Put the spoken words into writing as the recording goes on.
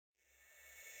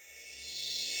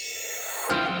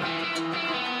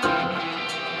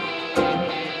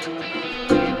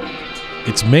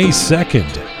It's May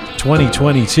 2nd,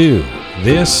 2022.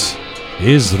 This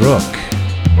is Rook.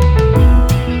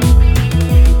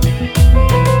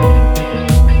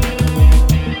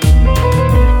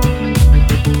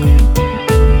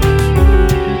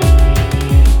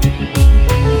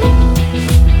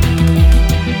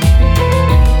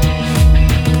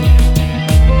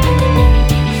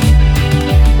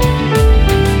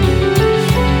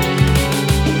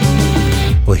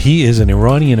 He is an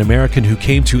Iranian-American who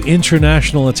came to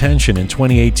international attention in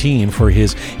 2018 for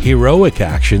his heroic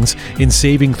actions in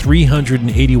saving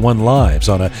 381 lives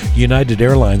on a United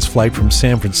Airlines flight from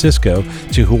San Francisco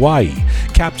to Hawaii.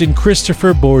 Captain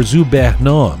Christopher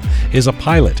Borzou-Behnam is a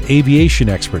pilot, aviation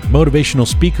expert, motivational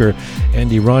speaker,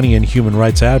 and Iranian human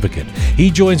rights advocate.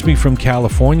 He joins me from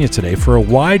California today for a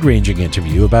wide-ranging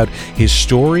interview about his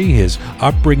story, his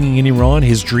upbringing in Iran,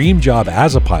 his dream job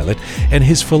as a pilot, and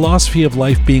his philosophy of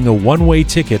life being a one-way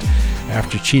ticket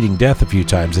after cheating death a few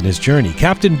times in his journey.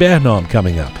 Captain Behnam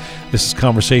coming up. This is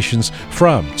Conversations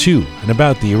from, to, and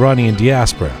about the Iranian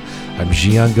diaspora. I'm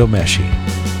Jian Ghomeshi.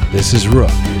 This is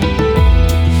Rook.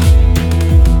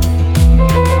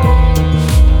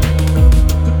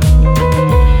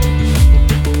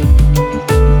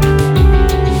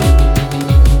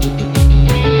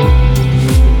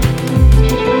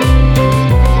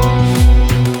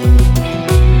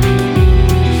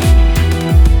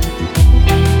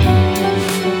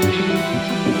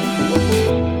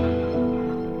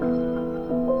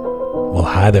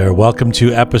 Hi there, welcome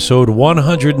to episode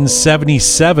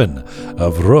 177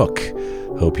 of Rook.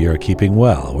 Hope you are keeping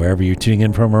well, wherever you're tuning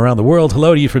in from around the world.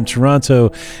 Hello to you from Toronto,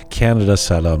 Canada.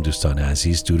 Salam Dustan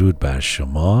Aziz, Durud Bar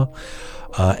Shama.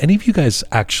 Any of you guys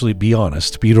actually, be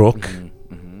honest, be Rook,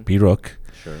 be Rook.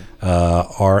 Sure.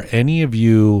 Are any of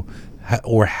you,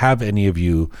 or have any of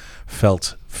you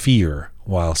felt fear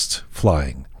whilst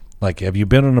flying? Like, have you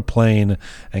been on a plane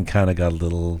and kind of got a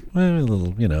little,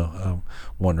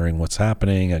 wondering what's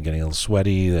happening, getting a little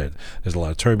sweaty, there's a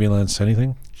lot of turbulence,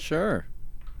 anything? Sure.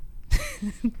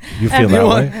 You feel that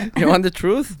way? You want the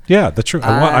truth? Yeah, the truth.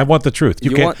 I want the truth.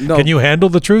 Can you handle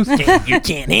the truth? You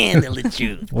can't handle the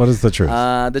truth. What is the truth?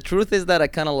 The truth is that I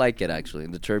kind of like it, actually.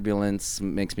 The turbulence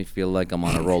makes me feel like I'm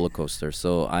on a roller coaster.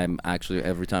 So I'm actually,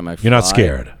 every time I fly... You're not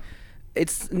scared?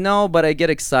 No, but I get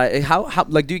excited. How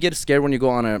like, do you get scared when you go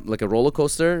on a roller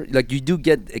coaster? Like, you do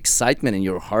get excitement in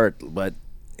your heart, but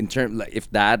in terms, like, if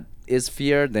that is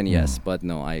fear, then yes. But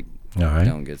no, I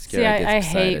don't get scared. See, I get I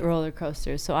excited. hate roller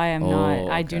coasters, so I am not.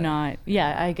 I do not.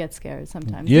 Yeah, I get scared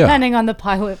sometimes, Yeah. depending on the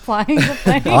pilot flying the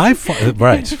plane.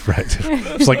 Right.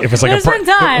 It's like if it's like There's been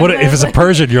times if it's a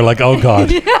Persian, you're like, oh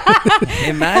god.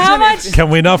 Imagine Can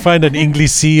we not find an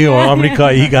Inglisi or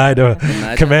Amerikai guy to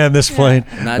command this plane?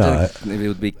 Imagine if it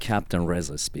would be Captain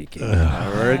Reza speaking.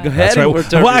 That's right.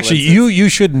 Well, actually, you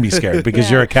shouldn't be scared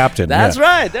because you're a captain. That's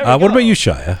right. There we What go. about you,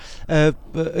 Shaya?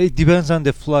 It depends on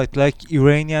the flight. Like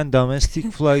Iranian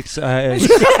domestic flights, yeah.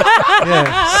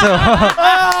 So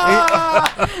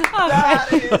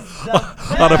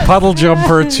on a puddle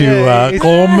jumper to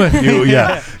Qom,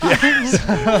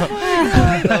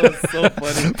 That was so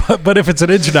funny. But if it's an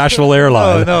international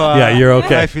airline, you're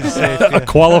okay. I feel safe. Yeah.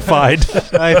 Qualified.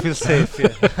 I feel safe.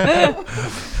 Yeah.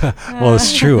 Well,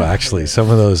 it's true, actually. Some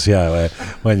of those,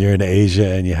 when you're in Asia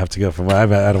and you have to go from, I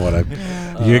don't want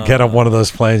to, you get on one of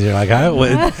those planes, you're like,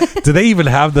 do they even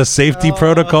have the safety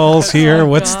protocols here?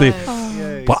 What's the...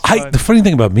 Well, the funny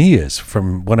thing about me is,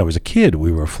 from when I was a kid,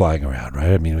 we were flying around,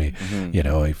 right? I mean, we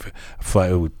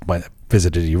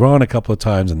visited Iran a couple of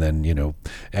times, and then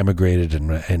emigrated,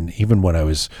 and even when I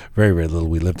was very, very little,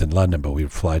 we lived in London, but we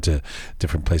would fly to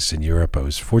different places in Europe. I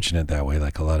was fortunate that way,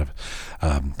 like a lot of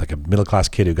like a middle class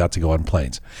kid who got to go on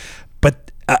planes,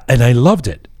 but and I loved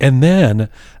it. And then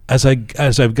as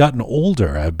I've gotten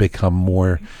older, I've become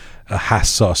more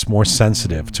hassas, more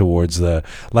sensitive towards the,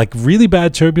 like, really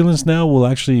bad turbulence now will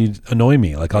actually annoy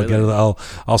me. Like, I'll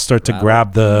start to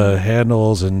grab the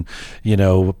handles and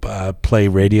play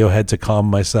Radiohead to calm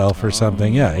myself or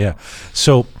something. Yeah.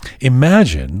 So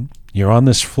imagine you're on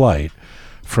this flight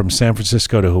from San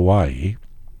Francisco to Hawaii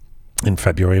in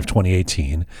February of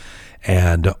 2018,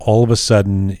 and all of a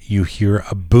sudden you hear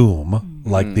a boom,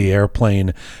 like the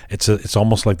airplane. It's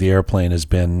almost like the airplane has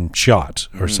been shot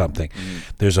or something.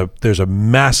 There's a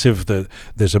massive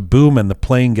there's a boom, and the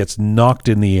plane gets knocked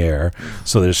in the air.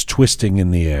 So there's twisting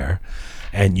in the air,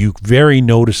 and you very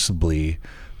noticeably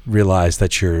realize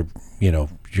that you're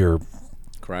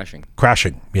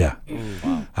crashing. Yeah.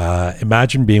 Wow.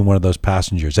 Imagine being one of those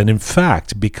passengers. And in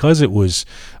fact, because it was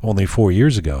only 4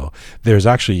 years ago, there's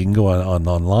actually, you can go on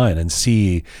online and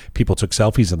see people took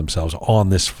selfies of themselves on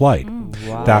this flight.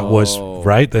 Wow. That was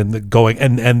right. And going,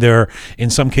 and they're, in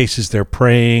some cases, they're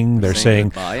praying, they're saying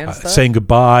goodbye and stuff? saying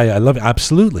goodbye. I love it.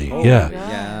 Absolutely. Yeah.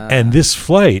 Yeah. And this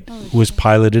flight was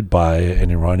piloted by an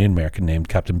Iranian American named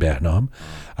Captain Behnam,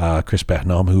 Chris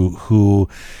Behnam, who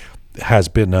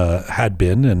had been a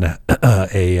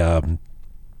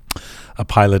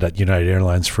pilot at United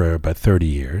Airlines for about 30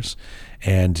 years.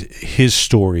 And his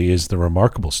story is the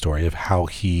remarkable story of how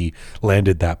he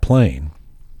landed that plane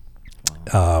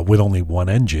with only one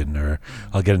engine, or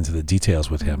I'll get into the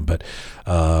details with him, but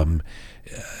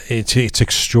it's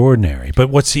extraordinary. But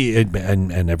what's he,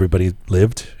 and everybody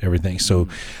lived everything, so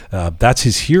that's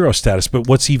his hero status. But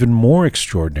what's even more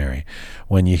extraordinary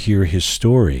when you hear his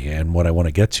story, and what I want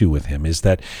to get to with him, is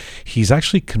that he's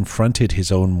actually confronted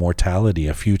his own mortality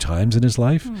a few times in his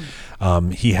life.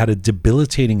 He had a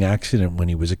debilitating accident when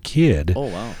he was a kid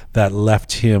that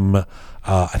left him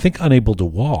I think unable to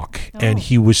walk, and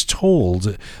he was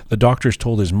told, the doctors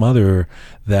told his mother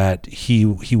that he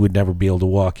would never be able to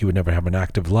walk, he would never have an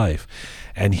active life,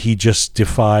 and he just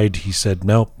defied. He said,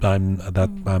 "Nope, I'm not.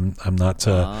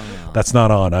 That's not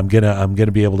on. I'm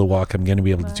gonna be able to walk. I'm gonna be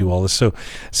able to do all this."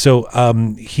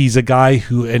 So he's a guy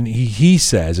who, and he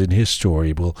says in his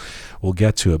story, we'll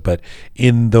get to it, but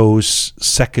in those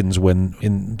seconds,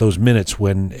 in those minutes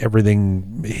when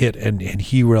everything hit, and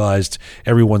he realized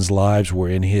everyone's lives were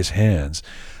in his hands,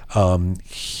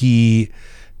 he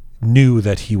knew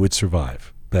that he would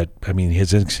survive. That, I mean,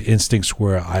 his instincts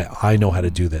were, I know how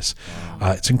to do this.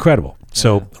 It's incredible.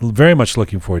 So very much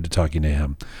looking forward to talking to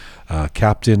him.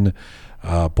 Captain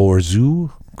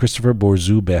Christopher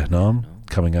Borzou Behnam,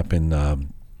 coming up in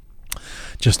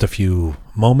just a few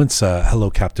moments.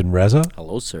 Hello, Captain Reza.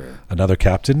 Hello, sir. Another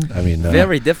captain. I mean,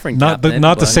 very different. Not captain,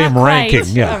 the same Not ranking. quite,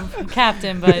 Yeah.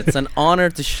 Captain, but It's an honor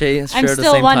to share I'm the same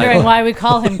still wondering title. why we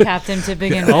call him Captain to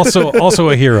begin with. Also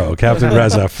a hero, Captain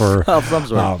Reza, for Of some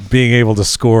sort. being able to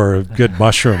score good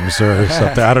mushrooms or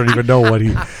something. I don't even know what he.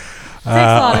 Takes a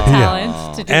lot of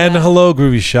talent to do And that. hello,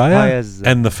 Groovy Shaya, Hi, Azza.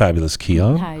 and the fabulous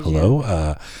Keon. Hi, Jim.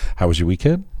 Hello. How was your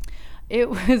weekend? It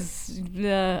was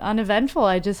uneventful.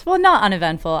 Not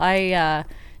uneventful. I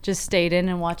just stayed in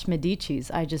and watched Medici's.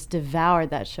 I just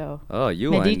devoured that show. Oh, you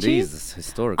Medici? and these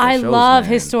historical I shows, love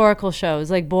man. historical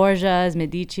shows like Borgia's,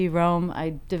 Medici, Rome.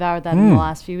 I devoured that in the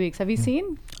last few weeks. Have you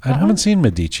seen? I that haven't one? seen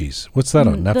Medici's. What's that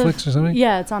on Netflix or something?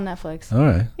 Yeah, it's on Netflix. All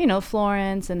right. You know,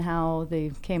 Florence and how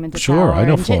they came into Sure, power. I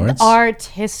know and Florence.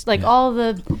 Art, all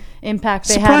the impact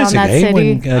they had on Surprising, that eh?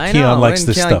 city. When I Keon know, likes when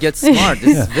this Keon stuff. gets smart.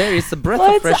 It's a breath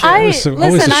Well, of fresh air.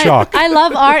 Always a shock. I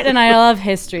love art and I love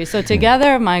history. So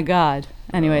together, my God.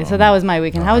 Anyway, so that was my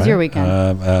weekend. How was your weekend?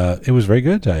 It was very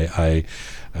good. I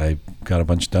got a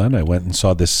bunch done. I went and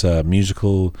saw this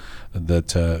musical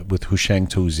that with Hushang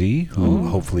Tozi, who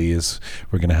hopefully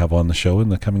we're going to have on the show in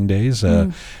the coming days.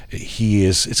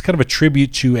 It's kind of a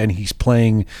tribute to, and he's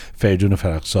playing Feridun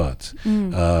Farrokhzad,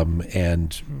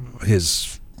 and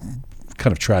his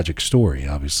kind of tragic story,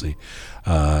 obviously.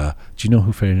 Do you know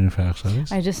who Feridun Farrokhzad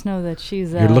is? I just know that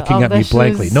she's You're looking at me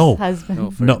blankly. No.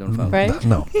 Husband. No, Right?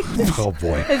 no. Oh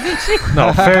boy. No,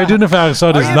 Feridun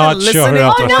Farrokhzad is you not even sure. listening?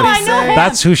 Oh, no, I know him.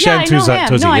 That's Hushang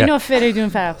Tozi. No, I yeah. know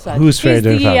Feridun Farrokhzad. Who's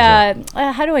Feridun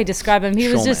Farrokhzad? How do I describe him? He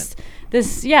was Showman. just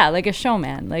like a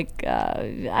showman. Like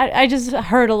I just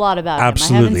heard a lot about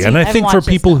Absolutely. him. And I think for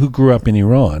people who grew up in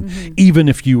Iran, even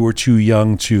if you were too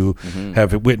young to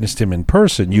have witnessed him in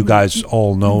person, you guys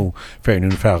all know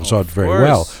Feridun Farrokhzad very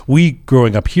well. We,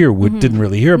 growing up here, didn't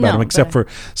really hear about him, except for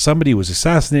somebody was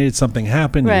assassinated, something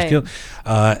happened, he was killed.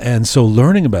 And so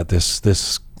learning about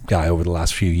this guy over the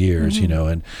last few years, you know,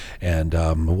 and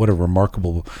what a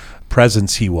remarkable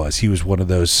presence he was. He was one of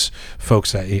those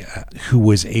folks who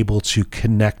was able to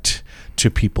connect to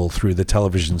people through the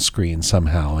television screen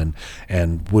somehow,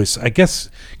 and was, I guess,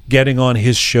 getting on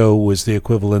his show was the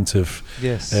equivalent of,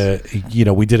 Yes.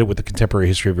 We did it with the Contemporary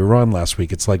History of Iran last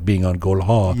week. It's like being on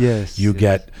Golha. Yes, You yes.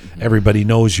 get, everybody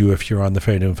knows you if you're on the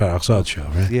Feridun Farrokhzad show,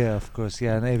 right? Yeah, of course.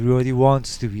 Yeah, and everybody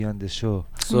wants to be on the show.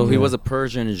 So he was a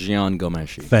Persian Jian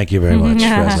Gomeshi. Thank you very much,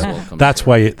 Reza. Welcome, That's sir.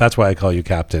 why I call you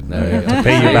Captain. I There you have to go.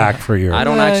 pay you back for your I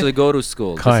don't actually go to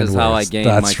school. kind This is how I words. gained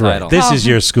That's my right. title. This is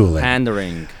your schooling.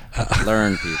 Pandering.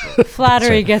 Learn, people.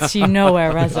 Flattery gets you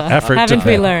nowhere, Reza. Effort to Haven't we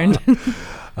fail. learned?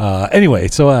 Anyway,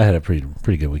 so I had a pretty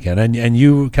good weekend. And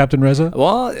you, Captain Reza?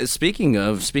 Well, speaking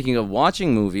of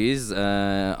watching movies,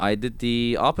 I did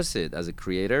the opposite as a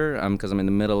creator. Because I'm in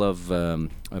the middle of a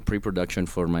pre-production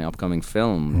for my upcoming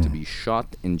film to be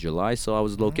shot in July. So I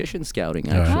was location scouting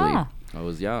actually. Ah. I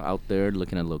was out there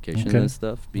looking at locations Okay. and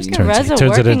stuff. Look at Reza turns it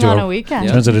working into on a- a weekend.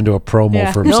 Turns it into a promo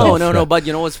Yeah. for himself. No. But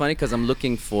you know what's funny? Because I'm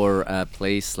looking for a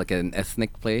place, like an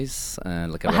ethnic place,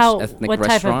 like a ethnic What type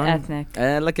of restaurant. ethnic?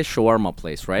 Like a shawarma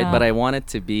place, right? Oh. But I want it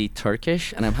to be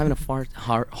Turkish, and I'm having a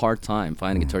hard time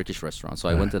finding a Turkish restaurant. So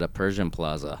I went to the Persian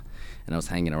Plaza, and I was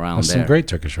hanging around There's there. some great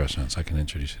Turkish restaurants I can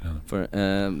introduce you to. For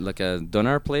like a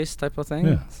doner place type of thing.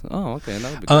 Yeah. Oh, okay,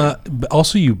 that would be great. But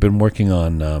also, you've been working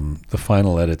on the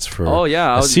final edits for Oh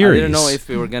yeah, a I series. didn't know if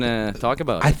we were gonna talk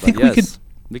about I it. think but we could- yes,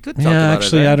 we could talk about Yeah, it.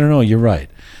 actually, right? I don't know. You're right.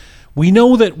 We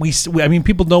know that I mean,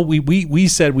 people know we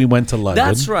said we went to London.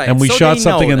 That's right. And we So shot they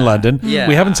something know in that. London. Yeah.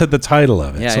 We haven't said the title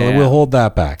of it, Yeah, so yeah. we'll hold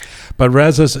that back. But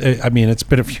Reza's, I mean, it's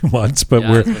been a few months, but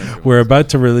Yeah, it's been a few we're about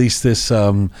to release this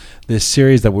this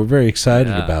series that we're very excited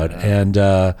Yeah, about. yeah. And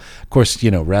of course,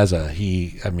 Reza,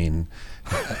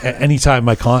 anytime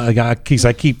I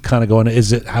keep kind of going,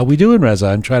 is it how we doing, Reza?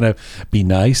 I'm trying to be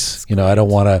nice. I don't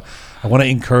want to. I want to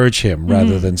encourage him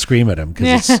rather than scream at him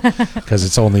because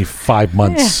it's only 5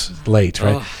 months late,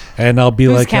 right? And I'll be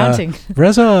Who's like, counting?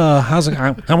 Reza, how's it?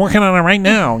 I'm working on it right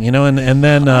now, and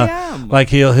then am. like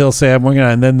he'll say I'm working on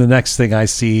it, and then the next thing I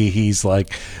see, he's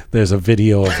like, there's a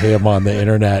video of him on the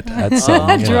internet at some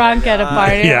Drunk at a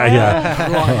party.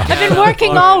 yeah. I've been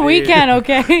working all weekend,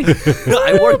 okay?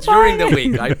 I work during the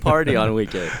week. I party on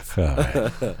weekends. Uh,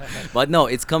 But no,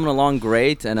 it's coming along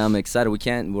great, and I'm excited.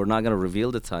 We're not gonna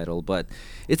reveal the title, but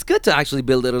it's good to actually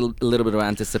build a little bit of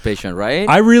anticipation, right?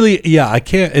 I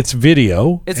can't. It's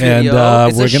video. It's and, video.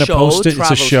 It's we're a gonna show, post it. It's a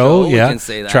travel show. show, we Yeah, can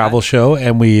say that. travel show,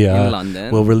 and we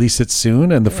London. we'll release it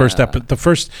soon. And the first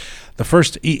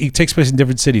it takes place in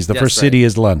different cities. The That's first right. city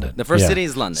is London. The first Yeah. city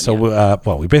is London, So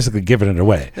yeah. we basically given it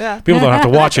away. Yeah. People don't have to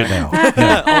watch it now.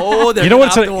 Yeah. Oh, You know what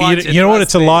it's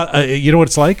a lot. You know what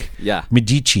it's like? Yeah.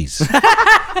 Medici's.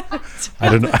 I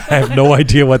don't know. I have no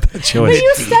idea what that show is.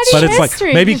 you study but it's history.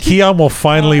 like maybe Keon will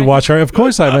finally watch our. Of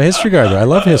course, I'm a history guy. I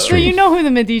love So history. you know who the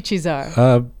Medicis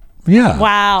are. Yeah.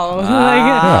 Wow.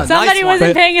 Ah, Somebody nice one.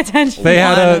 wasn't paying attention. They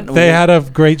had a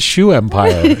great shoe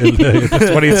empire in the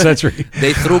 20th century.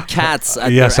 They threw cats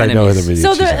at Yes, their I know who the enemies.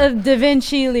 Medicis So the are. Da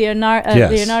Vinci, Leonardo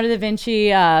Yes. da Vinci,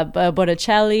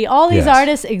 Botticelli, all these Yes.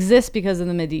 artists exist because of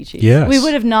the Medici. Yes. We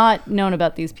would have not known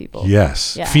about these people.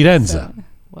 Yes. Yeah, Firenze. so-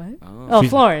 what? Oh,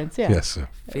 Florence. Yeah. Yes.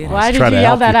 Why did trying you to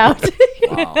yell help that you.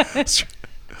 out?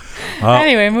 Wow.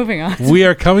 Anyway, moving on. We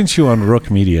are coming to you on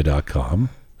rookmedia.com.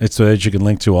 It's so that you can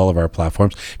link to all of our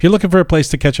platforms. If you're looking for a place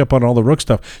to catch up on all the Rook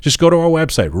stuff, just go to our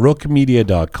website,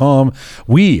 rookmedia.com.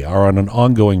 We are on an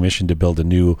ongoing mission to build a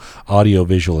new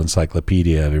audiovisual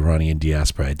encyclopedia of Iranian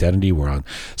diaspora identity. We're on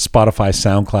Spotify,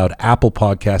 SoundCloud, Apple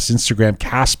Podcasts, Instagram,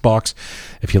 CastBox.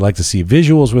 If you like to see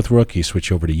visuals with Rook, you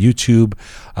switch over to YouTube.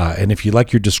 And if you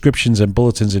like your descriptions and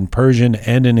bulletins in Persian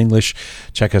and in English,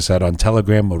 check us out on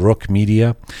Telegram, Rook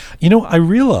Media. I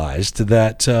realized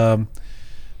that...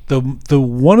 The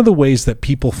one of the ways that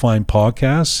people find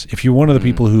podcasts, if you're one of the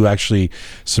people who actually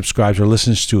subscribes or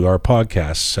listens to our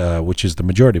podcasts, which is the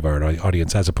majority of our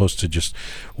audience, as opposed to just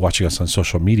watching us on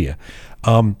social media,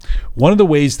 one of the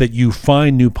ways that you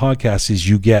find new podcasts is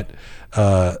you get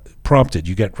prompted,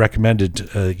 you get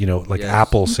recommended, like Yes.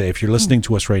 Apple, say, if you're listening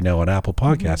to us right now on Apple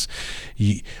Podcasts,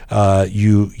 you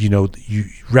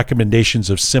recommendations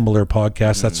of similar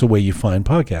podcasts. That's the way you find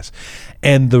podcasts.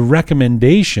 And the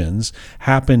recommendations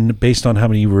happen based on how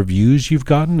many reviews you've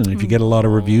gotten. And if you get a lot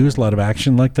of reviews, a lot of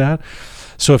action like that.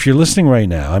 So if you're listening right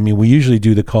now, I mean, we usually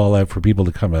do the call out for people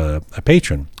to become a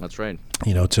patron. That's right.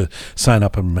 To sign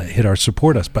up and hit our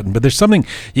support us button. But there's something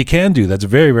you can do that's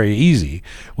very, very easy,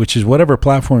 which is whatever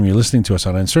platform you're listening to us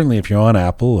on. And certainly if you're on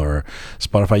Apple or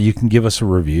Spotify, you can give us a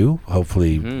review.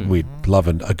 Hopefully we'd love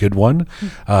a good one.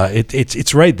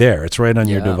 It's right there. It's right on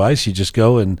your Yeah. device. You just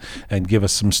go and give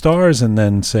us some stars and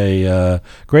then say,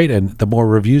 great. And the more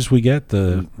reviews we get,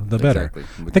 the better. Exactly.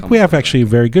 I think we have actually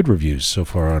very good reviews so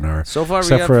far on our, So far we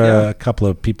except have, for yeah. a couple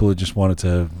of people who just wanted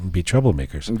to be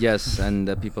troublemakers. Yes, and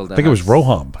the people that I think it was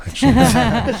Roham,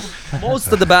 actually.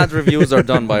 Most of the bad reviews are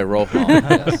done by Rohan.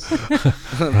 Yes.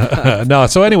 No.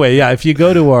 So anyway, yeah. If you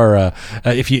go to our,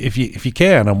 if you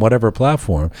can on whatever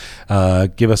platform,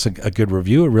 give us a good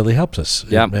review. It really helps us.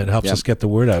 Yeah. It helps Yeah. us get the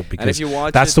word out because you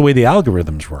watch that's it- the way the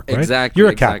algorithms work. Right? Exactly, You're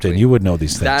a captain. exactly. You would know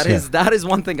these things. That is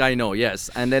one thing I know. Yes,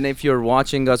 and then if you're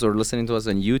watching us or listening to us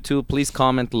on YouTube, please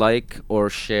comment, like, or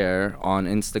share on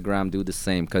Instagram. Do the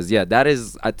same because that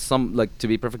is at some to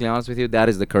be perfectly honest with you, that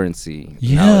is the currency crazy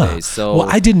Yeah. nowadays. So well,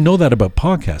 I didn't know that about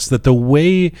podcasts. That the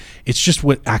way it's just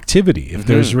what activity. If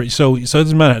there's so it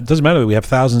doesn't matter. It doesn't matter that we have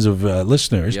thousands of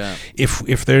listeners. Yeah.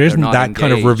 If there isn't not that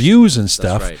kind of engaged. reviews and That's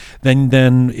stuff, right. then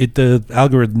the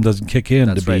algorithm doesn't kick in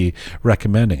That's to be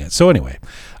recommending it. So anyway,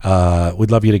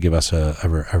 we'd love you to give us a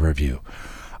review.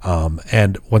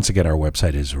 And once again, our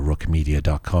website is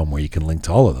rookmedia.com, where you can link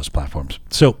to all of those platforms.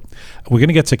 So we're going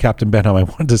to get to Captain Benham. I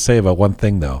wanted to say about one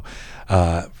thing, though,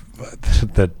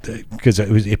 that because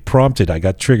it prompted, I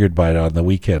got triggered by it on the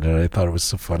weekend, and I thought it was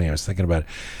so funny. I was thinking about it.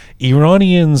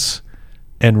 Iranians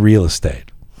and real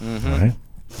estate. Right?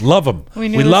 Love them. We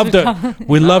knew We this love would the come.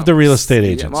 we love the real estate Yeah,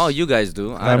 agents. well, you guys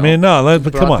do. I mean, no,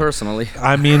 but come on. Personally,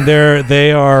 I mean,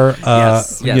 they are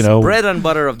yes, you know, bread and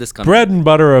butter of this country. bread and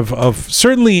butter of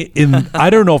certainly in I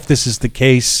don't know if this is the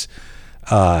case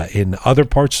in other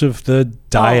parts of the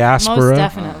diaspora. most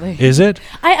definitely. Is it?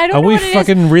 I don't Are know we what it is.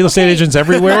 fucking real estate Okay. agents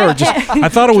everywhere, or just? I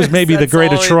thought it was maybe the That's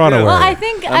Greater all we Toronto do. area. Well, I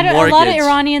think A a lot of mortgage.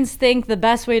 Iranians think the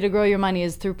best way to grow your money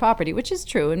is through property, which is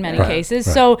true in many Right, cases.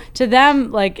 right. So to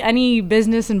them, like any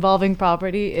business involving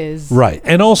property is Right,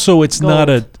 and also it's not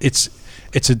a Gold.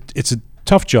 it's a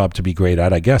tough job to be great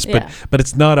at, I guess, Yeah. but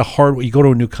it's not a hard. You go to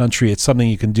a new country, it's something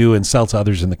you can do and sell to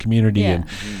others in the community, Yeah. and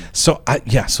so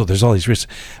so there's all these risks.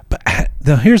 But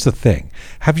now here's the thing: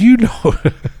 have you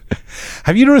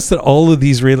have you noticed that all of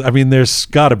these real? I mean, there's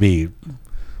got to be.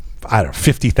 I don't know,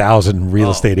 50,000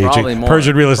 real estate probably agents, more,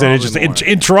 Persian real estate probably agents more.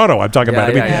 in Toronto. I'm talking Yeah, about.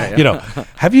 I mean, yeah, yeah. you know,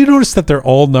 have you noticed that they're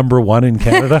all number one in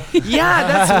Canada? Yeah,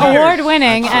 that's weird. award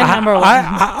winning and number one.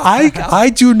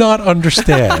 I do not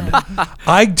understand.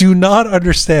 I do not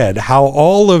understand how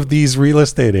all of these real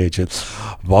estate agents,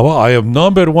 Baba, I am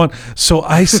number one. So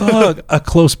I saw a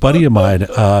close buddy of mine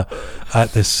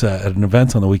at an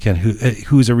event on the weekend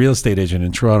who's a real estate agent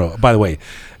in Toronto. By the way,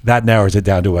 that narrows it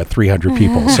down to about 300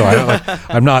 people. So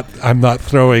I'm not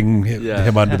throwing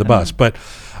him under the bus, but.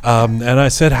 And I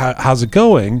said, how's it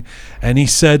going? And he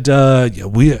said,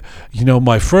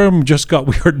 my firm just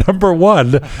we are number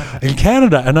one in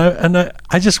Canada. And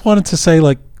I just wanted to say,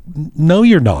 like, no,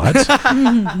 you're not.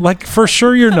 Like, for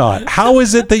sure you're not. How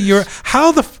is it that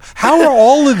how are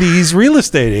all of these real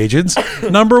estate agents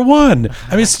number one?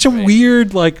 I mean, it's such a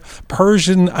weird, like,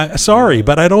 Persian, sorry,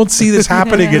 but I don't see this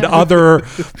happening in other,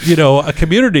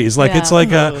 communities. Like, it's like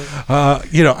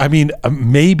I mean,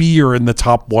 maybe you're in the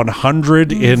top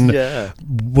 100 in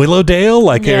Willowdale,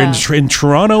 like in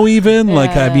Toronto even.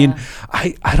 Like, I mean,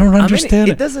 I don't understand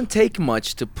it doesn't take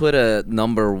much to put a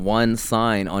number one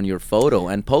sign on your photo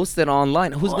and post it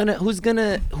online.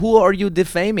 Who are you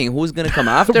defaming? Who's gonna come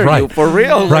after Right. you for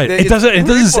real? Right. Like, It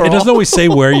doesn't always say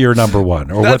where you're number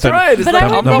one or That's what right. It's But like, I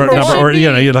I'm would number think one. or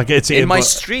you're like it's In my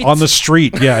street. on the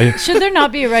street. Yeah. Should there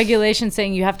not be a regulation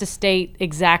saying you have to state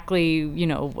exactly,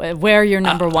 where you're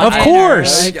number one? Of in, or,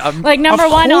 course. like number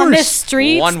Of one on this course.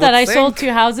 street One that would I sold think.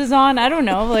 2 houses on. I don't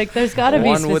know. Like there's got to be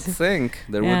One would specific. think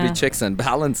there would Yeah. be checks and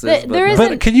balances. There but is no. a-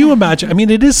 But can you imagine? I mean,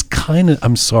 it is kind of.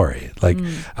 I'm sorry. Like,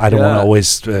 I don't want to Yeah.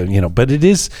 always, but it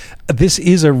is. This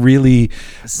is a really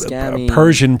Scammy.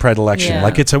 Persian predilection. Yeah.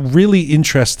 Like, it's a really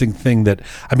interesting thing that.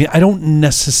 I mean, I don't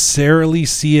necessarily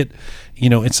see it.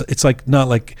 It's like not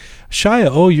like Shia.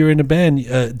 Oh, you're in a band,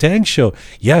 Dang Show.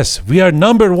 Yes, we are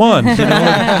number one.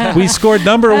 Like, we scored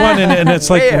number one, and it's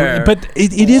like, Where? but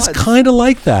it is What? kind of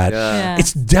like that. Yeah. Yeah.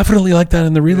 It's definitely like that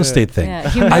in the real estate thing.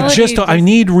 Yeah, I humility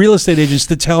need real estate agents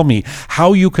to tell me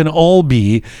how you can all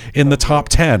be in the top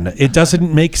 10. It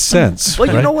doesn't make sense. But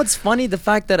you right? know what's funny? The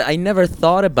fact that I never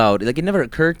thought about it. Like, it never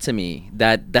occurred to me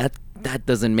that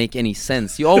doesn't make any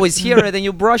sense. You always hear it and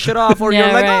you brush it off, or Yeah,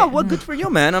 you're like, right. oh, well, good for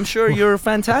you, man. I'm sure you're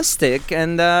fantastic,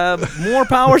 and more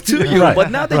power to you. Right,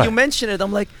 But now that right. you mention it,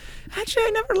 I'm like, actually,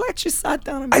 I never actually sat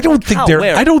down and I don't think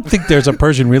where? I don't think there's a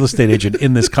Persian real estate agent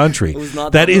in this country Who's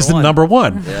not that number isn't one. number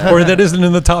one or that isn't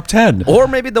in the top 10. Or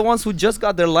maybe the ones who just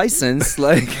got their license,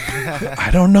 like, I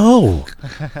don't know.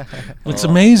 It's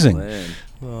amazing. man.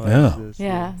 Yeah.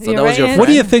 Yeah. So you're that was your right. What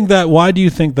do you think why do you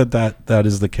think that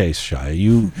is the case, Shia?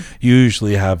 You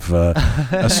usually have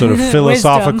a sort of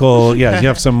philosophical, you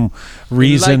have some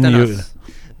reason Enlighten you us.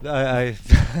 I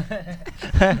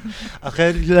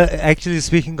actually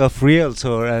speaking of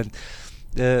realtor and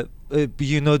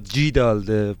G-Dal,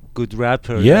 the good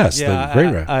rapper. Yes, the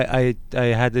great rapper. I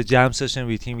had a jam session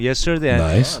with him yesterday, and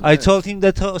Nice. I told him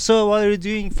that. So what are you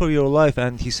doing for your life?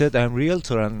 And he said, I'm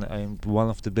realtor, and I'm one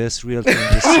of the best realtor in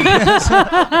the city.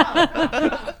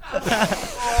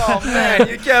 Oh man,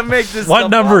 you can't make this. What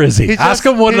number is he? He Ask just-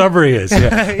 him what he- number he is.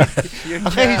 Yeah.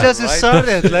 Okay, he just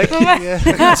started. Like,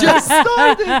 Just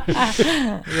started.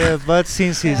 yeah, but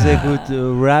since he's a good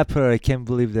rapper, I can't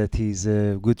believe that he's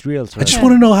a good realtor. I just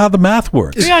want to know how the math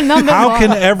works. We are number How one.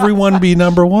 can everyone be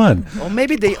number one? Or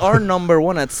maybe they are number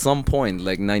one at some point,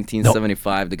 like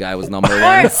 1975. The guy was number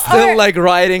one, still like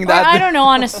riding Or, that. I don't know,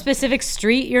 on a specific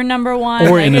street, you're number one.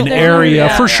 Or Like, in if an there's area.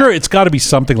 no- For sure, it's got to be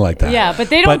something like that. Yeah, but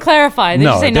they don't clarify. They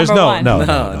no, just say there's number no, one. no,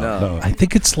 No, no, no. I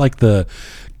think it's like the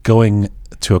going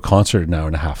to a concert an hour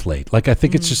and a half late. Like I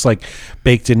think it's just like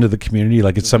baked into the community.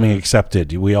 Like it's something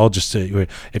accepted. We all just,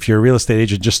 if you're a real estate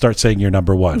agent, just start saying you're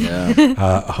number one.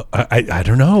 I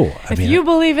don't know. I If you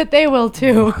believe it, they will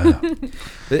too.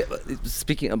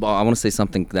 Speaking about, I want to say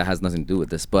something that has nothing to do with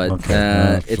this, but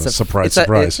Okay. it's a Surprise, it's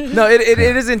surprise. No, it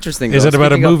is interesting. Is though. it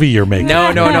about a Speaking of- movie you're making?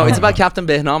 No. It's about Captain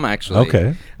Behnam actually.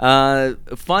 Okay.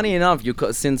 Funny enough,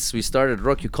 since we started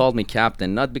Rook, you called me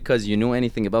Captain, not because you knew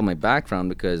anything about my background,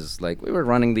 because like we were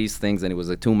running these things and it was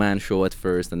a 2-man show at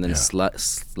first, and then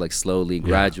slowly,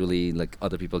 gradually, like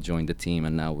other people joined the team,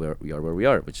 and now we are where we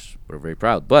are, which we're very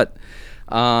proud. But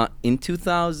in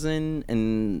 2000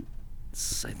 and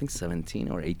I think 17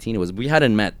 or 18 we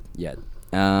hadn't met yet.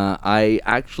 I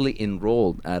actually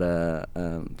enrolled at a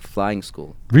flying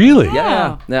school. Really?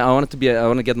 Yeah. I wanted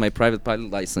to get my private pilot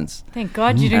license. Thank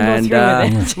God you didn't go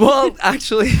through with it. Well,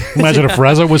 actually, Imagine if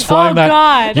Reza was flying Oh, that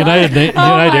God. United Oh,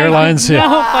 United my Airlines. God. Yeah.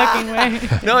 No fucking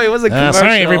way. no, it was a commercial.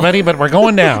 Sorry, everybody, but we're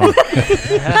going down.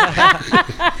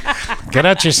 Get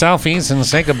out your selfies and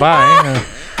say goodbye.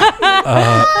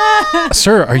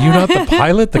 Sir, are you not the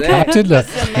pilot, the captain?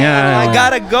 Yeah. I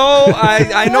gotta go.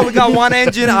 I know we got one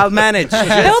engine. I'll manage.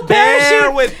 Just bear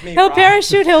parachute. with me. He'll bro.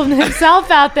 parachute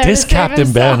himself out there. This to save Captain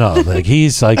himself. Behnam, like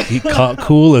he's like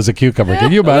cool as a cucumber.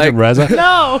 Can you imagine Like- Reza?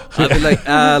 No. I'll be like,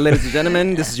 ladies and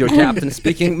gentlemen, this is your captain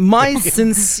speaking. My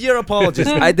sincere apologies.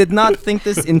 I did not think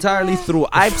this entirely through.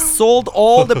 I've sold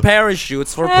all the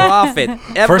parachutes for profit.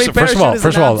 Every First of parachute all, is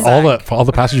an knapsack. all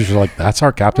the passengers are like, "That's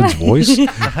our captain's voice."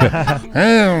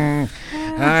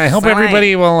 I hope Fine.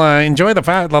 everybody will enjoy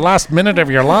the last minute of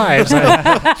your lives.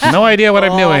 No idea what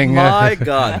I'm doing. Oh my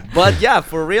god! But yeah,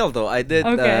 for real though, I did.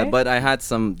 Okay. But I had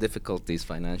some difficulties,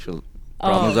 financial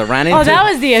problems. I ran Oh, into. that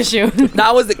was the issue.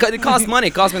 That was it. Cost money.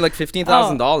 It cost me like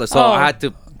 $15,000. So Oh. I had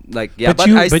to like but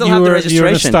I still have the you're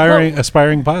an registration.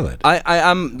 aspiring pilot.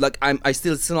 I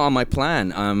still on my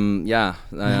plan. Yeah.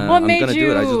 What I'm made gonna you?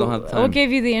 do it. I just don't have time. What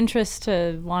gave you the interest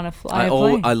to want to fly a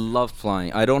plane? I love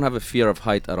flying. I don't have a fear of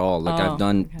height at all. Like Oh, I've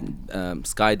done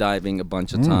skydiving a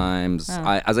bunch of times.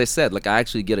 Oh. As I said, like I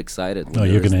actually get excited. when Oh,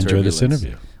 you're there's going to enjoy this turbulence.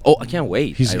 interview. Oh, I can't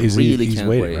wait. I really he's can't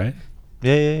waiting, wait. right?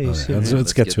 Yeah, you Okay, see. let's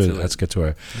Let's get get to to it. it. Let's get to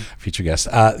our feature guest,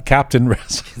 Captain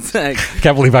Reza. It's like,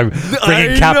 Can't believe I'm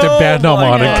bringing I Captain know, Behnam my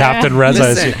on and God. Captain Reza. is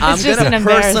listen, here. I'm It's just gonna an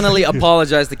embarrassment. personally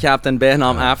apologize to Captain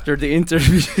Behnam after the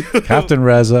interview. Captain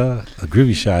Reza, the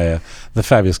Groovy Shia, the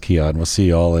fabulous Keon. We'll see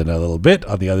you all in a little bit.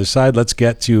 On the other side, let's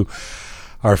get to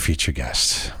our feature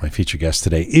guest. My feature guest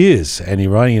today is an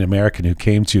Iranian American who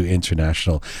came to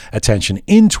international attention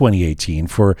in 2018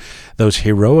 for those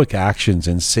heroic actions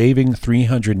in saving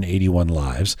 381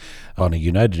 lives on a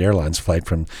United Airlines flight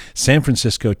from San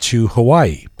Francisco to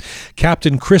Hawaii.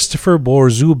 Captain Christopher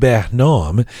Borzou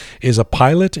Behnam is a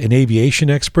pilot, an aviation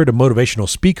expert, a motivational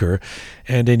speaker,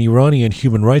 and an Iranian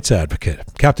human rights advocate.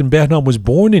 Captain Behnam was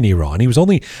born in Iran. He was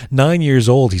only 9 years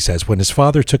old, he says, when his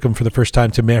father took him for the first time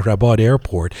to Mehrabad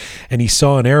Airport, and he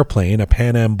saw an airplane, a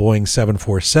Pan Am Boeing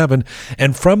 747,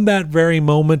 and from that very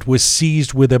moment was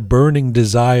seized with a burning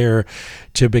desire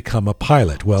to become a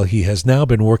pilot. Well, he has now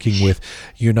been working with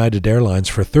United Airlines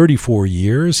for 34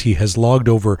 years. He has logged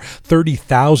over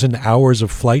 30,000 hours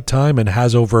of flight time and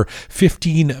has over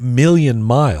 15 million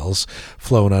miles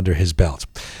flown under his belt.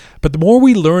 But the more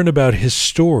we learn about his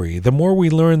story, the more we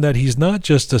learn that he's not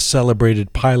just a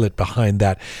celebrated pilot behind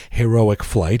that heroic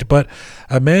flight, but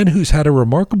a man who's had a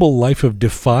remarkable life of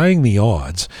defying the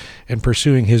odds and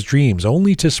pursuing his dreams,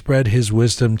 only to spread his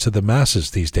wisdom to the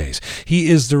masses these days.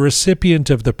 He is the recipient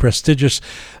of the prestigious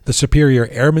the Superior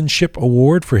Airmanship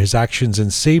Award for his actions in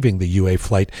saving the UA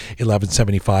Flight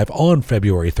 1175 on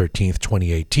February 13th,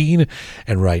 2018.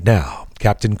 And right now,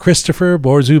 Captain Christopher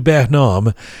Borzou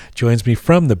Behnam joins me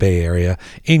from the Bay Area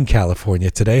in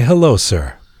California today. Hello,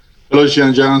 sir. Hello,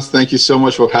 Jean Johns. Thank you so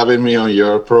much for having me on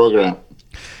your program.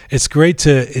 It's great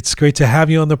to have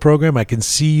you on the program. I can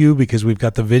see you because we've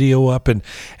got the video up and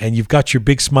you've got your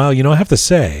big smile. You know, I have to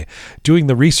say, doing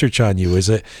the research on you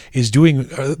is doing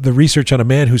the research on a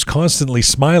man who's constantly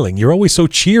smiling. You're always so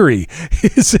cheery.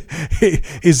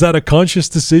 Is that a conscious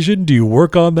decision? Do you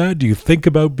work on that? Do you think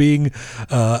about being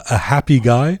a happy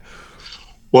guy?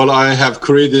 Well, I have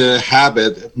created a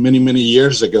habit many, many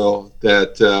years ago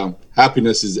that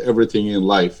happiness is everything in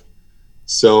life.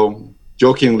 So,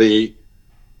 jokingly,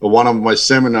 at one of my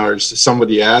seminars,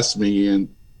 somebody asked me,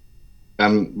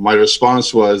 and my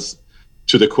response was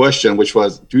to the question, which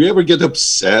was, "Do you ever get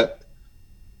upset?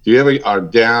 Do you ever are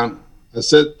down?" I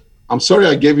said, "I'm sorry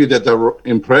I gave you that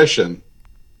impression.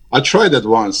 I tried that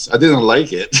once. I didn't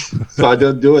like it, so I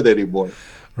don't do it anymore."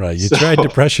 Right. You tried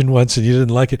depression once and you didn't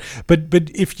like it. But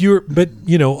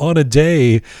on a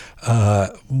day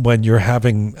when you're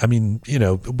having,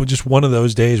 just one of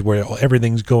those days where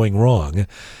everything's going wrong,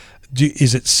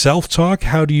 is it self-talk?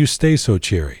 How do you stay so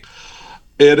cheery?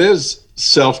 It is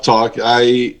self-talk.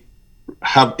 I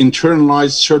have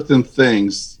internalized certain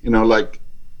things, like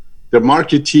the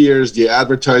marketeers, the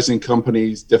advertising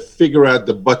companies, they figure out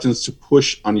the buttons to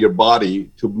push on your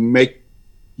body to make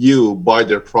you buy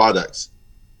their products.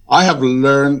 I have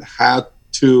learned how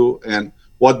to and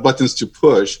what buttons to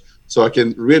push so I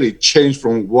can really change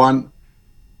from one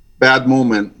bad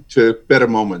moment to a better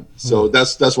moment. So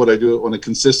that's what I do on a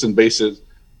consistent basis,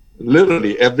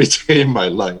 literally every day in my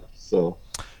life. So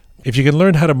if you can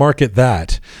learn how to market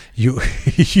that, you'll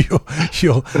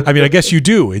I guess you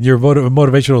do in your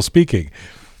motivational speaking.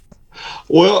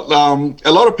 Well,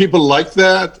 a lot of people like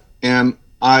that, and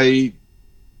I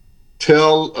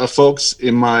tell folks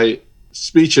in my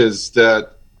speeches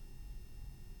that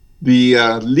the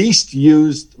least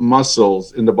used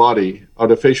muscles in the body are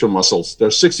the facial muscles.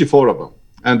 There's 64 of them,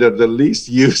 and they're the least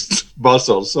used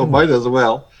muscles. So might as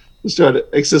well start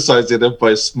exercising them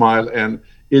by a smile, and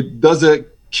it does a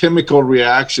chemical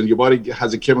reaction. Your body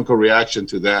has a chemical reaction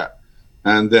to that,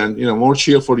 and then more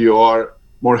cheerful you are,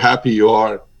 more happy you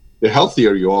are, the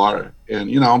healthier you are. And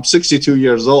I'm 62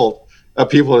 years old.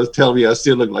 People tell me I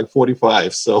still look like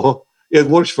 45. So it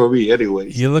works for me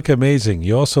anyways. You look amazing.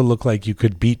 You also look like you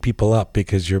could beat people up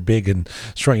because you're big and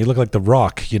strong. You look like The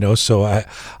Rock, so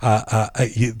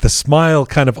the smile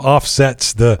kind of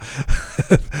offsets the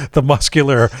the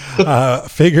muscular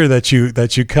figure that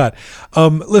you cut.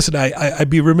 Listen, I'd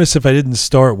be remiss if I didn't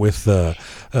start with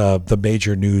the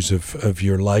major news of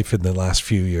your life in the last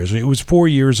few years. It was 4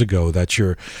 years ago that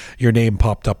your name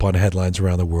popped up on headlines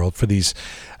around the world for these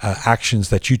actions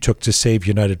that you took to save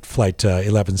United Flight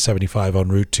 1175 en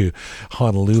route to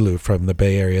Honolulu from the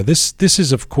Bay Area. This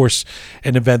is, of course,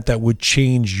 an event that would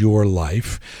change your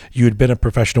life. You had been a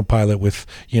professional pilot with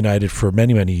United for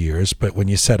many, many years, but when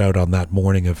you set out on that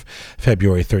morning of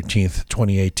February 13th,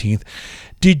 2018,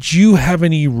 did you have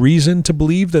any reason to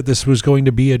believe that this was going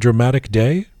to be a dramatic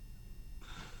day?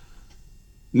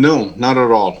 No, not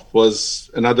at all. It was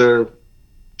another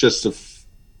just a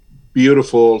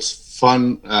beautiful,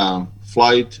 fun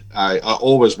flight. I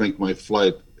always make my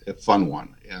flight a fun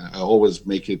one. I always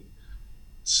make it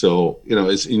so,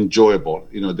 it's enjoyable.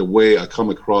 The way I come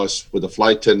across with the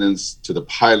flight attendants to the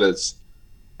pilots,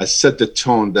 I set the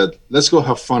tone that let's go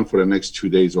have fun for the next 2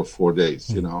 days or 4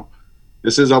 days.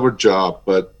 This is our job,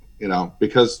 but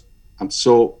because I'm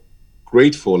so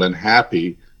grateful and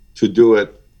happy to do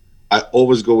it, I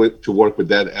always go to work with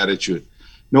that attitude.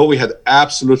 No, we had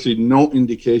absolutely no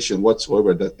indication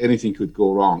whatsoever that anything could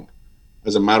go wrong.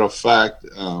 As a matter of fact,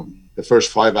 the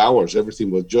first 5 hours,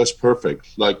 everything was just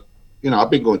perfect. Like, I've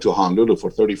been going to Honolulu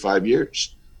for 35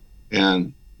 years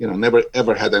and, never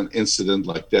ever had an incident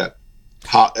like that.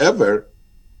 However,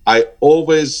 I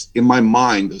always, in my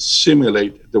mind,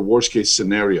 simulate the worst case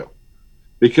scenario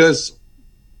because,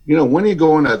 when you're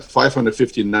going at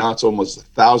 550 knots, almost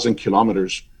 1,000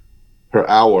 kilometers per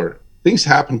hour, things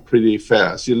happen pretty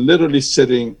fast. You're literally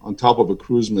sitting on top of a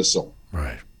cruise missile.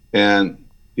 Right. And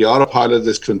the autopilot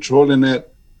is controlling it.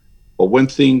 But when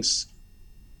things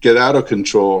get out of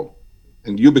control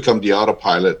and you become the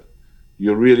autopilot,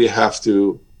 you really have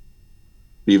to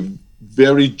be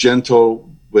very gentle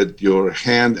with your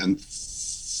hand and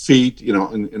feet,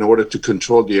 in order to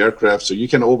control the aircraft. So you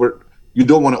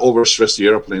don't want to overstress the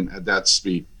airplane at that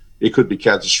speed. It could be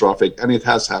catastrophic, and it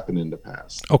has happened in the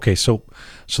past. Okay, so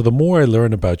the more I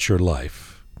learn about your life,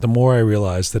 the more I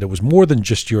realize that it was more than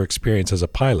just your experience as a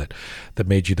pilot that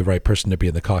made you the right person to be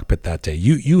in the cockpit that day.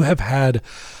 You have had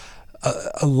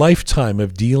a lifetime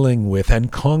of dealing with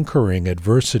and conquering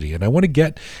adversity, and I want to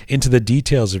get into the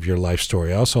details of your life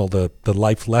story, also the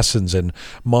life lessons and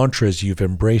mantras you've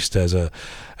embraced as a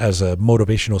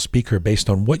motivational speaker based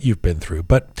on what you've been through.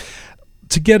 But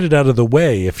to get it out of the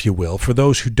way, if you will, for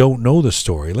those who don't know the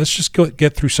story, let's just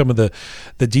get through some of the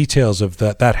details of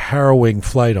that harrowing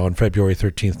flight on February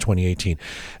 13th, 2018.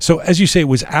 So as you say, it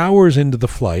was hours into the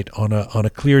flight on a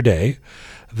clear day.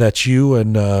 that you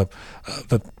and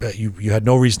that you had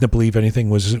no reason to believe anything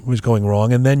was going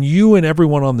wrong, and then you and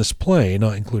everyone on this plane,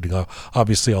 including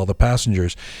obviously all the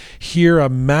passengers, hear a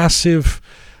massive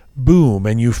boom,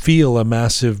 and you feel a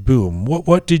massive boom.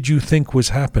 What did you think was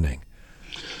happening?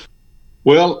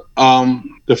 Well,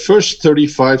 the first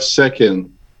 35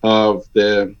 seconds of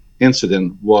the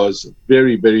incident was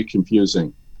very, very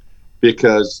confusing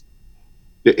because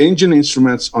the engine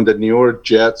instruments on the newer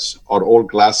jets are all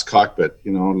glass cockpit,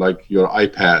 like your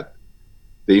iPad.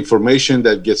 The information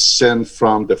that gets sent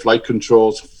from the flight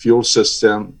controls, fuel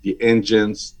system, the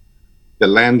engines, the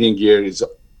landing gear is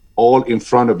all in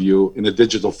front of you in a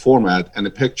digital format and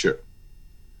a picture.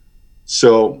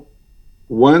 So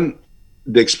when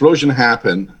the explosion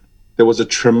happened, there was a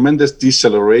tremendous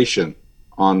deceleration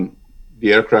on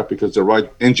the aircraft because the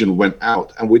right engine went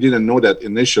out. And we didn't know that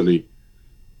initially,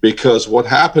 because what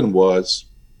happened was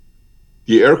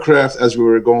the aircraft, as we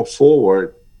were going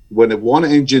forward, when one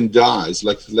engine dies,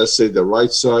 like let's say the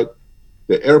right side,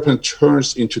 the airplane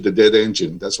turns into the dead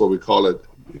engine. That's what we call it.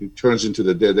 It turns into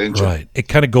the dead engine. Right. It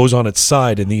kind of goes on its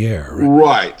side in the air.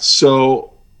 Right.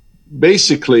 So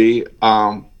basically,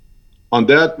 on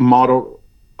that model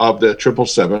of the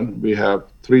 777, we have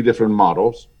 3 different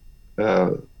models.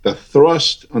 The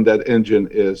thrust on that engine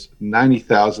is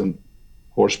 90,000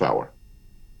 horsepower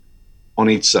on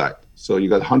each side. So you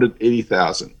got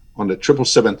 180,000. On the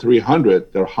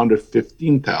 777-300, there are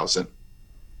 115,000.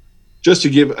 Just to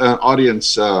give an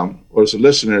audience or as a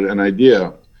listener an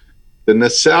idea, the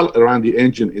nacelle around the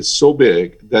engine is so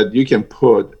big that you can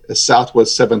put a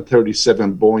Southwest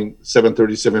 737 Boeing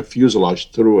 737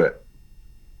 fuselage through it.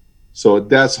 So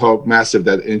that's how massive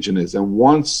that engine is. And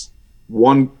once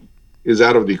one is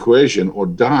out of the equation or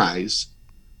dies,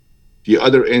 the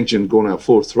other engine going at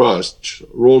full thrust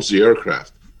rolls the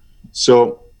aircraft.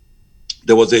 So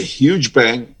there was a huge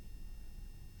bang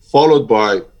followed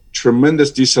by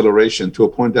tremendous deceleration to a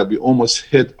point that we almost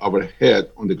hit our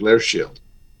head on the glare shield.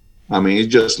 I mean,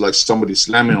 it's just like somebody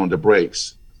slamming on the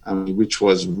brakes, which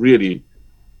was really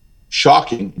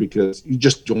shocking because you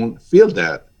just don't feel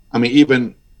that. I mean,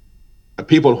 even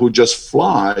people who just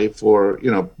fly for,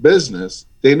 business,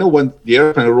 they know when the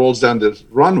airplane rolls down the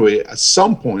runway, at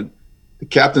some point, the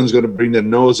captain's going to bring their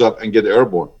nose up and get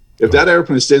airborne. If that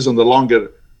airplane stays on the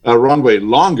longer runway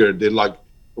longer, they're like,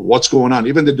 what's going on?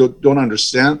 Even they don't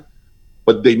understand,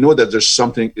 but they know that there's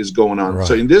something is going on. Right.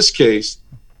 So in this case,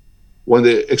 when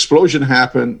the explosion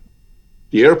happened,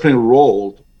 the airplane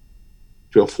rolled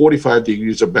to a 45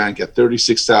 degrees of bank at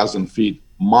 36,000 feet,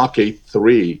 Mach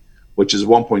 3, which is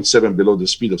 1.7 below the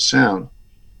speed of sound.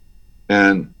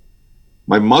 And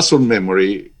my muscle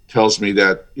memory tells me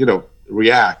that,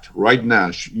 react right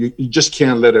now. You just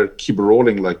can't let her keep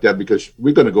rolling like that because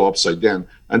we're going to go upside down.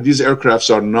 And these aircrafts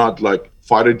are not like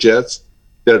fighter jets.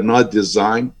 They're not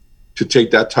designed to take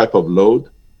that type of load,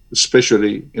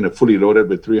 especially in a fully loaded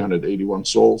with 381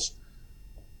 souls.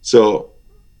 So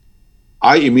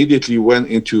I immediately went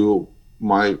into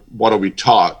what we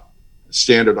taught,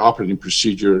 standard operating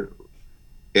procedure,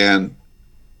 and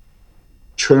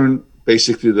turned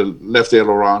basically the left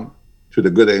aileron to the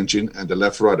good engine and the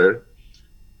left rudder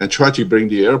and tried to bring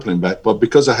the airplane back. But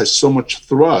because I had so much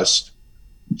thrust,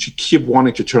 she kept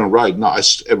wanting to turn right. Now,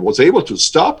 I was able to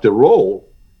stop the roll,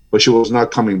 but she was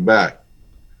not coming back.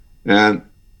 And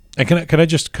can I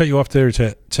just cut you off there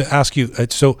to ask you,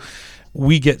 so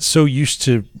we get so used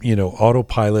to,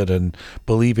 autopilot and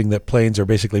believing that planes are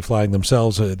basically flying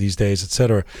themselves these days, et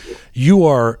cetera. You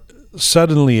are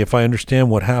suddenly, if I understand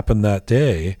what happened that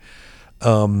day,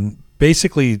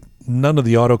 basically none of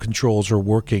the auto controls are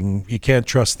working. You can't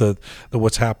trust the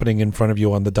what's happening in front of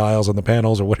you on the dials on the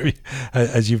panels or whatever,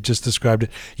 as you've just described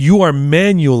it. You are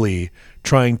manually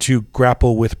trying to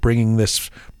grapple with bringing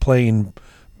this plane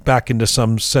back into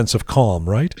some sense of calm,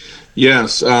 right?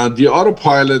 Yes, the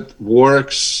autopilot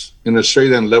works in a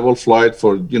straight and level flight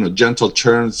for gentle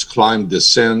turns, climb,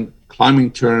 descend, climbing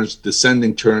turns,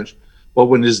 descending turns. But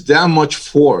when there's that much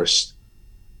force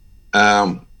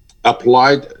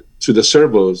applied to the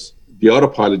servos, the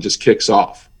autopilot just kicks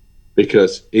off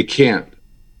because it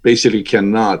basically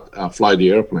cannot fly the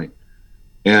airplane.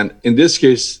 And in this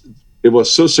case, it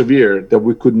was so severe that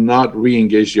we could not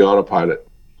re-engage the autopilot.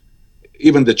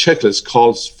 Even the checklist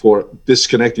calls for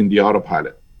disconnecting the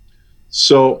autopilot.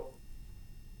 So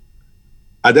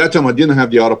at that time, I didn't have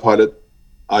the autopilot.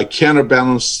 I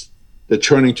counterbalanced the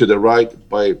turning to the right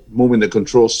by moving the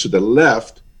controls to the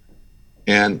left,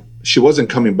 and she wasn't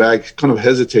coming back, kind of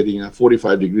hesitating at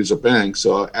 45 degrees of bank.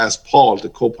 So I asked Paul, the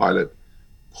co-pilot,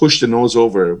 push the nose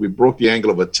over. We broke the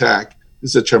angle of attack.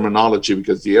 This is a terminology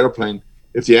because the airplane,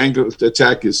 if the angle of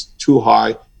attack is too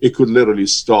high, it could literally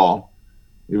stall.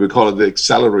 We would call it the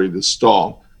accelerated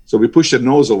stall. So we pushed the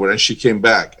nose over and she came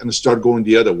back and started going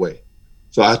the other way.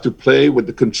 So I had to play with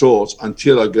the controls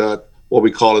until I got what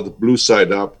we call it the blue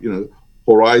side up,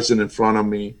 horizon in front of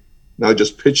me. Now I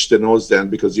just pitched the nose down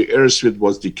because the airspeed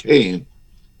was decaying,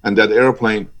 and that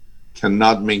airplane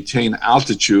cannot maintain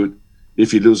altitude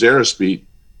if you lose airspeed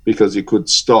because it could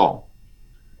stall.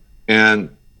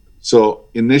 And so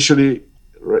immediately,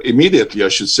 I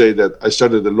should say that I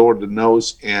started to lower the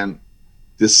nose and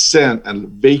descend and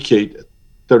vacate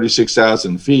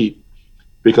 36,000 feet,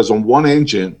 because on one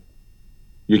engine,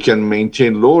 you can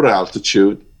maintain lower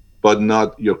altitude, but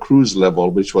not your cruise level,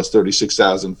 which was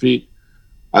 36,000 feet.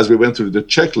 As we went through the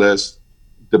checklist,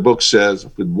 the book says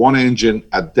with one engine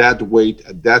at that weight,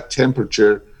 at that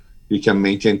temperature, you can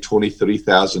maintain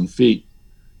 23,000 feet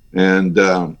and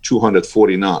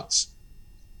 240 knots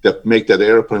that make that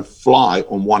airplane fly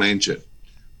on one engine.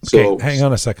 So okay, hang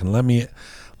on a second. Let me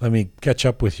catch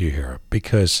up with you here,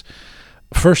 because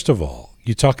first of all,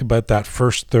 you talk about that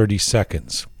first 30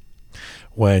 seconds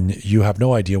when you have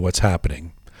no idea what's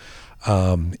happening.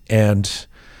 I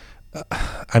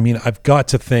mean, I've got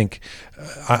to think,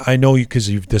 I know you, because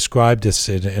you've described this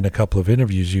in a couple of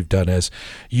interviews you've done, as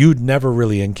you'd never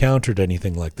really encountered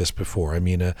anything like this before. I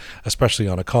mean, especially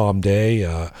on a calm day,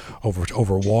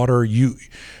 over water,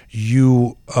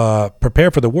 you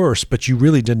prepare for the worst, but you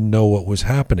really didn't know what was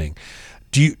happening.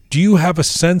 Do you have a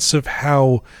sense of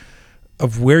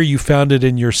where you found it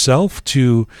in yourself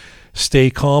to stay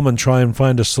calm and try and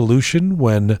find a solution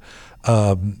when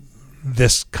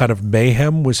this kind of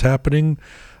mayhem was happening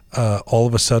all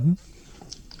of a sudden?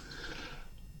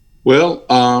 Well,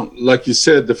 like you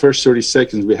said, the first 30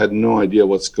 seconds, we had no idea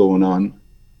what's going on.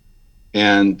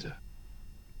 And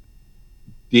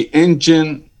the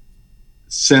engine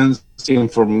sends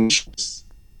information,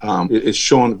 it's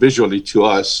shown visually to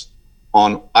us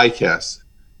on ICAS,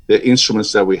 the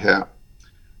instruments that we have.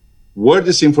 Where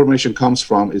this information comes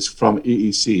from is from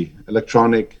EEC,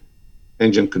 Electronic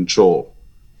Engine Control.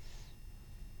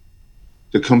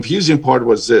 The confusing part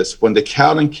was this: when the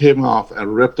cowling came off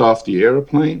and ripped off the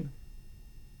airplane,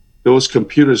 those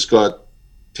computers got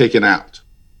taken out.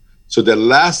 So the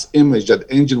last image, that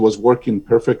engine was working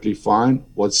perfectly fine,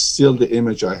 was still the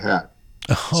image I had.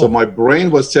 Oh. So my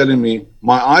brain was telling me,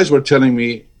 my eyes were telling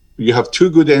me, you have two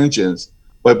good engines,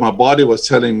 but my body was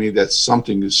telling me that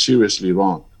something is seriously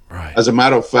wrong. Right. As a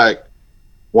matter of fact,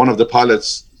 one of the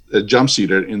pilots, a jump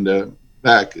seater in the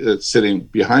back, sitting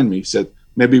behind me, said,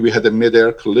 maybe we had a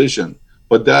mid-air collision,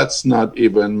 but that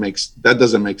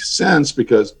doesn't make sense,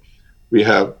 because we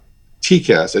have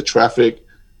TCAS, a traffic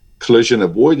collision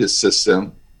avoidance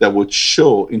system, that would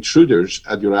show intruders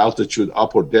at your altitude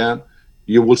up or down.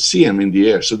 You will see them in the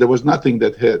air. So there was nothing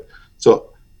that hit.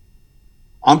 So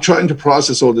I'm trying to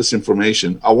process all this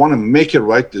information. I want to make a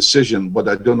right decision, but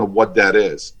I don't know what that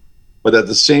is. But at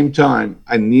the same time,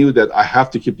 I knew that I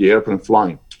have to keep the airplane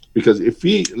flying, because if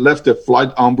we left the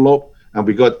flight envelope and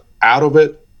we got out of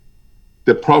it,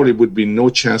 there probably would be no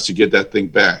chance to get that thing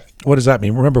back. What does that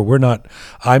mean? Remember,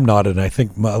 I'm not, and I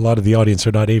think a lot of the audience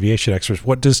are not aviation experts.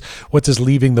 What does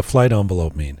leaving the flight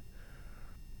envelope mean?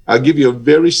 I'll give you a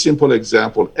very simple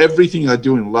example. Everything I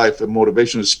do in life,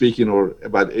 motivational speaking or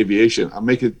about aviation, I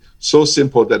make it so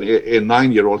simple that a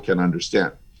 9-year-old can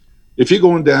understand. If you're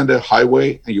going down the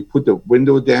highway and you put the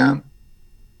window down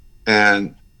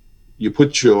and you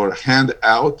put your hand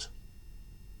out,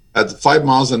 at 5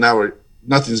 miles an hour,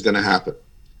 nothing's going to happen.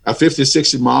 At 50,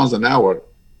 60 miles an hour,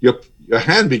 your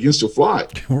hand begins to fly.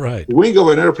 Right. The wing of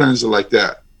an airplane is like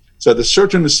that. So at a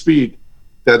certain speed,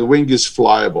 that wing is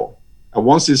flyable. And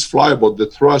once it's flyable, the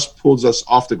thrust pulls us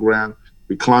off the ground.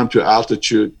 We climb to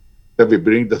altitude, then we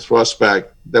bring the thrust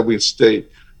back, then we stay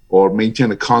or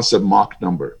maintain a constant Mach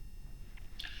number.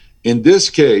 In this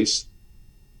case,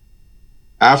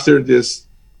 after this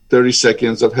 30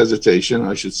 seconds of hesitation,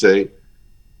 I should say,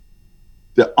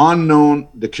 the unknown,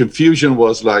 the confusion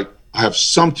was like, I have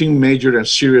something major and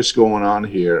serious going on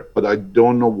here, but I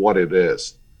don't know what it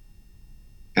is.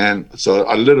 And so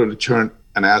I literally turned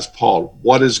and asked Paul,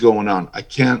 what is going on? I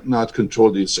can't not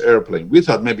control this airplane. We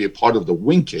thought maybe a part of the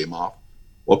wing came off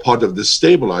or part of the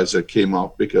stabilizer came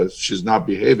off because she's not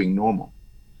behaving normal.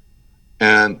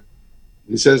 And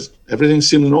he says, everything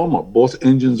seems normal. Both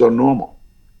engines are normal.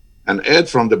 And Ed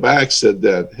from the back said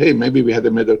that, hey, maybe we had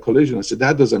a mid-air collision. I said,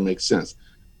 that doesn't make sense.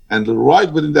 And right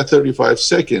within that 35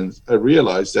 seconds, I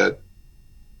realized that,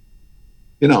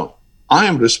 I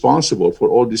am responsible for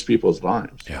all these people's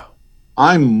lives. Yeah.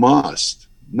 I must,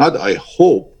 not I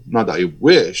hope, not I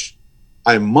wish,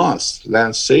 I must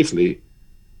land safely.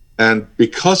 And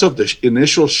because of the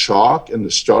initial shock and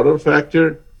the startle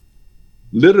factor,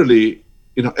 literally,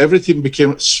 everything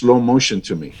became slow motion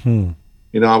to me.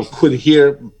 I could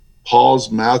hear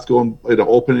Paul's mouth going,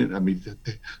 opening. I mean,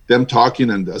 them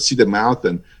talking, and I see the mouth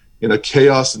and,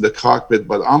 chaos in the cockpit.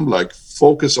 But I'm like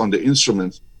focused on the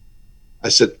instruments. I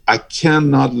said, I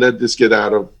cannot let this get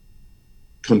out of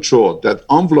control. That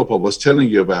envelope I was telling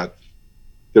you about,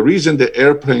 the reason the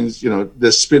airplanes,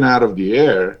 they spin out of the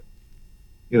air,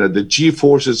 the G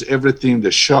forces, everything,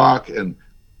 the shock, and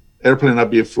airplane not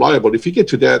being flyable. If you get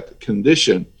to that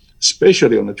condition,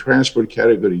 especially on a transport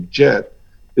category jet,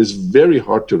 is very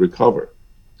hard to recover.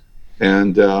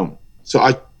 And so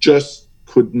I just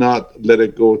could not let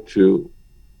it go to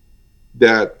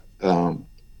that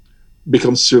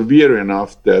become severe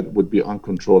enough that would be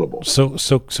uncontrollable.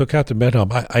 So Captain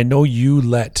Benham, I know you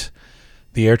let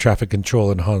the air traffic control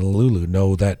in Honolulu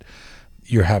know that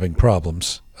you're having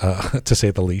problems, to say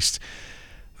the least.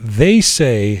 They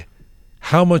say,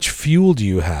 how much fuel do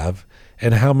you have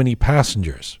and how many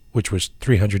passengers, which was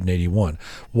 381.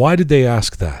 Why did they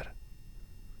ask that?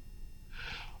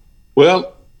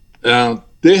 Well,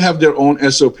 they have their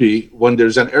own SOP. When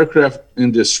there's an aircraft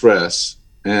in distress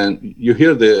and you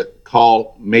hear the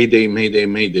call, Mayday, Mayday,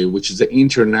 Mayday, which is the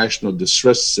international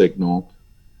distress signal,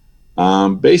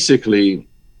 basically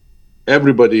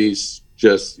everybody's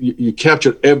just, you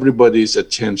capture everybody's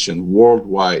attention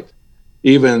worldwide,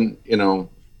 even,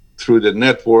 through the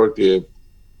network, the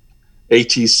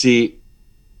ATC,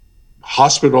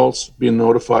 hospitals being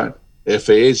notified,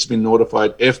 FAA's been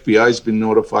notified, FBI's been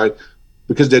notified,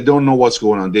 because they don't know what's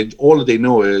going on. All they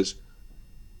know is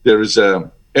there is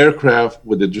a aircraft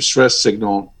with a distress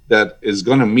signal that is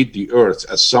going to meet the Earth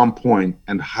at some point,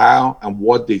 and how and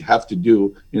what they have to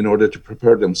do in order to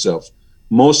prepare themselves.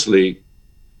 Mostly,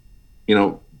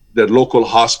 the local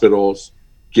hospitals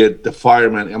get the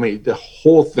firemen. I mean, the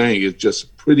whole thing is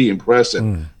just pretty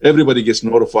impressive. Everybody gets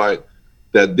notified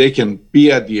that they can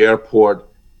be at the airport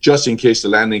just in case the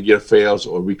landing gear fails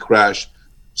or we crash.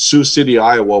 Sioux City,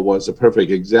 Iowa was a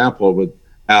perfect example with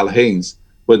Al Haynes,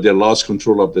 when they lost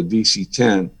control of the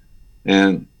DC-10,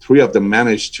 and 3 of them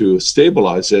managed to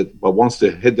stabilize it, but once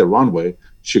they hit the runway,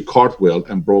 she cartwheeled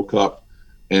and broke up,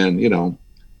 and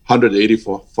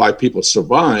 185 people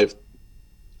survived.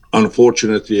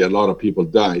 Unfortunately, a lot of people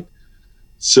died.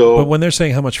 So, but when they're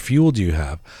saying how much fuel do you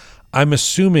have, I'm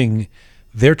assuming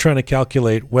they're trying to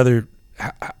calculate whether,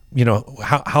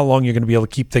 how long you're going to be able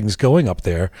to keep things going up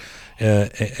there,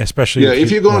 especially. Yeah,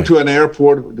 if you go into an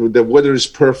airport, the weather is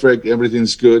perfect,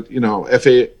 everything's good.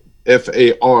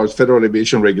 FAR, Federal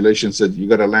Aviation Regulations, said you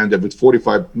got to land there with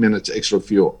 45 minutes extra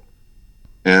fuel,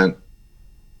 and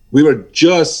we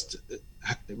just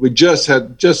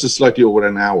had just slightly over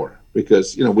an hour,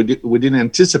 because we didn't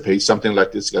anticipate something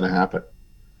like this going to happen.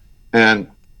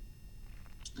 And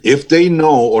if they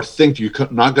know or think you're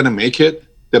not going to make it,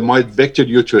 they might vector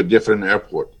you to a different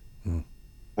airport.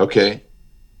 Okay,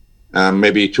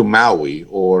 maybe to Maui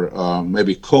or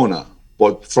maybe Kona.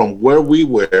 But from where we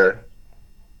were,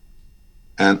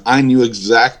 and I knew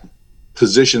exact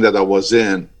position that I was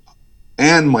in,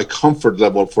 and my comfort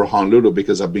level for Honolulu,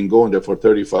 because I've been going there for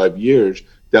 35 years,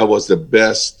 that was the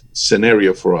best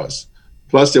scenario for us.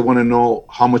 Plus, they want to know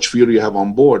how much fuel you have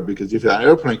on board, because if an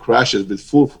airplane crashes with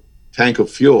full tank of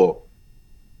fuel,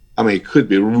 I mean, it could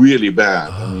be really bad.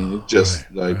 I mean, it just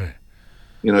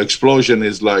explosion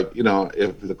is like,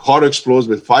 if the car explodes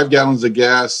with 5 gallons of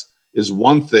gas is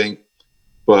one thing,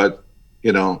 but,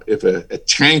 if a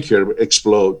tanker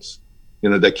explodes,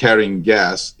 that carrying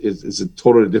gas is a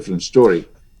totally different story.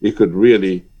 It could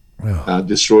really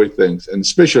destroy things. And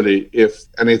especially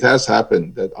and it has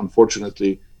happened that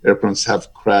unfortunately airplanes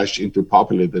have crashed into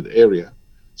populated area.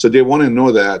 So they want to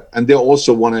know that. And they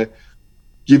also want to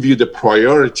give you the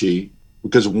priority,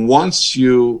 because once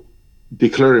you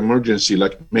declare emergency,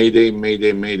 like Mayday,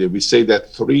 Mayday, Mayday, we say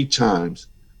that 3 times,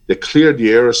 they clear the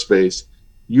aerospace,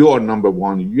 you are number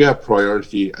one, you have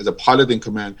priority. As a pilot in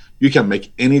command, you can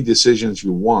make any decisions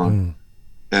you want,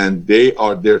 and they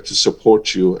are there to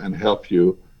support you and help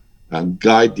you and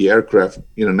guide the aircraft,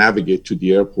 navigate to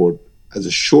the airport as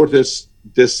the shortest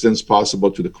distance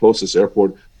possible to the closest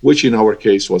airport, which in our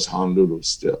case was Honolulu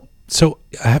still. So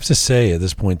I have to say at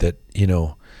this point that,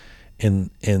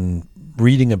 in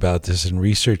reading about this and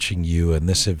researching you and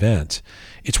this event,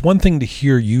 it's one thing to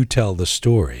hear you tell the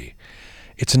story.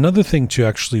 It's another thing to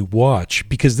actually watch,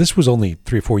 because this was only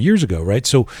 3 or 4 years ago, right?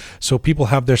 So people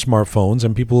have their smartphones,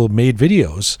 and people have made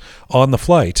videos on the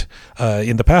flight,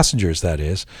 in the passengers, that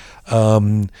is.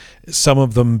 Some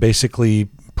of them basically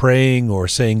praying or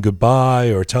saying goodbye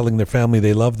or telling their family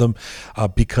they love them,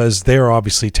 because they're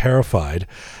obviously terrified.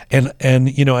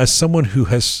 And you know, as someone who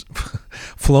has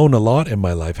flown a lot in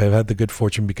my life, I've had the good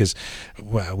fortune because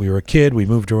we were a kid, we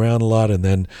moved around a lot, and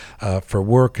then for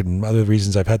work and other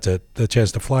reasons, I've had the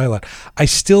chance to fly a lot. I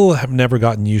still have never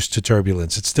gotten used to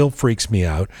turbulence. It still freaks me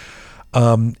out.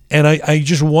 And I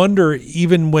just wonder,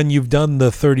 even when you've done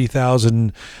the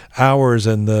 30,000 hours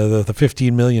and the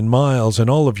 15 million miles and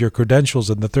all of your credentials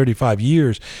in the 35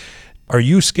 years, are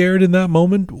you scared in that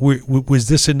moment? Was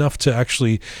this enough to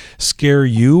actually scare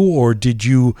you, or did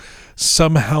you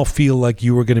somehow feel like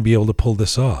you were going to be able to pull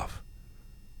this off?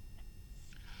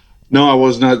 No, I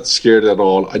was not scared at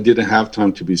all. I didn't have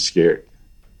time to be scared.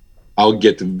 I'll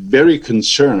get very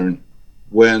concerned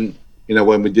when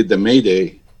we did the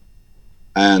Mayday.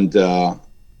 And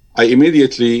I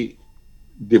immediately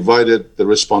divided the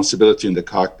responsibility in the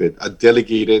cockpit. I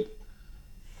delegated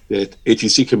the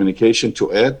ATC communication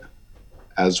to Ed,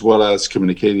 as well as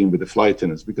communicating with the flight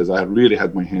attendants, because I really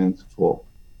had my hands full.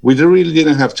 We really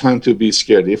didn't have time to be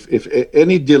scared. If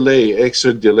any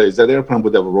extra delays, that airplane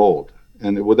would have rolled,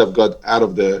 and it would have got out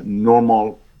of the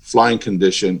normal flying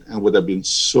condition and would have been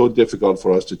so difficult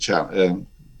for us to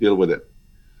deal with it.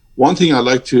 One thing I'd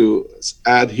like to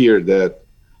add here, that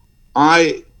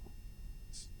I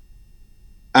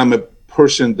am a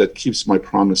person that keeps my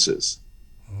promises.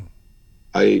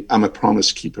 I'm a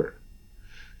promise keeper.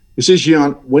 You see,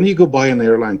 Gian, when you go buy an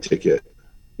airline ticket,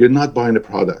 you're not buying a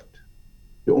product.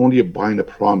 You're only buying a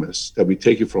promise that we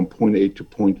take you from point A to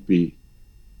point B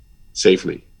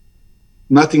safely.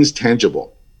 Nothing's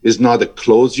tangible. It's not a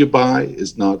clothes you buy.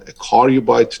 It's not a car you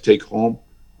buy to take home.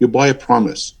 You buy a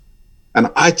promise.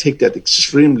 And I take that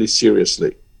extremely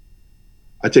seriously.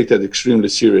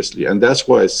 And that's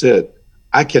why I said,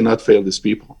 I cannot fail these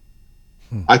people.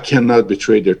 I cannot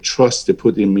betray their trust they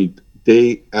put in me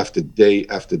day after day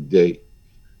after day.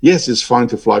 Yes, it's fine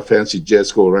to fly fancy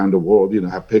jets, go around the world,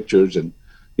 have pictures and,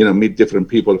 meet different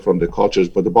people from the cultures.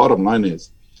 But the bottom line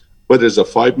is, whether it's a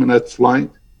 5-minute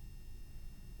flight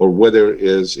or whether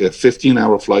it's a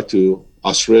 15-hour flight to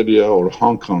Australia or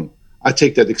Hong Kong, I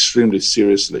take that extremely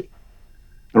seriously.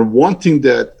 And one thing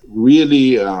that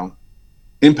really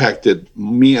impacted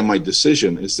me and my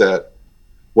decision is that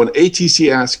when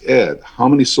ATC asked Ed how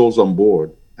many souls on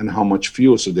board and how much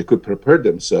fuel so they could prepare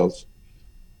themselves,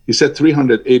 he said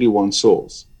 381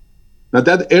 souls. Now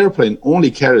that airplane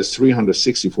only carries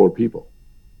 364 people.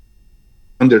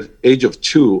 Under the age of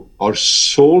 2 are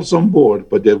souls on board,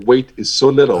 but their weight is so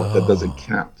little that doesn't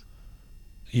count.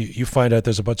 You find out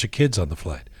there's a bunch of kids on the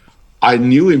flight. I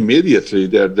knew immediately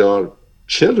that there are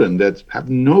children that have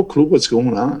no clue what's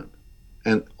going on.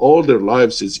 And all their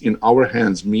lives is in our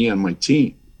hands, me and my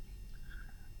team.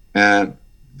 And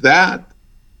that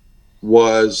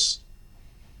was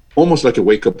almost like a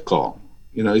wake-up call.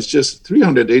 It's just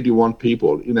 381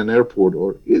 people in an airport,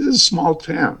 or it is a small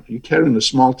town. You're carrying a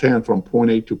small town from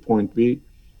point A to point B.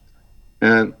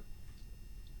 And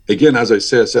again, as I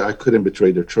said, I couldn't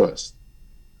betray their trust.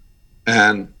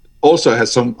 And also I had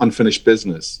some unfinished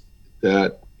business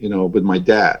that, with my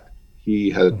dad.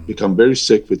 He had become very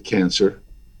sick with cancer.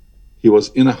 He was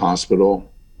in a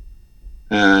hospital.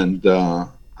 And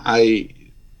I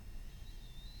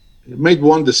made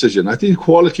one decision. I think the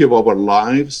quality of our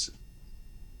lives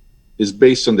is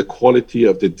based on the quality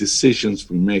of the decisions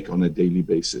we make on a daily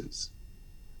basis.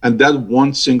 And that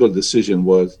one single decision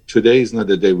was, today is not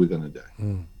the day we're going to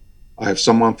die. I have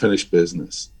some unfinished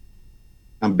business.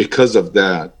 And because of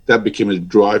that, that became a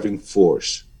driving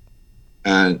force.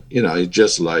 And, it's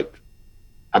just like,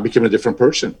 I became a different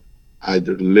person. I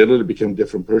literally became a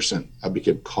different person. I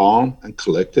became calm and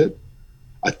collected.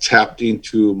 I tapped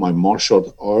into my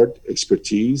martial art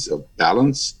expertise of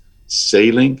balance,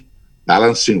 sailing,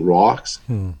 balancing rocks.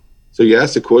 So you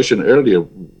asked the question earlier,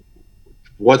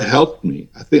 what helped me?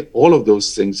 I think all of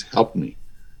those things helped me.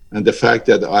 And the fact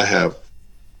that I have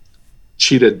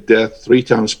cheated death 3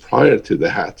 times prior to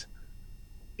that,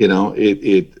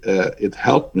 it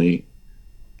helped me.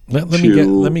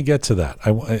 Let me get to that.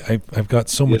 I've got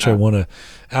so much I want to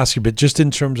ask you, but just in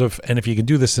terms of, and if you can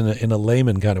do this in a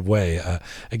layman kind of way,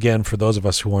 again, for those of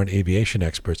us who aren't aviation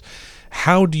experts,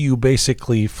 how do you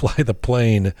basically fly the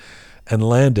plane and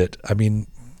land it? I mean,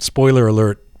 spoiler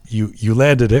alert, you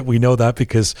landed it. We know that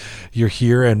because you're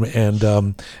here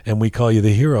and we call you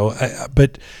the hero.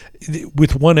 But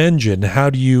with one engine,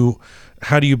 do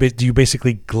you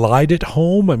basically glide it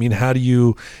home? I mean, how do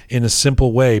you, in a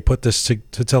simple way, put this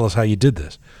to tell us how you did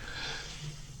this?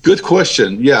 Good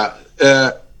question. Yeah.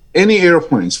 Any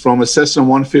airplanes from a Cessna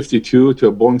 152 to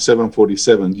a Boeing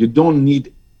 747, you don't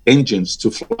need engines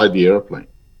to fly the airplane.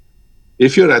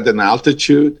 If you're at an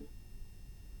altitude,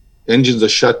 engines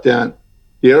are shut down,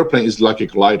 the airplane is like a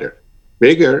glider.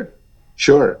 Bigger,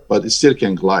 sure, but it still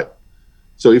can glide.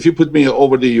 So if you put me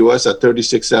over the US at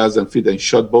 36,000 feet and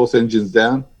shut both engines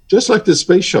down, just like the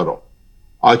space shuttle,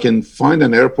 I can find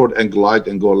an airport and glide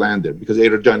and go land there. Because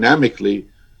aerodynamically,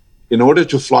 in order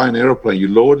to fly an airplane, you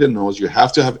lower the nose, you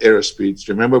have to have airspeeds.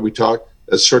 Remember we talked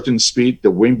at a certain speed,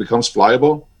 the wing becomes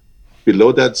flyable.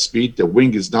 Below that speed, the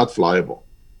wing is not flyable.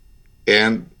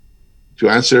 And to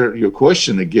answer your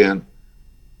question again,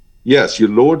 yes, you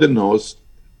lower the nose,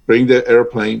 bring the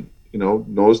airplane,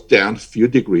 nose down a few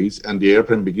degrees, and the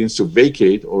airplane begins to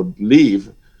vacate or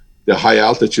leave the high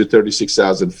altitude,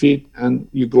 36,000 feet, and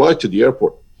you glide to the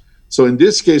airport. So in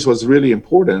this case, was really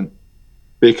important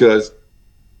because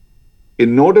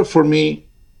in order for me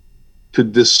to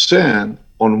descend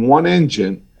on one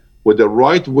engine with the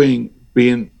right wing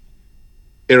being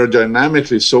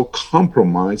aerodynamically so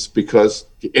compromised because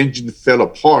the engine fell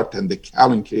apart and the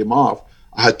cowling came off,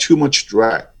 I had too much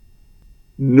drag.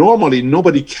 Normally,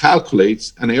 nobody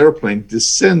calculates an airplane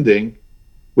descending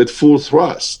with full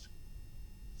thrust.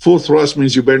 Full thrust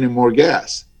means you're burning more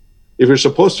gas. If you're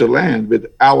supposed to land with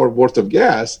an hour worth of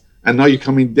gas, and now you're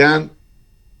coming down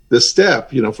the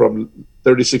step, from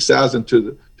 36,000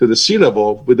 to the sea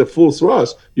level with the full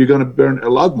thrust, you're going to burn a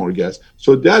lot more gas.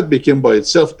 So that became by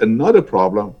itself another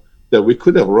problem that we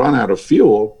could have run out of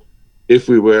fuel if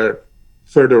we were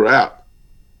further out.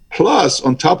 Plus,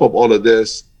 on top of all of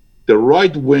this, the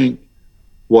right wing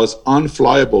was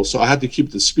unflyable, so I had to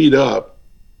keep the speed up.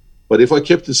 But if I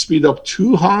kept the speed up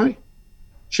too high,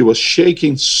 she was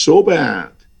shaking so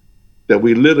bad that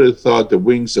we literally thought the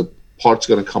wings, the parts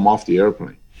going to come off the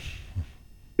airplane.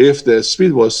 If the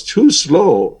speed was too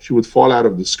slow, she would fall out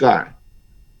of the sky.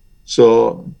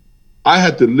 So I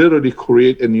had to literally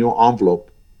create a new envelope,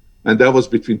 and that was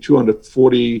between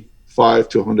 245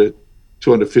 to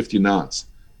 250 knots,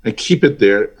 and keep it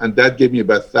there. And that gave me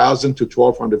about 1,000 to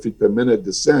 1,200 feet per minute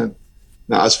descent.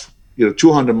 Now, as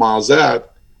 200 miles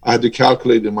out, I had to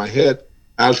calculate in my head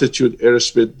altitude,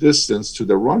 airspeed, distance to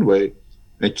the runway,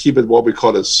 and keep it what we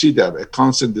call a CDAP, a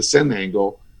constant descent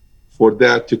angle, for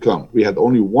that to come. We had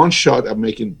only one shot at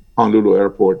making Honolulu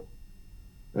Airport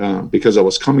because I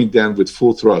was coming down with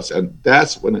full thrust. And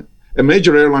that's when a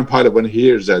major airline pilot, when he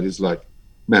hears that, is like,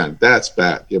 man, that's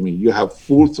bad. I mean, you have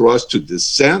full thrust to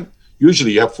descend.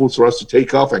 Usually you have full thrust to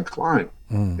take off and climb.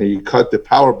 And you cut the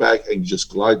power back and you just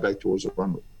glide back towards the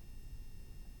runway.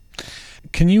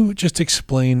 Can you just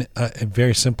explain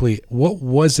very simply, what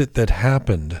was it that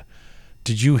happened?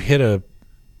 Did you hit an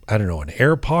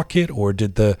air pocket, or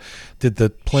did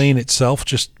the plane itself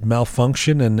just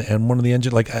malfunction and one of the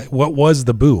engine, what was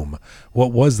the boom?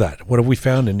 What was that? What have we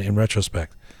found in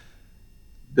retrospect?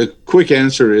 The quick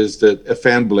answer is that a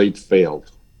fan blade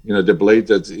failed. The blade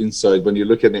that's inside, when you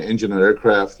look at the engine of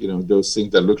aircraft, those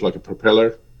things that look like a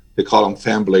propeller, they call them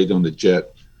fan blade on the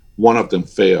jet. One of them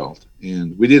failed.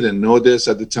 And we didn't know this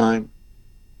at the time,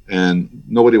 and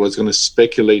nobody was going to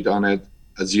speculate on it.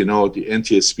 As you know, the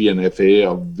NTSB and FAA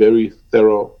are very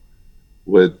thorough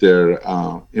with their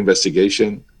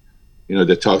investigation.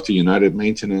 They talk to United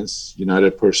Maintenance,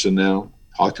 United personnel,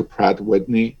 talk to Pratt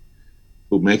Whitney,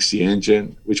 who makes the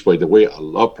engine, which, by the way, I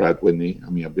love Pratt Whitney.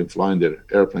 I mean, I've been flying their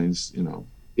airplanes,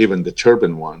 even the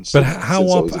turbine ones. But how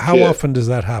often does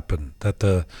that happen, that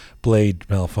the blade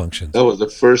malfunctions? That was the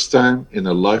first time in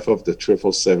the life of the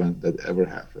 777 that ever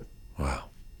happened. Wow.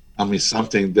 I mean,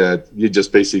 something that you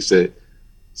just basically say,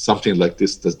 something like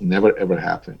this does never, ever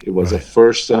happen. It was the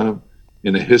first time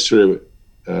in the history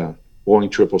of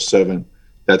Boeing 777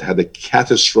 that had a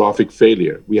catastrophic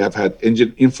failure. We have had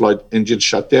in-flight engine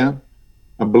shutdown.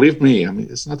 And believe me, I mean,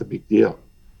 it's not a big deal.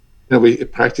 We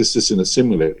practice this in a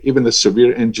simulator. Even the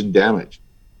severe engine damage,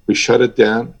 we shut it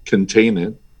down, contain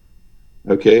it,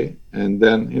 okay, and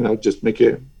then just make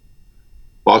a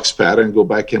box pattern and go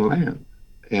back and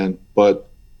land. But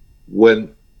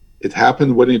when it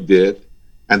happened, when it did,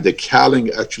 and the cowling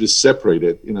actually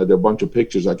separated, there are a bunch of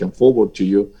pictures I can forward to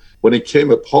you. When it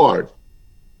came apart,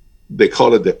 they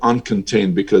call it the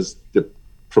uncontained, because the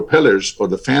propellers or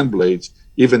the fan blades,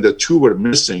 even the two were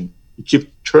missing. You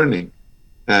keep turning.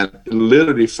 And it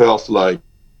literally felt like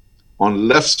on the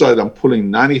left side, I'm pulling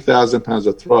 90,000 pounds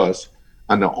of thrust.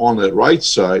 And on the right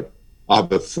side, I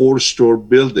have a 4-story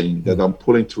building that I'm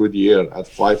pulling through the air at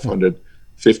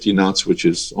 550 knots, which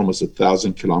is almost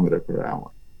 1,000 kilometers per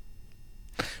hour.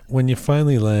 When you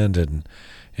finally land in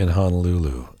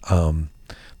Honolulu,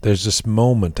 there's this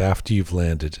moment after you've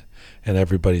landed and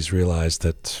everybody's realized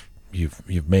that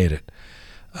you've made it.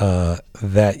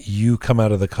 That you come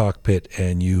out of the cockpit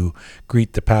and you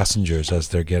greet the passengers as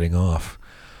they're getting off.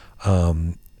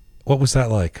 What was that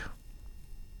like?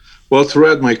 Well,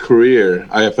 throughout my career,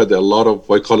 I have had a lot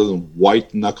of, I call them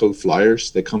white knuckle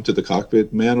flyers. They come to the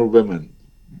cockpit, men or women,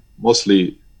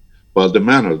 mostly. Well, the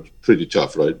men are pretty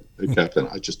tough, right? The captain,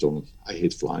 I just don't. I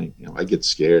hate flying. I get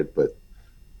scared, but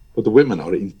the women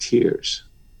are in tears,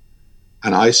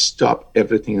 and I stop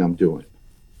everything I'm doing.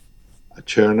 I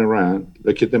turn around,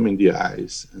 look at them in the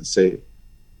eyes, and say,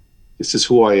 "This is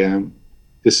who I am.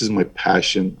 This is my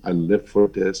passion. I live for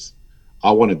this.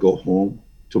 I want to go home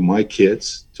to my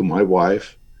kids, to my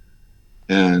wife,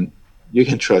 and you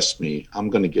can trust me. I'm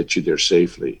going to get you there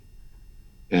safely."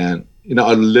 And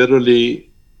I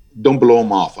literally don't blow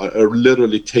them off. I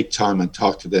literally take time and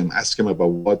talk to them, ask them about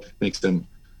what makes them,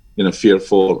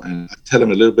 fearful, and I tell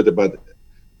them a little bit about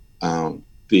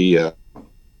the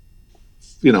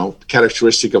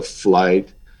characteristic of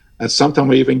flight. And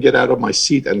sometimes I even get out of my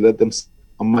seat and let them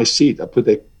on my seat. I put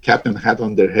the captain hat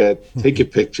on their head, take a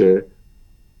picture,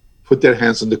 put their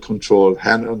hands on the control,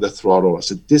 hand on the throttle. I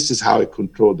said, "This is how I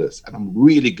control this, and I'm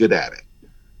really good at it.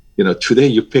 Today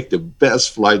you picked the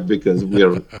best flight because we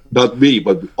are, not me,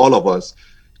 but all of us,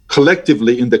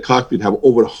 collectively in the cockpit have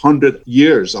over 100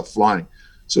 years of flying.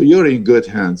 So you're in good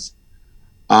hands."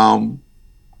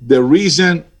 The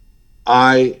reason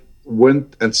I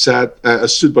went and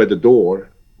stood by the door,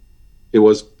 it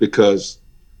was because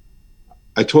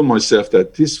I told myself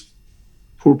that these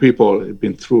poor people have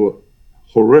been through a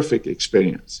horrific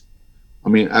experience. I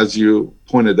mean, as you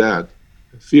pointed out,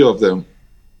 a few of them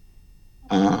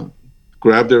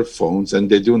grab their phones and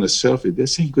they're doing a selfie. They're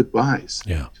saying goodbyes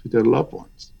to their loved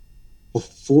ones for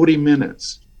 40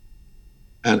 minutes.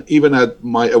 And even at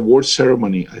my award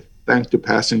ceremony, I thanked the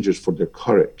passengers for their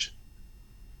courage.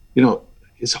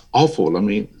 It's awful. I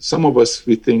mean, some of us,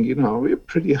 we think, we're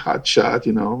pretty hot shot,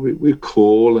 we're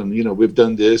cool, and, we've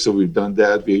done this or we've done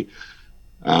that. We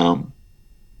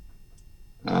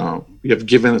have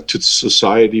given to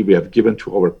society, we have given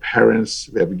to our parents,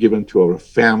 we have given to our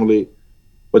family.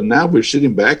 But now we're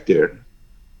sitting back there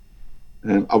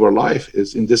and our life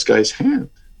is in this guy's hand.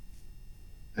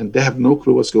 And they have no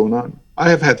clue what's going on. I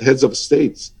have had heads of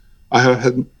states. I have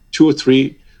had 2 or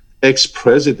 3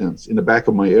 ex-presidents in the back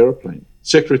of my airplane,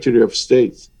 Secretary of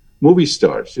States, movie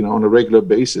stars, on a regular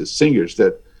basis, singers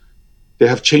that they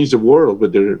have changed the world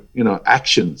with their,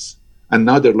 actions. And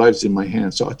now their lives in my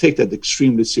hands. So I take that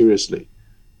extremely seriously.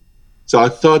 So I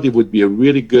thought it would be a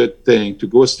really good thing to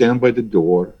go stand by the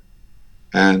door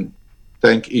and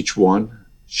thank each one,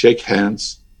 shake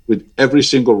hands with every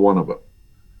single one of them,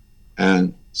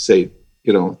 and say,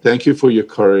 thank you for your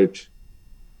courage.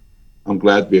 I'm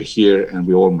glad we're here and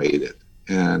we all made it.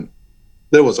 And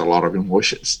there was a lot of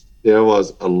emotions.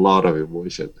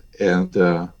 And,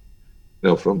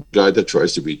 from a guy that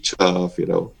tries to be tough,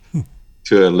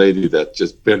 to a lady that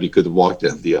just barely could walk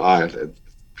down the aisle, and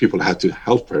people had to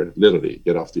help her literally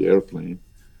get off the airplane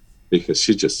because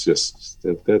she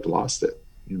they'd lost it.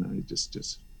 You just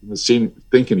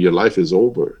thinking your life is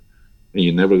over and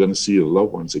you're never going to see your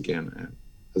loved ones again. And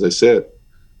as I said,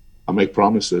 I make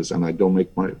promises and I don't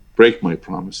break my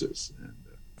promises. And,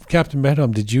 Captain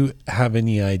Medham, did you have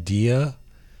any idea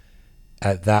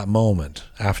at that moment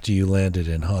after you landed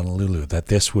in Honolulu that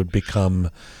this would become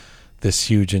this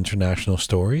huge international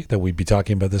story, that we'd be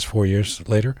talking about this 4 years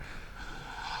later?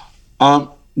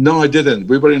 No, I didn't.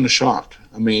 We were in a shock.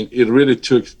 I mean, it really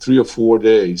took 3 or 4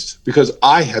 days because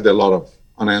I had a lot of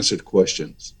unanswered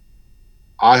questions.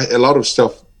 A lot of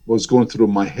stuff was going through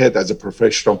my head as a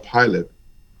professional pilot.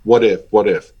 What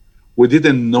if? We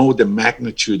didn't know the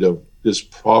magnitude of this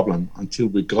problem until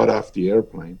we got off the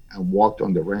airplane and walked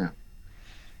on the ramp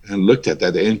and looked at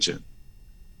that engine.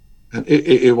 And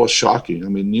it was shocking. I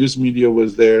mean, news media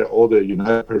was there, all the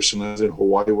United personnel in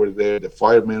Hawaii were there, the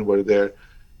firemen were there,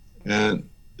 and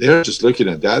they're just looking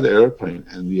at that airplane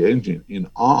and the engine in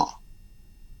awe.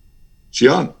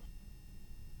 Gian,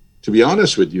 to be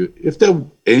honest with you, if the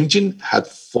engine had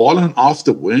fallen off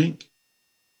the wing,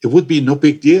 it would be no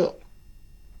big deal.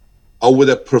 I would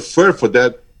have preferred for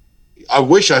that. I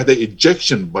wish I had the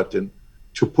ejection button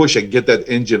to push and get that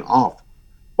engine off.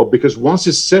 But because once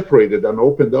it's separated and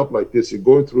opened up like this, you're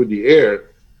going through the air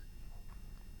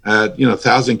at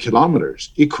 1,000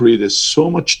 kilometers, it created so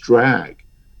much drag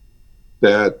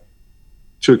that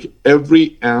took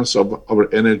every ounce of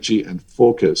our energy and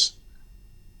focus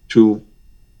to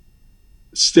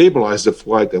stabilize the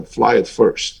flight and fly it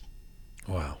first.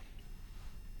 Wow.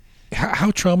 How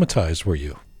traumatized were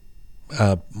you?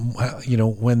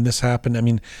 When this happened? I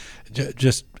mean,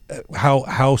 just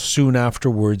how soon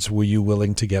afterwards were you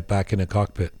willing to get back in a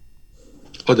cockpit?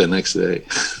 Oh, the next day.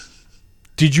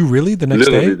 Did you really? The next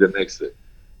day? Literally the next day.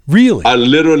 Really? I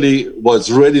literally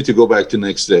was ready to go back the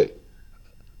next day.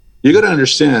 You got to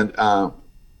understand, I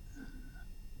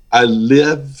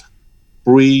live,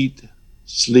 breathe,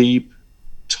 sleep,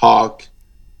 talk,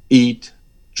 eat,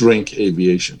 drink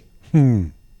aviation.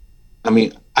 I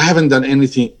mean, I haven't done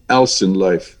anything else in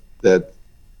life that,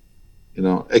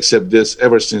 except this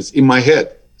ever since. In my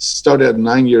head, started at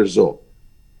 9 years old.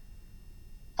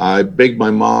 I begged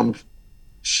my mom.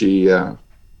 She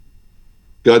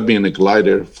got me in a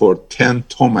glider for 10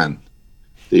 toman,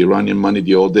 the Iranian money,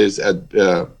 the old days at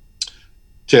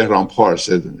Tehran Pars,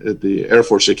 at the Air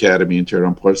Force Academy in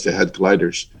Tehran Pars. They had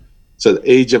gliders. So at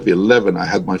the age of 11, I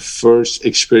had my first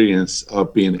experience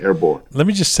of being airborne. Let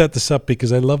me just set this up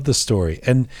because I love the story.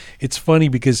 And it's funny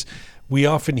because we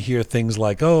often hear things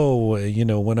like, oh,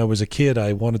 when I was a kid,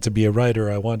 I wanted to be a writer,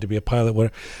 I wanted to be a pilot,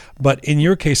 whatever. But in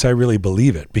your case, I really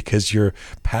believe it because your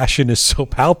passion is so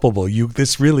palpable.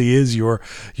 This really is your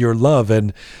love.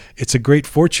 And it's a great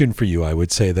fortune for you, I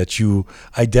would say, that you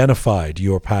identified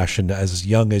your passion as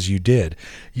young as you did.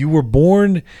 You were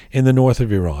born in the north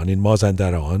of Iran, in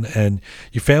Mazandaran, and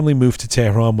your family moved to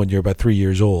Tehran when you're about 3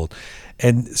 years old.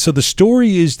 And so the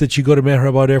story is that you go to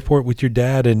Mehrabad Airport with your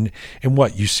dad, and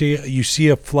what you see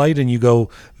a flight, and you go,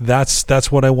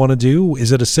 that's what I want to do.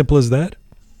 Is it as simple as that?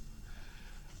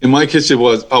 In my case, I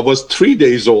was 3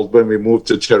 days old when we moved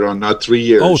to Tehran, not 3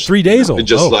 years. Oh, 3 days old.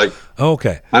 Just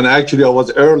okay. And actually, I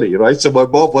was early, right? So my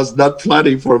mom was not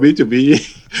planning for me to be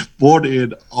born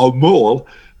in Amul.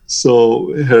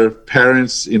 So her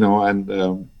parents,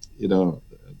 the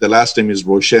last name is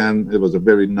Roshan. It was a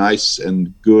very nice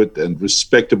and good and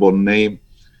respectable name.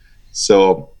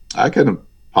 So I kind of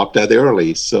popped that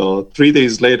early. So 3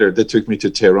 days later, they took me to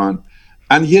Tehran.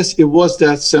 And yes, it was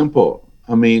that simple.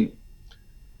 I mean,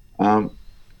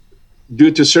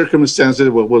 due to circumstances,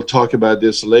 we'll talk about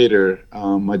this later.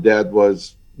 My dad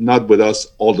was not with us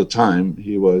all the time.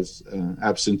 He was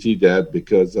absentee dad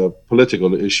because of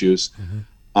political issues.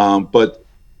 But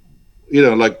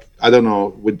I don't know,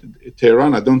 with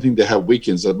Tehran, I don't think they have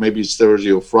weekends. Maybe it's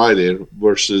Thursday or Friday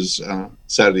versus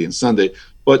Saturday and Sunday.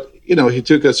 But, he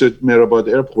took us to Mehrabad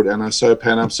Airport, and I saw a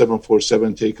Pan Am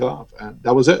 747 take off, and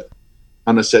that was it.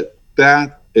 And I said,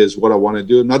 that is what I want to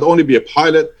do. Not only be a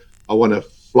pilot, I want to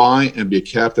fly and be a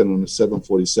captain on a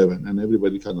 747. And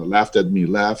everybody kind of looked at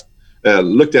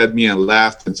me and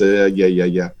laughed and said,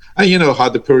 yeah. And you know how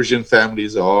the Persian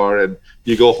families are, and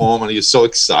you go home and you're so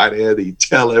excited, you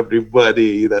tell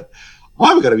everybody that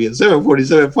I'm going to be a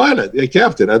 747 pilot, a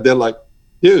captain. And they're like,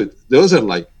 dude, those are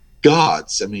like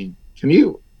gods. I mean, can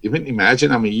you even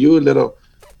imagine? I mean, you little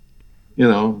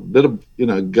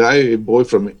boy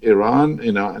from Iran,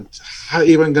 and how are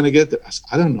you even going to get there? I said,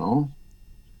 I don't know.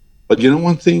 But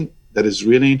one thing that is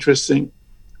really interesting,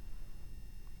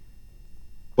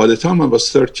 by the time I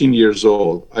was 13 years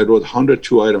old, I wrote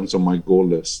 102 items on my goal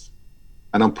list.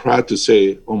 And I'm proud to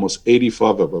say almost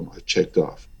 85 of them I checked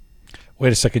off.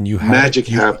 Wait a second. Magic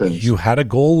happens. You had a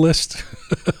goal list?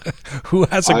 Who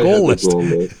has a goal list? Goal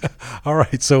list. All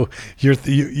right. So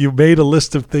you made a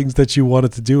list of things that you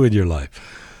wanted to do in your life.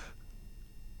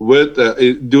 With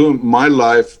doing my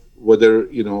life, whether,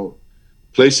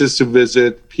 places to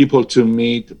visit, people to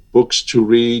meet, books to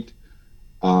read,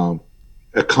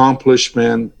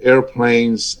 accomplishment,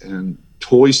 airplanes, and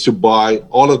toys to buy,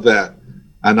 all of that.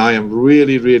 And I am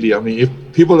really, really, if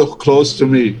people are close to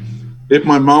me, if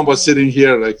my mom was sitting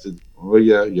here, like, oh,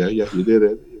 yeah, you did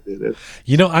it.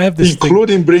 I have this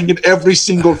including bringing every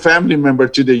single family member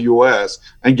to the U.S.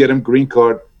 and get them green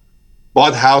card,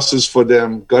 bought houses for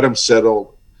them, got them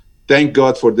settled. Thank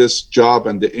God for this job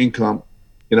and the income.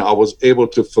 I was able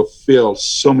to fulfill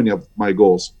so many of my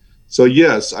goals. So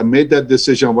yes, I made that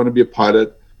decision. I want to be a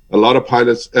pilot. A lot of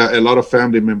pilots, a lot of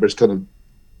family members kind of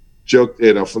joked,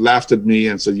 laughed at me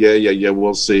and said, yeah,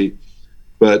 we'll see.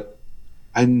 But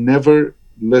I never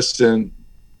listened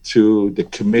to the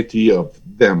committee of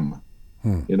them.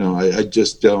 I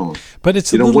just don't. But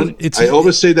it's I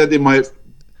always say that in my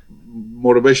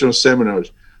motivational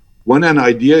seminars, when an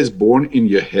idea is born in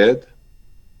your head,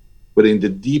 but in the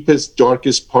deepest,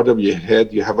 darkest part of your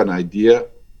head, you have an idea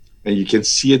and you can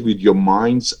see it with your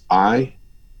mind's eye,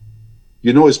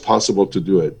 it's possible to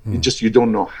do it. You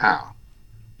don't know how.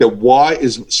 The why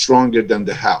is stronger than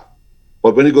the how.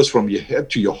 But when it goes from your head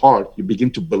to your heart, you begin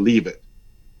to believe it.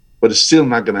 But it's still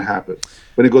not going to happen.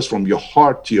 When it goes from your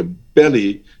heart to your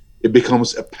belly, it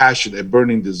becomes a passion, a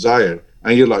burning desire.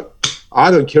 And you're like,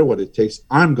 I don't care what it takes.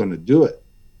 I'm going to do it.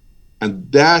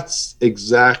 And that's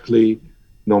exactly,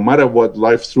 no matter what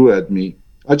life threw at me,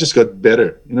 I just got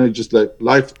better. Just like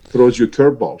life throws you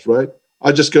curveballs, right?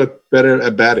 I just got better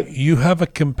at batting. You have a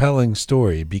compelling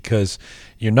story because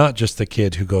you're not just the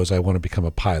kid who goes, I want to become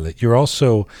a pilot. You're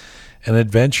also an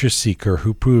adventure seeker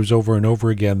who proves over and over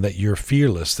again that you're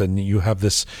fearless and you have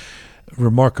this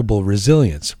remarkable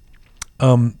resilience.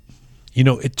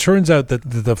 It turns out that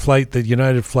the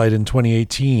United flight in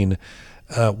 2018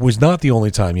 was not the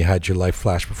only time you had your life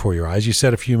flash before your eyes. You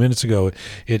said a few minutes ago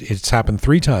it's happened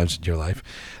 3 times in your life.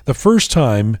 The first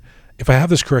time, if I have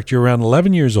this correct, you're around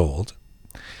 11 years old,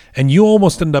 and you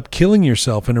almost end up killing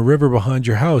yourself in a river behind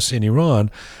your house in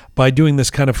Iran by doing this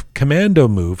kind of commando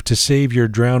move to save your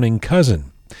drowning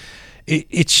cousin.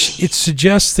 It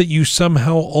suggests that you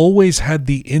somehow always had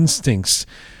the instincts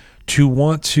to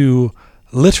want to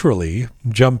literally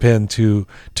jump in to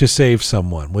save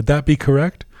someone. Would that be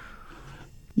correct?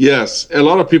 Yes, a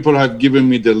lot of people have given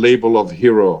me the label of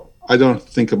hero. I don't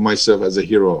think of myself as a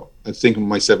hero. I think of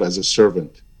myself as a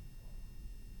servant.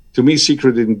 To me,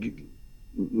 secret in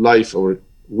life or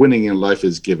winning in life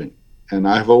is giving. And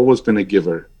I've always been a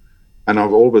giver. And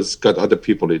I've always got other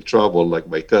people in trouble, like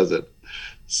my cousin.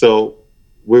 So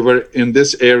we were in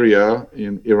this area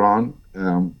in Iran,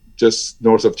 just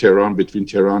north of Tehran, between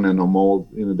Tehran and Amol.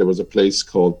 There was a place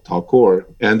called Takur,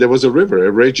 and there was a river,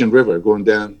 a raging river going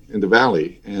down in the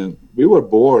valley. And we were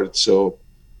bored, so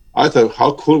I thought,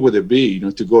 how cool would it be,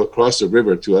 to go across the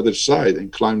river to the other side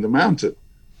and climb the mountain?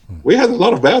 We had a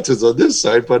lot of mountains on this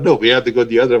side, but no, we had to go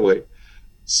the other way.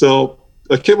 So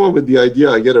I came up with the idea,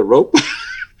 I get a rope,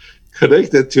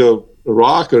 connect it to a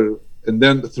rock, and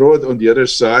then throw it on the other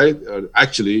side.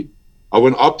 Actually, I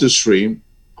went up the stream,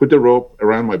 put the rope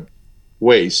around my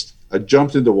waist. I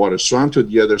jumped in the water, swam to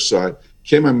the other side,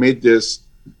 came and made this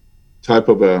type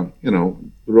of a,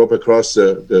 rope across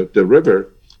the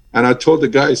river. And I told the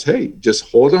guys, hey,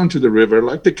 just hold on to the river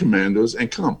like the commandos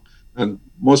and come. And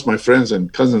most of my friends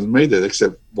and cousins made it,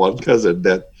 except one cousin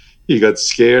that he got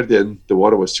scared and the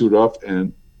water was too rough,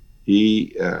 and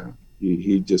he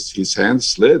just, his hand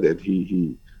slid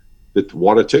and the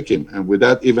water took him. And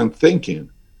without even thinking,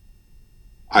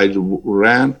 I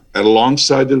ran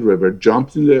alongside the river,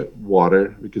 jumped in the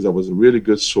water because I was a really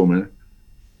good swimmer,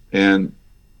 and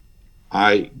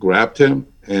I grabbed him,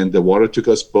 and the water took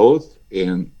us both.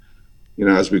 And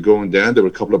as we're going down, there were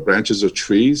a couple of branches of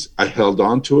trees. I held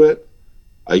on to it.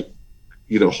 I,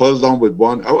 held on with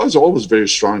one. I was always a very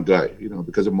strong guy,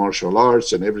 because of martial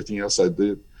arts and everything else I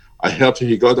did. I helped him.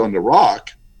 He got on the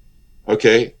rock,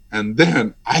 okay? And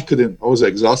then I was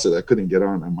exhausted. I couldn't get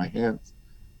on, and my hands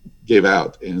gave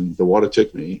out, and the water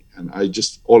took me. And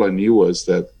all I knew was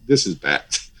that this is bad.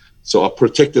 So I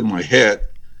protected my head,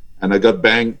 and I got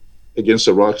banged against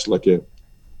the rocks like a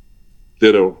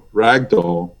little rag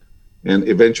doll. And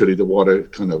eventually the water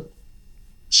kind of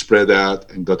spread out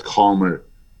and got calmer.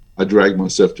 I dragged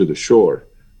myself to the shore,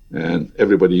 and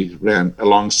everybody ran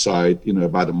alongside,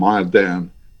 about a mile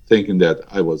down, thinking that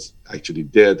I was actually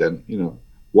dead. And,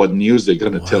 what news they're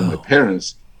going to tell my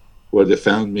parents where they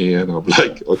found me. And I'm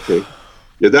like, okay.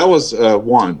 Yeah, that was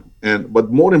one.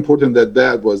 But more important than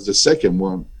that was the second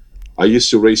one. I used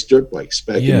to race dirt bikes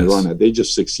back in Iran. At the age of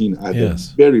 16, I had a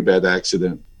very bad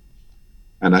accident.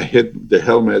 And I hit the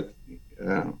helmet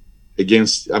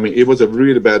it was a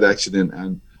really bad accident,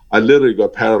 and I literally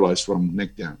got paralyzed from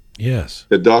neck down. Yes.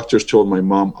 The doctors told my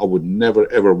mom I would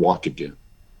never, ever walk again.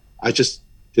 I just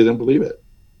didn't believe it.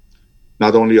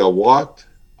 Not only I walked,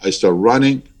 I started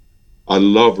running. I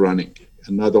love running.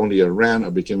 And not only I ran,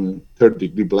 I became a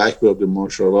third-degree black belt in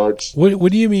martial arts.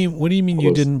 What do you mean? What do you mean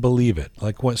you didn't believe it?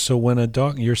 Like what? So when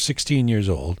you're 16 years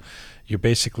old, you're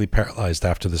basically paralyzed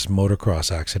after this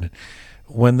motocross accident.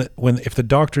 If the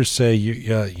doctors say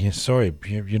you're sorry,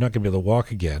 you're not going to be able to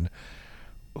walk again,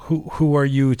 who are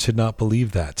you to not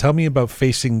believe that? Tell me about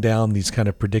facing down these kind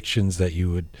of predictions that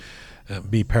you would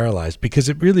be paralyzed, because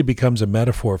it really becomes a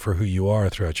metaphor for who you are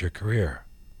throughout your career.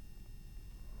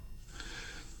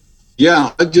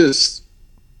 Yeah,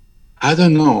 I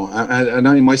don't know. I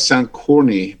know it might sound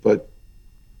corny, but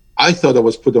I thought I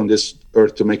was put on this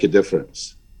earth to make a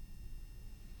difference.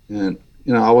 And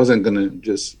I wasn't going to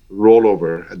just roll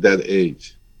over at that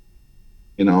age,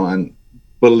 and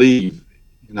believe.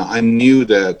 I knew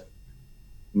that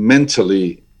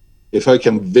mentally, if I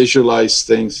can visualize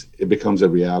things, it becomes a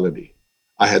reality.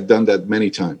 I had done that many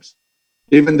times.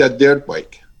 Even that dirt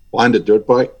bike, buying the dirt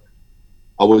bike,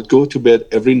 I would go to bed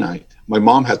every night. My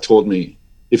mom had told me,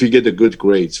 if you get the good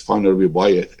grades, finally we buy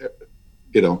it,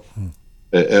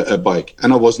 a bike.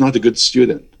 And I was not a good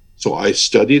student. So I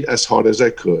studied as hard as I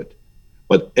could.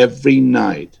 But every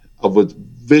night I would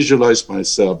visualize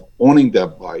myself owning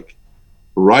that bike,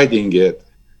 riding it,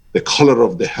 the color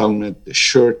of the helmet, the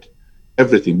shirt,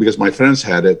 everything, because my friends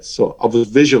had it. So I was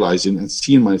visualizing and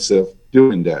seeing myself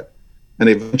doing that. And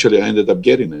eventually I ended up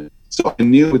getting it. So I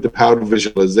knew with the power of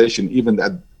visualization, even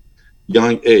at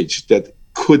young age, that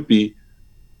could be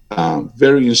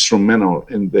very instrumental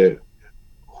in the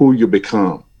who you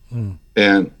become.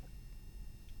 And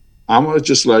I'm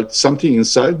just like something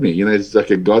inside me, it's like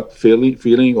a gut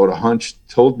feeling or a hunch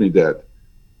told me that,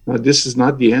 no, this is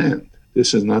not the end.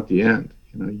 This is not the end.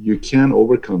 You can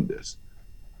overcome this.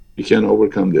 You can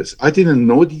overcome this. I didn't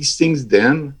know these things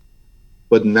then,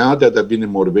 but now that I've been in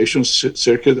motivation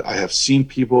circuit, I have seen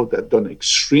people that done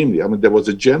extremely. I mean, there was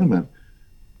a gentleman,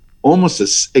 almost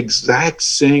the exact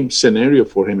same scenario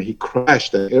for him. He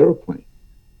crashed an airplane,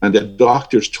 and the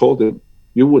doctors told him,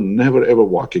 you will never ever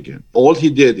walk again. All he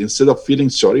did, instead of feeling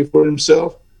sorry for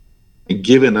himself and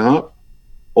giving up,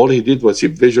 all he did was he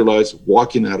visualized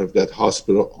walking out of that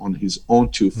hospital on his own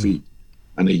 2 feet.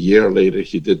 And a year later,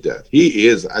 he did that. He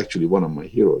is actually one of my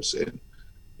heroes. And,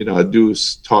 I do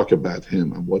talk about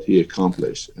him and what he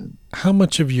accomplished. And how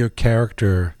much of your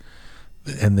character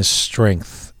and this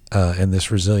strength and this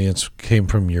resilience came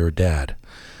from your dad?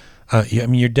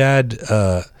 Your dad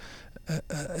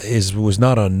was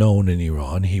not unknown in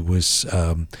Iran. He was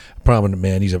a prominent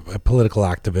man. He's a political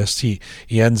activist.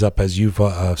 He ends up, as you've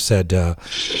said,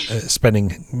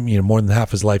 spending more than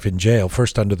half his life in jail.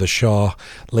 First under the Shah,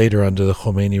 later under the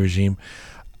Khomeini regime.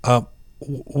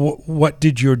 What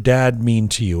did your dad mean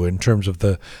to you in terms of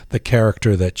the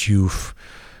character that you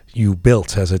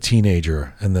built as a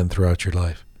teenager and then throughout your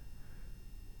life?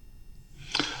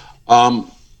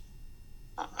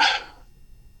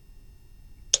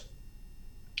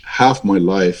 Half my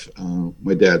life,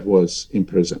 my dad was in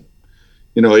prison.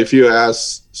 If you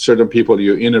ask certain people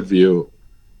you interview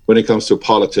when it comes to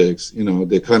politics,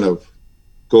 they kind of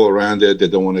go around it. They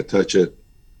don't want to touch it.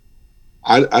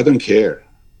 I don't care.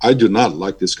 I do not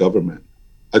like this government.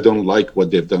 I don't like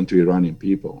what they've done to Iranian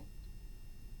people.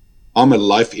 I'm a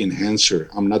life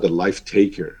enhancer. I'm not a life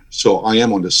taker. So I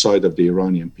am on the side of the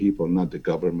Iranian people, not the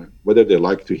government, whether they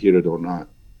like to hear it or not.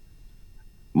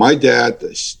 My dad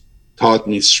taught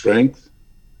me strength,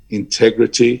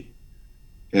 integrity,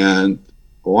 and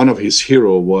one of his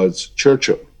heroes was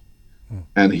Churchill.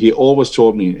 And he always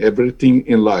told me everything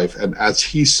in life. And as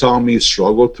he saw me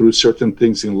struggle through certain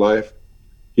things in life,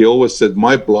 he always said,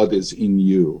 my blood is in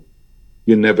you.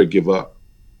 You never give up.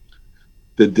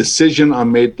 The decision I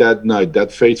made that night,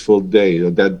 that fateful day,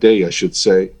 or that day, I should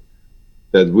say,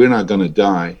 that we're not going to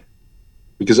die,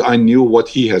 because I knew what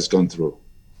he has gone through.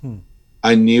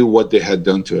 I knew what they had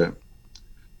done to him.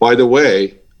 By the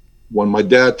way, when my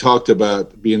dad talked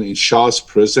about being in Shah's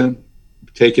prison,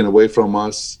 taken away from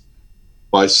us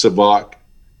by Savak,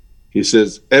 he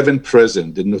says, Evin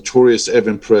Prison, the notorious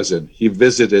Evin Prison, he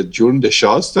visited during the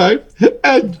Shah's time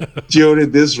and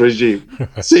during this regime.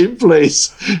 Same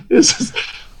place. He says,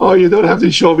 oh, you don't have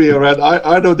to show me around.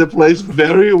 I know the place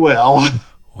very well.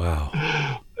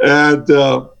 Wow.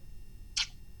 And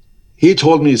he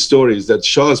told me stories that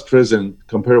Shah's prison,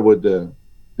 compared with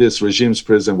this regime's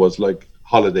prison, was like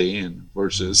Holiday Inn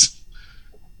versus,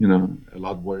 a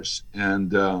lot worse.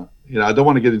 And, I don't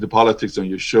want to get into politics on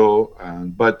your show,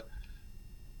 but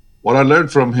what I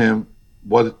learned from him,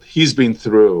 what he's been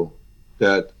through,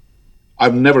 that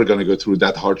I'm never going to go through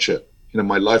that hardship.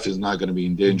 My life is not going to be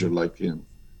in danger like him.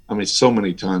 I mean, so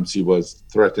many times he was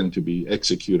threatened to be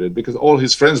executed because all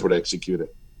his friends were executed.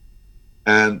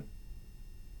 And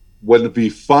when we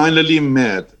finally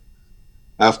met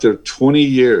after 20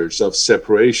 years of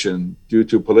separation due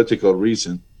to political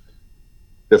reason,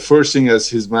 the first thing out of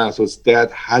his mouth was,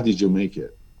 Dad, how did you make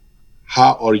it?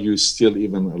 How are you still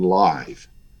even alive?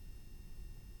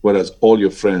 Whereas all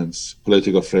your friends,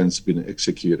 political friends, been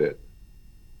executed.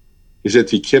 He said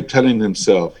he kept telling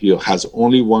himself he has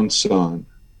only one son,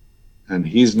 and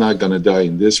he's not going to die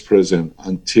in this prison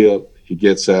until he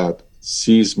gets out,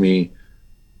 sees me,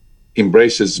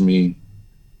 embraces me,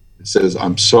 says,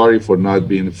 I'm sorry for not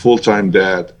being a full-time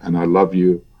dad, and I love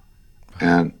you.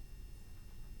 And,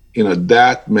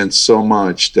 that meant so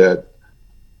much that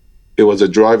it was a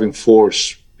driving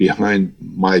force behind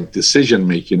my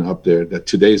decision-making up there, that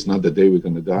today is not the day we're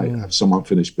going to die. I have some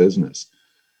unfinished business.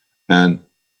 And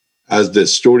as the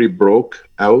story broke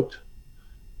out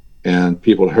and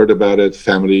people heard about it,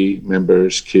 family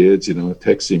members, kids,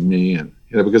 texting me, and,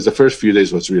 because the first few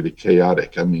days was really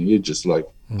chaotic. I mean, it just like,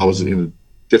 I was in a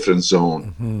different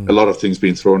zone, a lot of things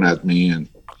being thrown at me. And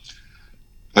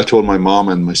I told my mom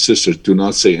and my sisters, do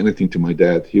not say anything to my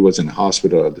dad. He was in the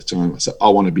hospital at the time. I said, I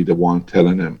want to be the one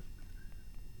telling him.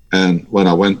 And when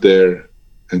I went there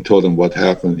and told him what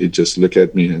happened, he just looked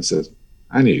at me and said,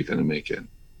 I knew you're going to make it.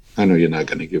 I know you're not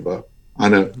going to give up. I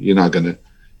know you're not going to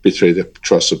betray the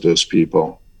trust of those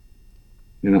people.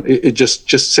 It just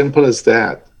simple as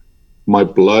that. My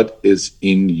blood is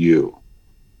in you.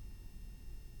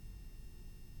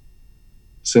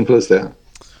 Simple as that.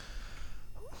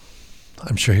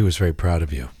 I'm sure he was very proud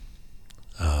of you.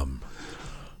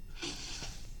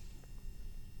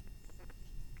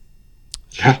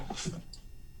 Yeah.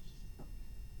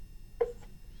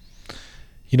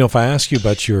 If I ask you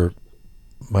about your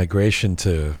migration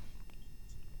to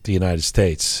the United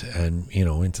States and,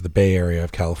 into the Bay Area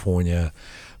of California,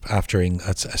 after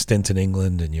a stint in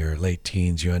England in your late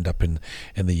teens, you end up in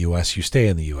the U.S., you stay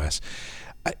in the U.S.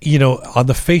 On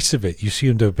the face of it, you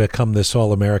seem to have become this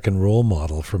all-American role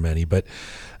model for many, but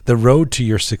the road to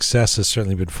your success has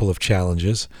certainly been full of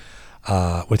challenges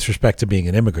with respect to being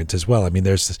an immigrant as well. I mean,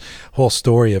 there's this whole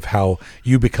story of how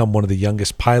you become one of the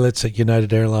youngest pilots at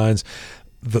United Airlines,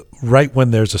 right when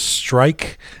there's a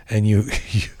strike, and your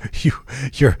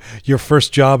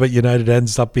first job at United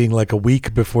ends up being like a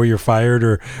week before you're fired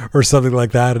or something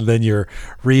like that, and then you're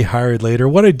rehired later.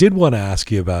 What I did want to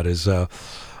ask you about is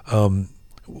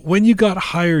when you got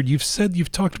hired,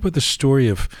 you've talked about the story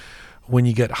of when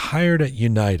you get hired at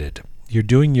United,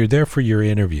 you're there for your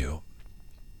interview.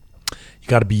 You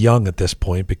got to be young at this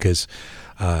point because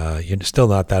you're still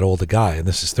not that old a guy, and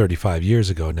this is 35 years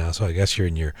ago now, so I guess you're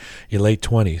in your late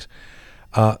 20s.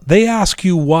 They ask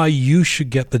you why you should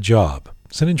get the job.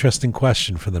 It's an interesting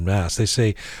question for them to ask. They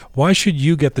say, why should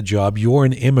you get the job? You're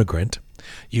an immigrant.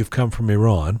 You've come from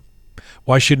Iran.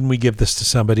 Why shouldn't we give this to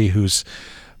somebody whose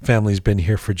family's been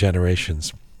here for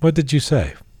generations? What did you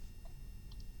say?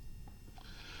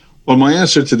 Well, my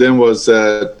answer to them was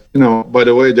that, by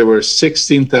the way, there were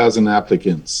 16,000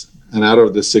 applicants. And out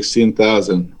of the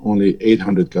 16,000, only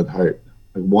 800 got hired,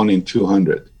 like 1 in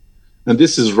 200. And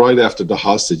this is right after the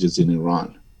hostages in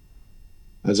Iran.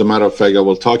 As a matter of fact, I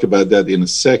will talk about that in a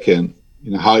second,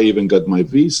 how I even got my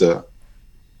visa.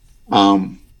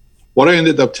 What I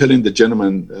ended up telling the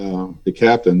gentleman, the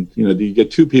captain, you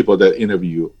get two people that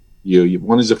interview you.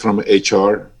 One is from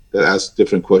HR that asks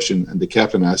different question, and the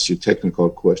captain asks you technical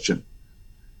question.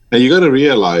 And you got to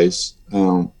realize,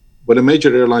 when a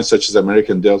major airline such as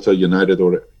American, Delta, United,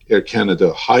 or Air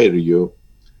Canada hire you,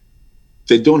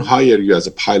 they don't hire you as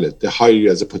a pilot. They hire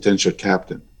you as a potential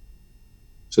captain.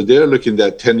 So they're looking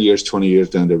at 10 years, 20 years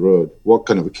down the road. What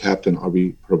kind of a captain are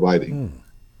we providing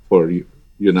for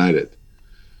United?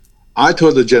 I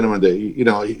told the gentleman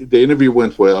that, the interview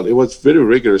went well. It was a very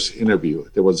rigorous interview.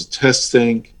 There was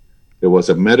testing. There was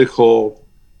a medical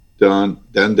done.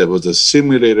 Then there was a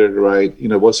simulator, right?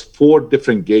 It was 4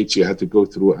 different gates you had to go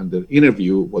through, and the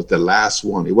interview was the last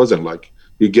one. It wasn't like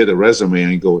you get a resume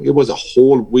and go. It was a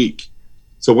whole week.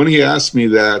 So when he asked me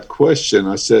that question,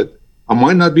 I said, I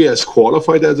might not be as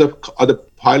qualified as other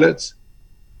pilots.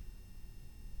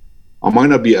 I might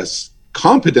not be as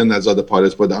competent as other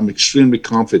pilots, but I'm extremely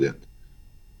confident.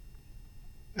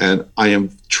 And I am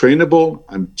trainable,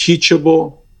 I'm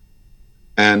teachable,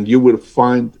 and you will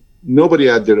find nobody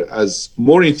out there as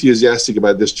more enthusiastic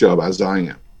about this job as I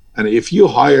am. And if you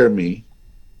hire me,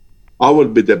 I will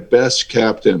be the best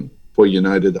captain for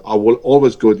United. I will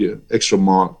always go the extra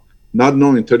mile, not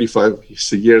knowing 35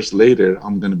 years later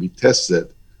I'm going to be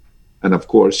tested. And of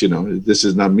course, this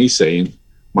is not me saying,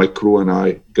 my crew and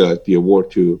I got the award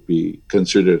to be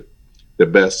considered the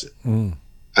best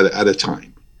at a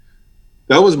time.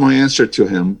 That was my answer to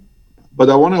him. But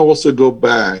I want to also go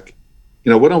back.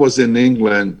 When I was in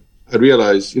England, I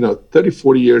realized, 30,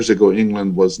 40 years ago,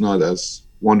 England was not as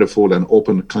wonderful and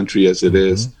open country as it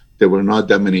is. There were not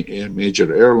that many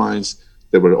major airlines.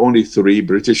 There were only 3,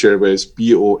 British Airways,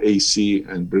 BOAC,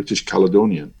 and British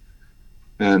Caledonian.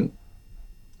 And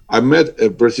I met a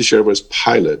British Airways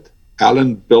pilot,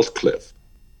 Alan Beltcliffe.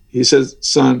 He says,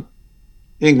 son,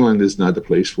 England is not the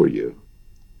place for you.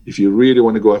 If you really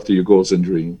want to go after your goals and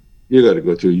dream, you got to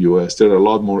go to the US. There are a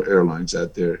lot more airlines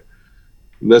out there,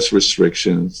 less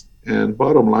restrictions. And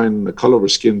bottom line, the color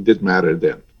of skin did matter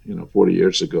then, 40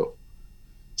 years ago.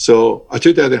 So I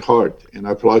took that in heart, and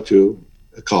I applied to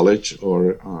a college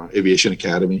or aviation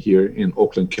academy here in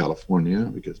Oakland, California,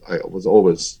 because I was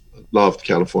always loved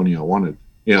California.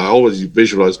 I always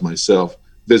visualized myself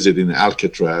visiting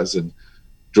Alcatraz and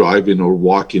driving or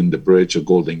walking the bridge of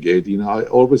Golden Gate. I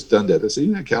always done that. I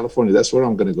said, California, that's where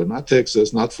I'm going to go. Not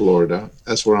Texas, not Florida.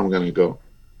 That's where I'm going to go.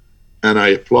 And I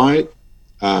applied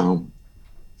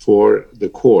for the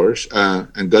course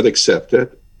and got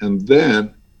accepted. And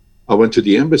then I went to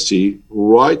the embassy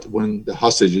right when the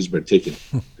hostages were taken.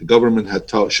 The government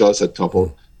shots had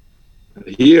toppled. And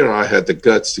here I had the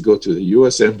guts to go to the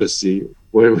U.S. embassy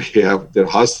where we have their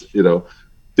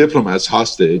diplomats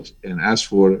hostage and ask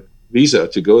for visa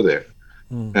to go there.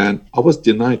 And I was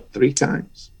denied 3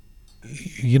 times.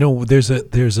 You know,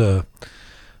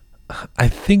 I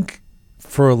think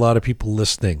for a lot of people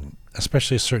listening,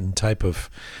 especially a certain type of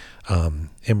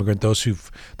immigrant, those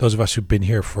of us who've been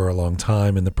here for a long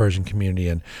time in the Persian community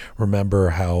and remember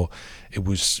how it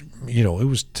was,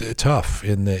 tough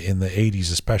in the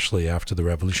 80s, especially after the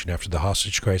revolution, after the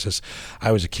hostage crisis.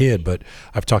 I was a kid, but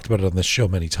I've talked about it on this show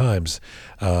many times.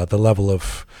 The level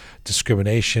of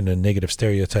discrimination and negative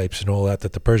stereotypes and all that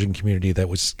the Persian community, that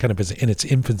was kind of in its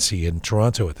infancy in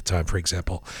Toronto at the time, for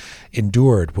example,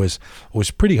 endured was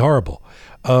pretty horrible.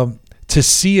 To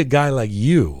see a guy like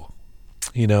you,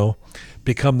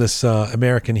 become this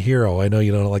American hero. I know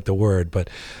you don't like the word, but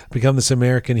become this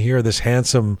American hero, this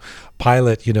handsome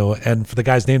pilot, and for the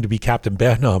guy's name to be Captain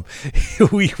Behnam,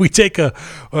 we take a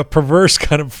perverse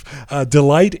kind of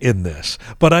delight in this.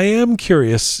 But I am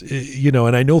curious,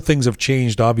 and I know things have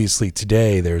changed obviously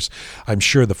today. I'm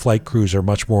sure the flight crews are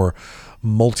much more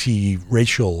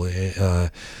multiracial,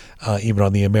 even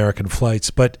on the American flights.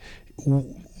 But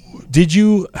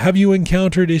have you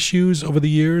encountered issues over the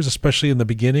years, especially in the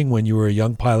beginning when you were a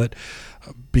young pilot,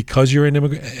 because you're an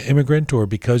immigrant or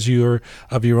because you're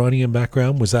of Iranian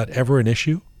background? Was that ever an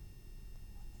issue?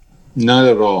 Not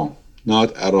at all.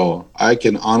 Not at all. I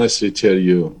can honestly tell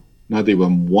you, not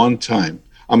even one time.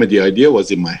 I mean, the idea was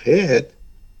in my head,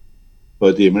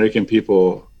 but the American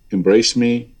people embraced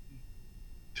me,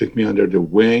 took me under their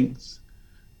wings,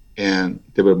 and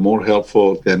they were more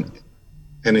helpful than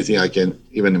anything I can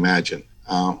even imagine.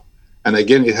 And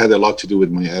again, it had a lot to do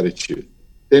with my attitude.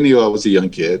 They knew I was a young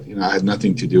kid. I had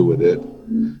nothing to do with it.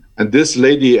 And this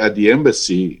lady at the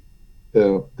embassy,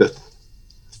 the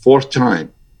 4th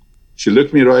time, she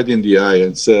looked me right in the eye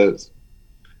and says,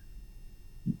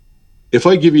 if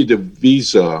I give you the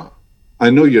visa,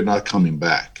 I know you're not coming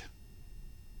back.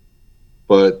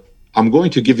 But I'm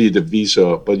going to give you the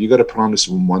visa, but you got to promise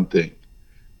me one thing.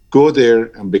 Go there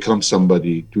and become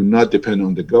somebody. Do not depend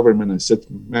on the government. I said,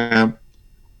 ma'am,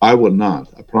 I will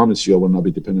not. I promise you I will not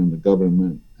be dependent on the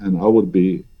government. And I would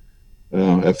be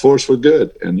a force for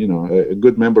good and, a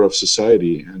good member of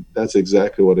society. And that's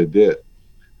exactly what I did.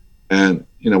 And,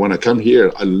 when I come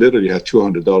here, I literally had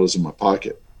 $200 in my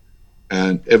pocket.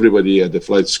 And everybody at the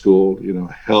flight school,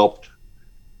 helped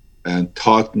and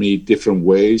taught me different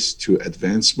ways to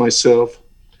advance myself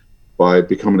by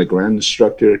becoming a ground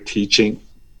instructor, teaching.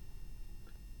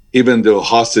 Even though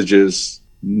hostages,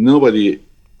 nobody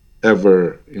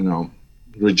ever,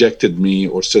 rejected me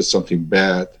or said something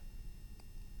bad.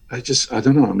 I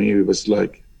don't know. I mean, it was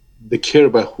like they care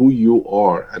about who you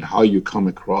are and how you come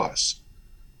across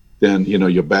than,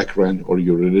 your background or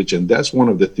your religion. That's one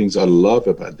of the things I love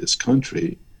about this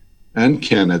country and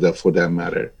Canada for that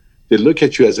matter. They look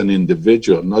at you as an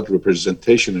individual, not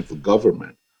representation of a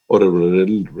government or a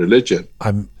religion.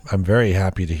 I'm very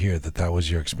happy to hear that was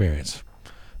your experience.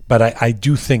 But I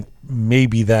do think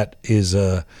maybe that is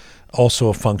also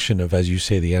a function of, as you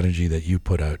say, the energy that you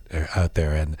put out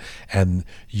there and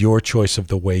your choice of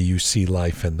the way you see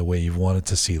life and the way you've wanted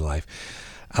to see life.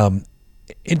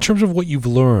 In terms of what you've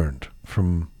learned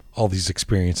from all these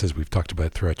experiences we've talked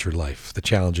about throughout your life, the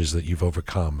challenges that you've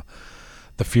overcome,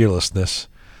 the fearlessness,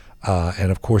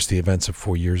 and of course the events of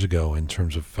 4 years ago in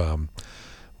terms of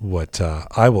what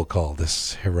I will call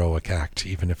this heroic act,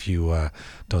 even if you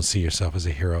don't see yourself as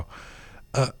a hero.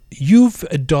 You've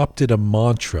adopted a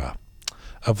mantra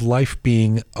of life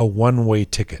being a one-way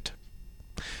ticket.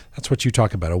 That's what you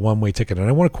talk about, a one-way ticket. And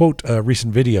I want to quote a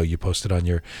recent video you posted on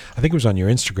I think it was on your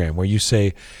Instagram, where you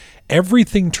say,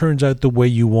 everything turns out the way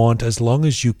you want as long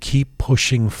as you keep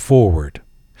pushing forward.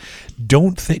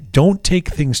 Don't take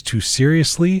things too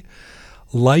seriously.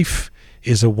 Life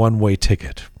is a one-way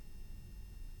ticket.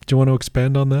 Do you want to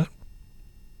expand on that?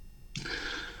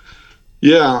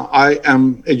 Yeah, I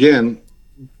am, again,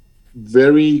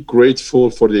 very grateful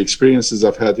for the experiences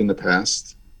I've had in the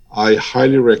past. I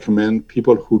highly recommend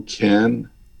people who can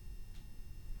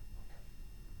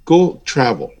go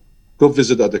travel, go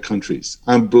visit other countries.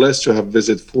 I'm blessed to have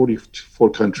visited 44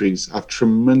 countries. I have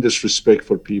tremendous respect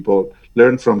for people,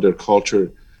 learn from their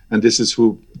culture, and this is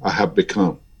who I have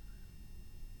become.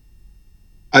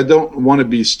 I don't want to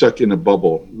be stuck in a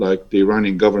bubble like the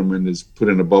Iranian government is put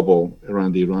in a bubble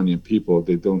around the Iranian people.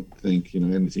 They don't think,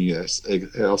 anything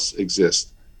else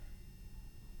exists.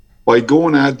 By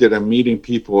going out there and meeting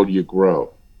people, you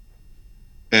grow.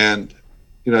 And,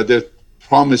 they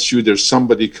promise you there's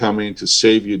somebody coming to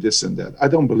save you, this and that. I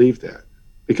don't believe that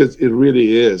because it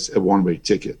really is a one-way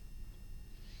ticket.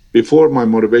 Before my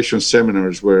motivation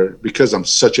seminars were, because I'm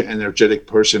such an energetic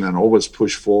person and always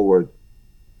push forward,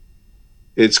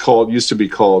 It's called, used to be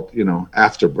called,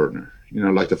 afterburner.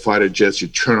 Like the fighter jets, you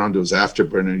turn on those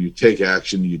afterburner, you take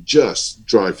action, you just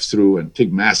drive through and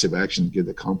take massive action to get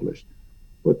accomplished.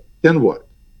 But then what?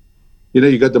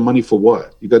 You got the money for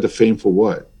what? You got the fame for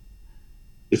what?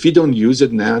 If you don't use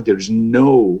it now, there's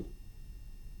nobody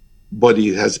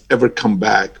has ever come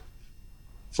back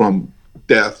from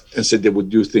death and said they would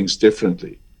do things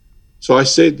differently. So I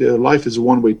say that life is a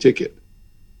one-way ticket.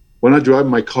 When I drive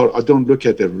my car, I don't look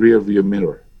at the rear view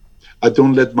mirror. I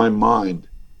don't let my mind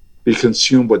be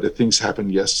consumed by the things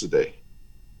happened yesterday.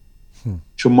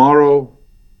 Tomorrow,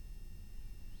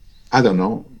 I don't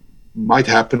know, might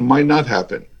happen, might not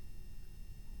happen.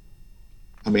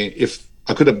 I mean, if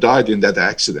I could have died in that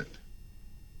accident.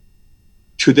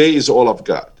 Today is all I've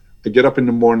got. I get up in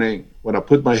the morning, when I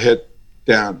put my head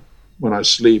down, when I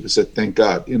sleep, I said, thank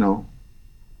God,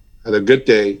 had a good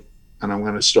day, and I'm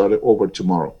going to start it over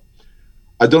tomorrow.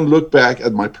 I don't look back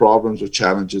at my problems or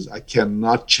challenges. I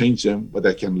cannot change them, but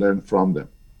I can learn from them.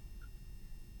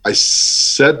 I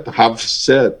have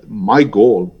said my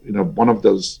goal, one of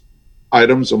those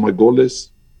items on my goal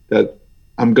list, that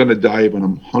I'm going to die when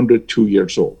I'm 102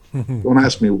 years old. Don't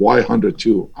ask me why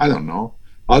 102. I don't know.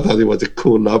 I thought it was a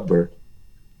cool number.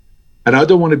 And I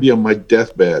don't want to be on my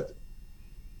deathbed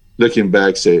looking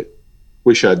back, say,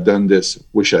 wish I'd done this,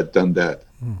 wish I'd done that.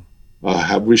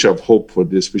 Wish I've hoped for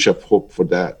this, wish I've hoped for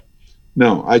that.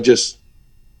 No, I just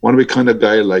want to be kind of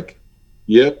guy like,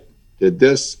 yep, did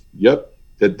this, yep,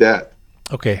 did that.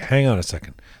 Okay, hang on a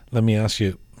second. Let me ask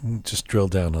you, just drill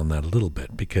down on that a little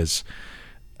bit, because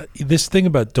this thing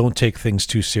about don't take things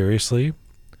too seriously,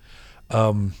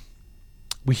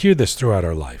 we hear this throughout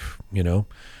our life,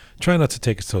 Try not to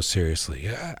take it so seriously.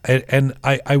 And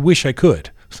I wish I could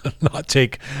not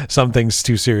take some things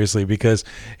too seriously, because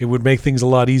it would make things a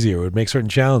lot easier. It would make certain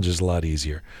challenges a lot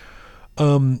easier.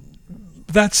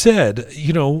 That said,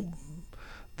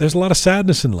 there's a lot of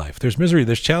sadness in life. There's misery.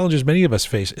 There's challenges many of us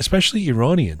face, especially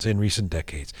Iranians in recent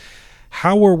decades.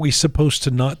 How are we supposed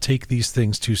to not take these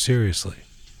things too seriously?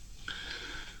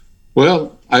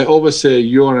 Well, I always say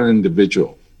you are an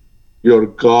individual. You're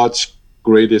God's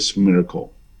greatest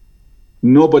miracle.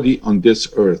 Nobody on this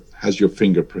earth has your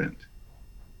fingerprint.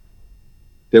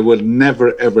 There will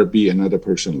never, ever be another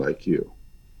person like you.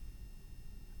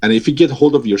 And if you get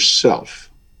hold of yourself,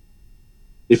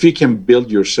 if you can build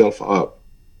yourself up,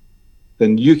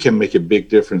 then you can make a big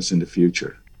difference in the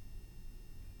future.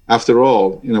 After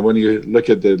all, when you look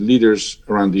at the leaders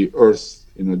around the earth,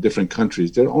 different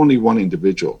countries, they're only one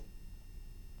individual.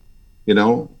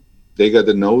 They got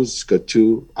the nose, got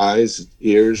two eyes,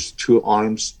 ears, two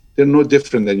arms. They're no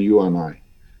different than you and I.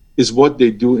 It's what they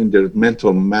do in their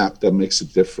mental map that makes a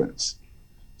difference.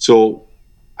 So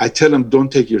I tell them,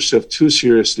 don't take yourself too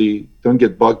seriously. Don't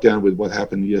get bogged down with what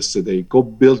happened yesterday. Go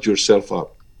build yourself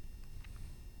up.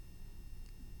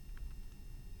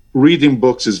 Reading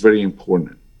books is very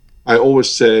important. I always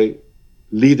say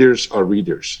leaders are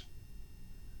readers.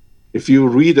 If you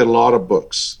read a lot of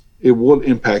books, it will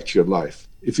impact your life.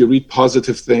 If you read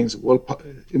positive things, it will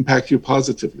impact you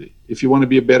positively. If you want to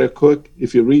be a better cook,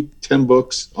 if you read 10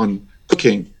 books on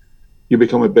cooking, you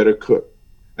become a better cook.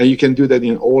 And you can do that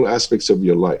in all aspects of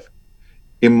your life.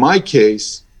 In my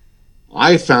case,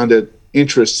 I found it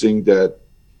interesting that,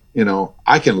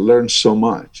 I can learn so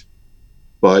much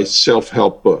by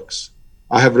self-help books.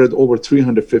 I have read over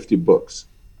 350 books.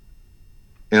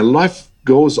 And life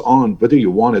goes on whether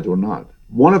you want it or not.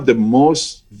 One of the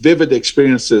most vivid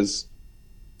experiences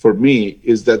for me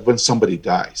is that when somebody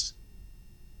dies,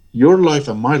 your life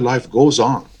and my life goes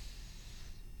on.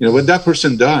 When that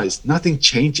person dies, nothing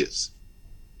changes.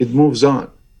 It moves on.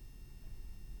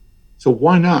 So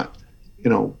why not?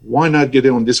 Why not get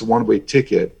on this one-way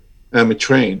ticket, a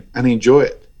train, and enjoy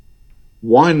it?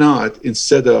 Why not,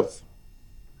 instead of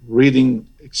reading,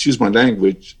 excuse my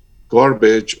language,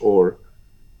 garbage or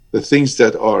the things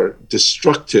that are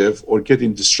destructive or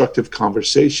getting destructive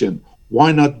conversation,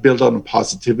 why not build on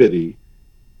positivity?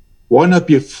 Why not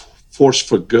be a force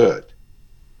for good?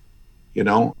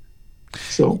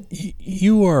 So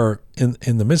you are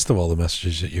in the midst of all the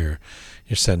messages that you're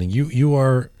sending. You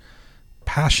are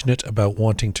passionate about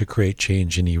wanting to create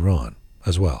change in Iran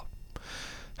as well.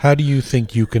 How do you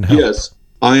think you can help? Yes,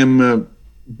 I am a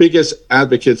biggest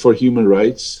advocate for human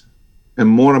rights, and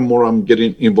more I'm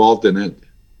getting involved in it,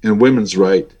 and women's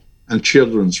right and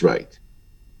children's right.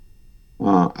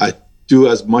 I do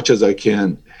as much as I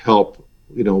can help,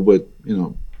 with,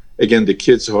 again, the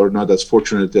kids who are not as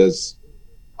fortunate as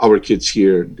our kids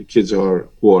here. The kids who are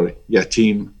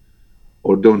yatim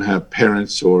or don't have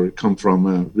parents or come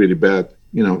from really bad,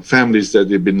 families that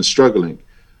they've been struggling.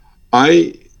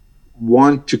 I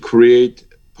want to create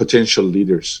potential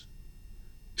leaders.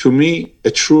 To me,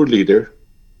 a true leader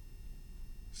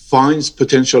finds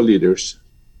potential leaders,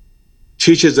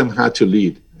 teaches them how to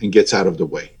lead, and gets out of the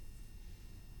way.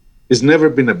 It's never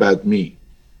been about me.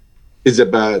 It's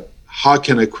about how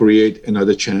can I create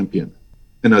another champion,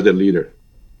 another leader.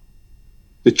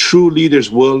 The true leaders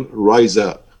will rise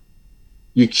up.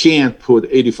 You can't put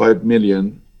 85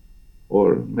 million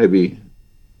or maybe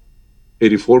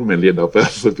 84 million of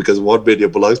effort, because one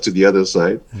million belongs to the other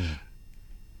side,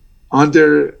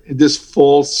 under this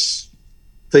false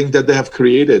thing that they have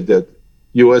created, that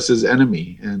US is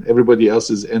enemy and everybody else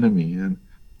is enemy. And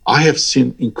I have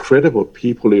seen incredible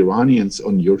people, Iranians,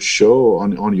 on your show,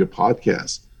 on your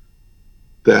podcast,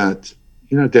 that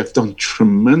they've done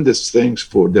tremendous things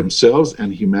for themselves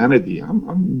and humanity.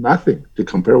 I'm nothing to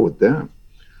compare with them.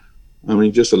 I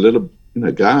mean, just a little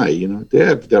guy.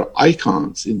 They're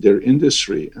icons in their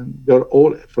industry, and they're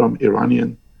all from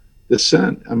Iranian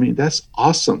descent. I mean, that's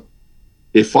awesome.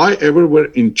 If I ever were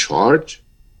in charge,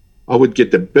 I would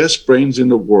get the best brains in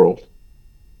the world,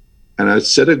 and I'd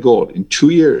set a goal. In 2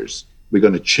 years, we're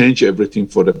going to change everything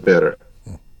for the better.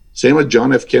 Same with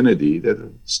John F. Kennedy,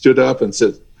 that stood up and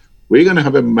said, we're going to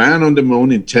have a man on the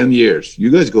moon in 10 years.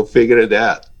 You guys go figure it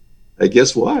out. And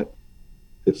guess what?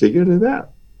 They figured it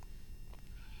out.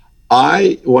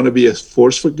 I want to be a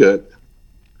force for good.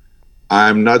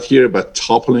 I'm not here about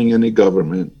toppling any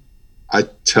government. I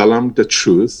tell them the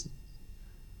truth.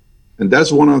 And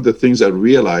that's one of the things I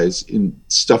realize in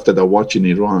stuff that I watch in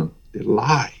Iran. They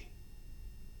lie.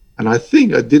 And I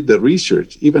think I did the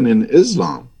research. Even in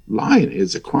Islam, lying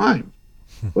is a crime.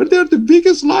 But they're the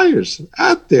biggest liars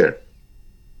out there.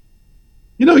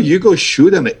 You go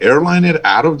shoot an airliner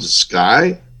out of the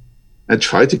sky and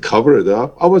try to cover it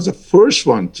up. I was the first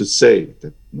one to say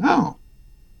that, no,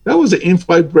 that was an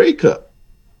in-flight breakup.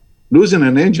 Losing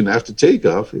an engine after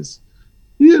takeoff is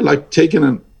like taking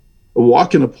a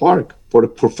walk in a park. For a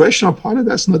professional pilot,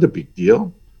 that's not a big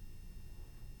deal.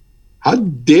 How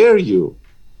dare you?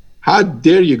 How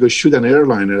dare you go shoot an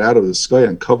airliner out of the sky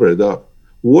and cover it up?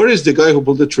 Where is the guy who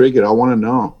pulled the trigger? I want to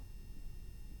know.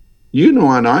 You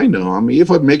know, and I know. I mean, if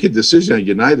I make a decision at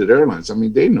United Airlines, I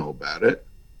mean, they know about it.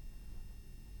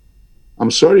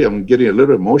 I'm sorry, I'm getting a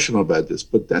little emotional about this,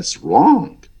 but that's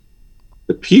wrong.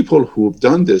 The people who have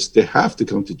done this, they have to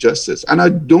come to justice. And I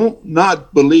do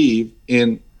not believe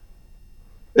in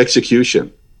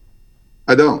execution.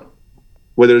 I don't.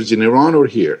 Whether it's in Iran or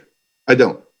here, I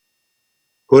don't.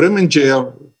 Put them in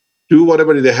jail, do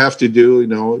whatever they have to do,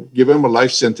 give them a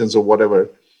life sentence or whatever.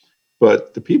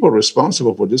 But the people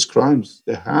responsible for these crimes,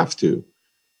 they have to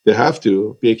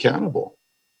be accountable.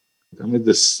 I mean,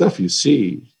 the stuff you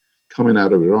see coming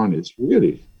out of Iran is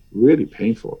really, really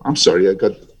painful. I'm sorry, I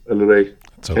got a little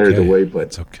carried away, but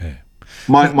it's okay.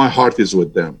 My heart is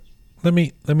with them. Let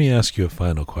me ask you a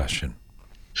final question.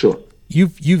 Sure.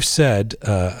 You've said,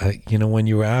 when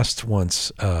you were asked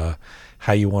once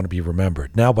how you want to be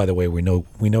remembered. Now, by the way, we know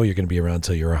you're going to be around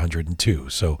until you're 102.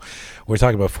 So we're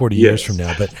talking about 40 years from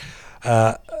now. But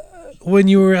when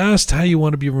you were asked how you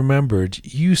want to be remembered,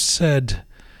 you said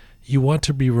you want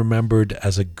to be remembered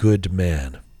as a good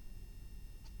man.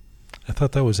 I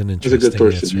thought that was an interesting as a good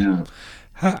person, answer.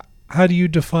 Yeah. How do you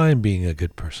define being a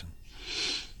good person?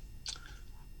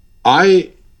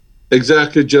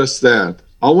 Exactly just that.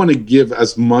 I want to give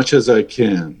as much as I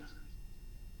can.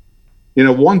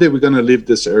 One day we're going to leave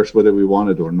this earth, whether we want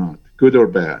it or not, good or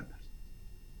bad.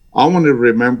 I want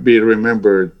to be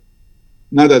remembered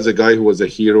not as a guy who was a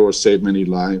hero or saved many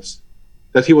lives,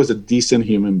 that he was a decent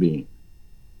human being.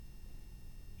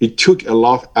 He took a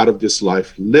lot out of this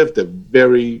life, lived a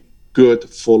very good,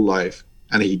 full life,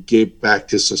 and he gave back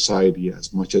to society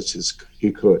as much as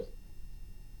he could.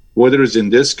 Whether it's in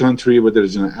this country, whether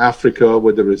it's in Africa,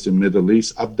 whether it's in the Middle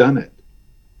East, I've done it.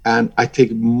 And I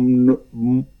take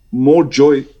more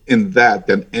joy in that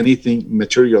than anything,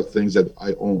 material things that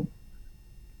I own.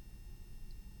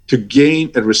 To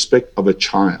gain a respect of a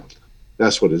child,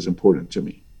 that's what is important to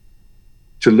me.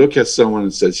 To look at someone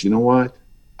and says, you know what?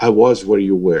 I was where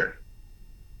you were.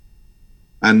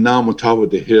 And now I'm on top of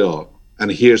the hill,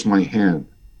 and here's my hand.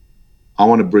 I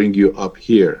want to bring you up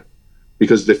here,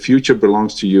 because the future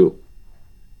belongs to you.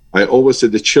 I always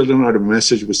said the children are the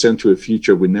message we send to a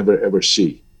future we never ever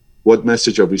see. What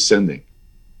message are we sending?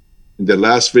 In the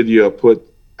last video I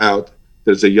put out,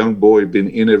 there's a young boy being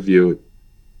interviewed,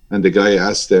 and the guy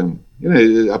asked them,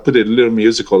 I put a little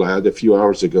musical I had a few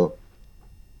hours ago.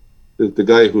 The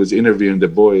guy who was interviewing the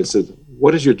boy said,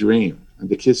 what is your dream? And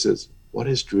the kid says, what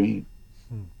is dream?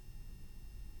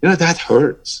 That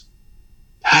hurts.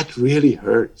 That really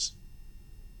hurts.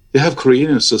 They have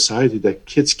created a society that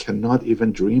kids cannot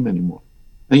even dream anymore.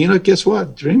 And guess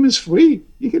what? Dream is free.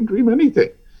 You can dream anything.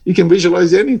 You can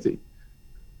visualize anything.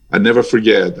 I never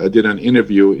forget, I did an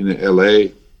interview in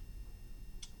LA,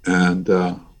 and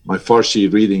my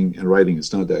Farsi reading and writing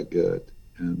is not that good.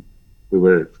 And we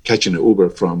were catching an Uber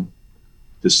from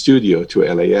the studio to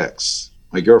LAX.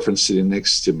 My girlfriend sitting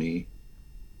next to me,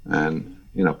 and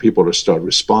people start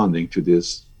responding to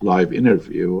this live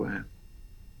interview, and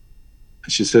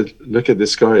she said, "Look at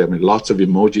this guy. I mean, lots of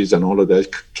emojis and all of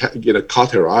that."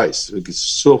 Caught her eyes. It's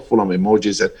so full of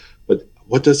emojis. But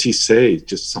what does he say?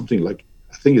 Just something like,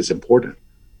 "I think it's important."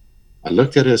 I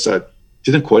looked at it as I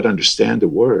didn't quite understand the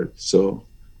word, so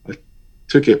I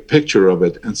took a picture of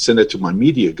it and sent it to my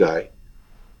media guy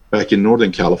back in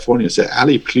Northern California. I said,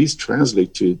 "Ali, please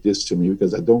translate this to me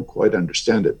because I don't quite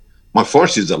understand it." My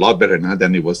Farsi is a lot better now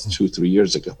than it was 2-3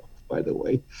 years ago, by the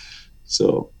way.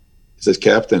 So he says,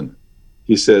 "Captain,"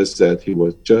 he says that he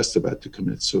was just about to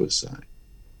commit suicide.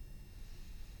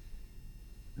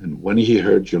 And when he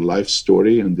heard your life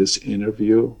story in this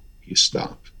interview, he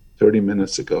stopped. 30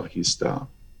 minutes ago, he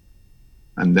stopped.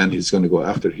 And then he's going to go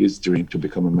after his dream to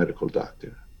become a medical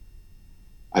doctor.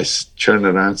 I turned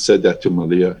around, said that to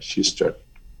Malia. She started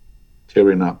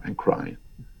tearing up and crying.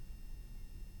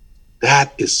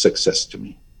 That is success to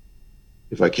me.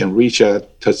 If I can reach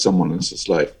out, touch someone else's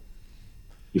life,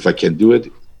 if I can do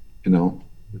it,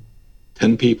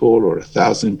 10 people or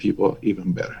 1,000 people,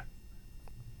 even better.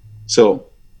 So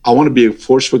I want to be a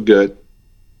force for good.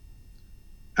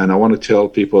 And I want to tell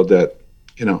people that,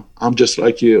 I'm just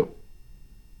like you.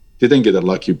 Didn't get a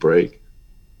lucky break.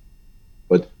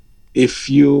 But if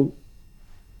you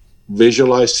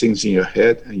visualize things in your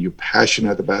head and you're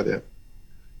passionate about it,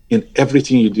 in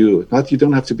everything you do, you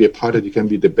don't have to be a pilot. You can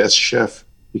be the best chef.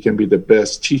 You can be the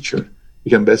best teacher. You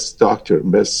can be best doctor,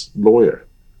 best lawyer.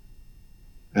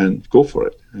 And go for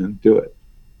it and do it.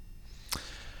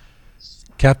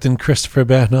 Captain Christopher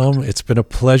Behnam, it's been a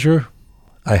pleasure.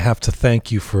 I have to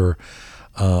thank you for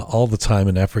all the time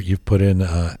and effort you've put in.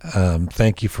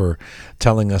 Thank you for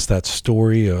telling us that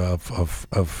story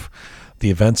of the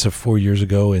events of 4 years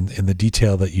ago in the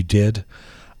detail that you did.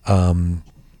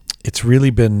 It's really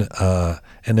been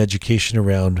an education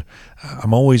around.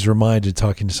 I'm always reminded,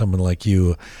 talking to someone like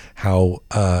you, how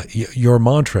your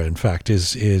mantra, in fact, it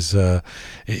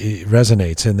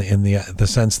resonates in the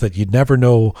sense that you'd never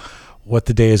know what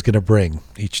the day is going to bring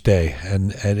each day,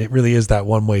 and it really is that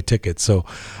one-way ticket. So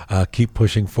keep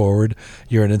pushing forward.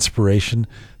 You're an inspiration.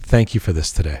 Thank you for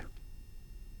this today.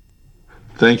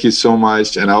 Thank you so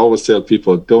much. And I always tell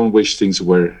people, don't wish things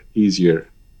were easier.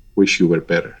 Wish you were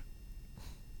better.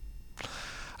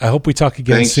 I hope we talk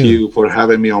again soon. Thank you for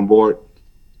having me on board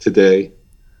today.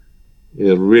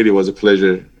 It really was a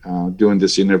pleasure doing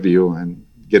this interview and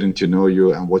getting to know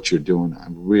you and what you're doing.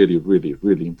 I'm really, really,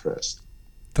 really impressed.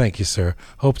 Thank you, sir.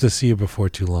 Hope to see you before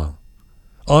too long.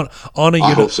 On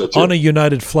a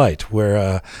United flight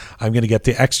where I'm going to get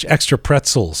the extra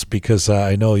pretzels because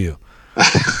I know you.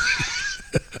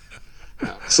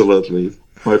 Absolutely.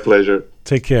 My pleasure.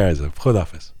 Take care, Azam.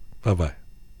 Khodafis. Bye-bye.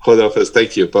 Khodafis.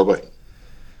 Thank you. Bye-bye.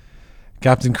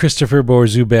 Captain Christopher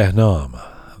Borzou Behnam,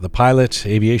 the pilot,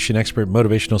 aviation expert,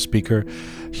 motivational speaker,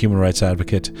 human rights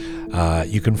advocate.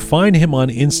 You can find him on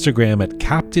Instagram at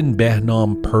Captain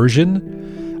Behnam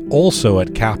Persian, also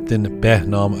at Captain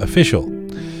Behnam Official.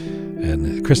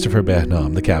 And Christopher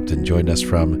Behnam, the captain, joined us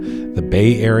from the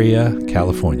Bay Area,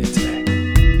 California today.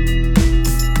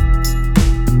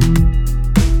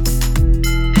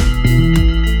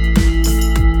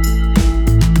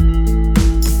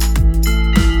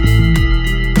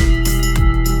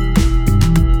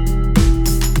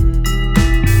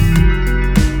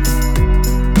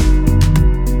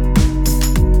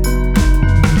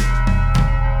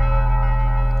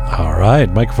 All right,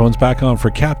 microphone's back on for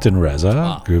Captain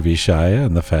Reza, Groovy Shaya,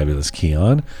 and the fabulous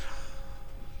Keon.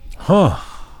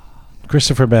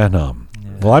 Christopher Behnam. Yeah.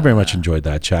 Well, I very much enjoyed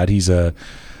that chat. He's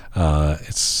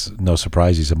it's no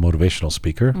surprise he's a motivational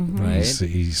speaker. Mm-hmm. Right.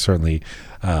 He certainly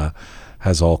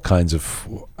has all kinds of.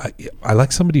 I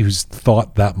like somebody who's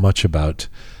thought that much about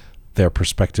their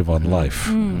perspective on life.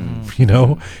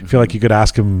 I feel like you could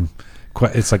ask him.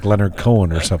 It's like Leonard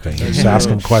Cohen or something. You just ask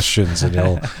him questions and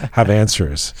he'll have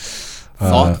answers.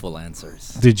 Thoughtful answers.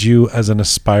 Did you, as an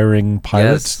aspiring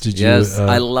pilot, Yes,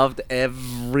 I loved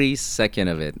every second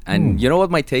of it. And you know what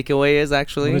my takeaway is,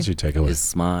 actually? What is your takeaway? His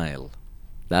smile.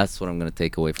 That's what I'm gonna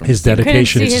take away from His the scene.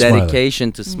 dedication see to his smiling. Dedication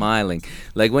to smiling.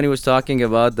 Like when he was talking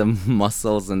about the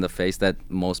muscles in the face that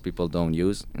most people don't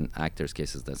use. In actors'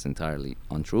 cases, that's entirely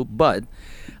untrue. But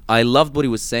I loved what he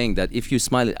was saying, that if you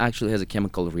smile, it actually has a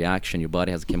chemical reaction. Your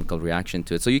body has a chemical reaction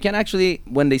to it. So you can actually,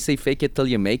 when they say fake it till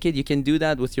you make it, you can do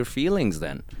that with your feelings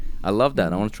then. I love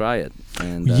that. I want to try it.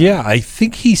 And Yeah, I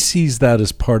think he sees that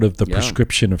as part of the Yeah.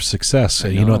 prescription of success. I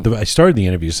You know, know. I started the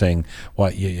interview saying, "Why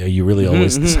are you really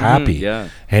always this happy?" Yeah.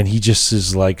 And he just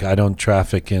is like, "I don't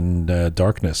traffic in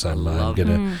darkness. I'm love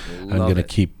gonna I'm Love gonna it.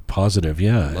 keep positive."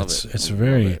 Yeah, Love it's it. it's I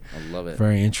very love it. I love it.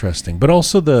 very interesting. But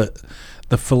also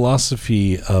the philosophy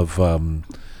of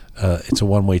it's a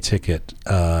one-way ticket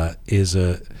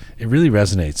it really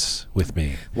resonates with me.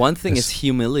 One thing This- is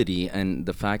humility, and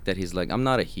the fact that he's like, I'm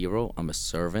not a hero, I'm a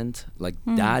servant. Like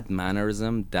that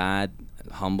mannerism, that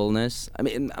humbleness. I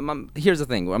mean, here's the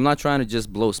thing. I'm not trying to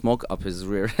just blow smoke up his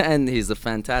rear end. He's a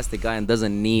fantastic guy and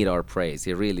doesn't need our praise.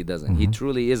 He really doesn't. He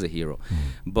truly is a hero.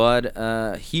 But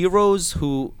heroes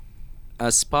who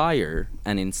aspire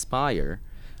and inspire,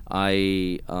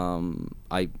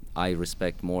 I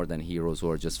respect more than heroes who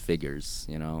are just figures,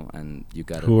 you know. And you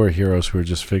got Who are heroes who are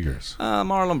just figures?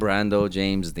 Marlon Brando,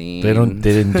 James Dean. They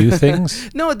didn't do things.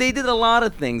 No, they did a lot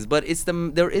of things, but it's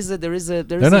there is a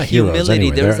They're not heroes humility,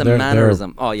 anyway. there's They're a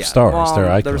mannerism. Oh yeah, stars. Well, They're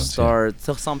They're icons, yeah. stars.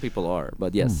 So some people are,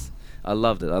 but yes, I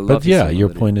loved it. I love. But his yeah, your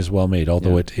humility. point is well made.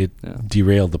 Although Yeah. it Yeah.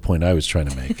 derailed the point I was trying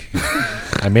to make.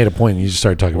 I made a point, and you just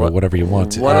started talking about whatever you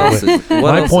want. What else is- what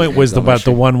My else point is was Gilgamesh? about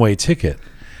the one-way ticket.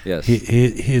 Yes.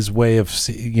 His way of,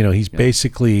 he's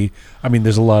basically. I mean,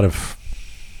 there's a lot of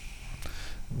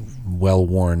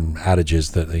well-worn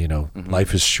adages that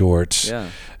life is short. Yeah.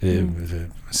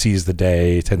 Seize the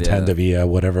day, tentanda Yeah. via,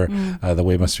 whatever. The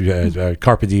way must be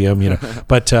carpe diem.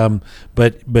 But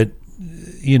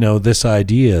this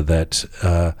idea that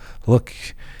look,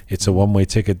 it's a one-way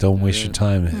ticket. Don't waste your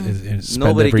time. Spend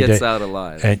Nobody every gets day. out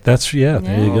alive. And that's there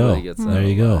you go. Nobody gets out There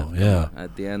you go. alive. Yeah.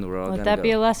 At the end, we're all Let gonna that go.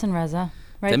 be a lesson, Reza.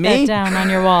 Write To that me? down on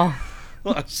your wall.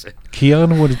 Oh, shit.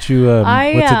 Kiana, what did you? What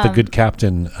did the good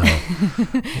captain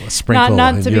sprinkle?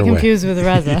 Not in to be your way? confused with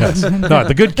Reza. Yes. No,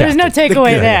 the good captain. There's no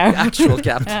takeaway there. Actual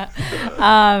captain.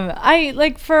 I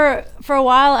like for a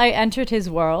while I entered his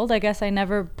world. I guess I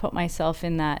never put myself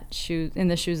in the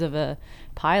shoes of a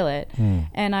pilot,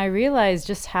 and I realized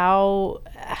just how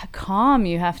calm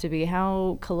you have to be,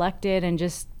 how collected and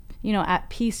just at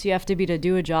peace you have to be to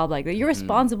do a job like that. You're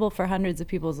responsible for hundreds of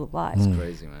people's lives.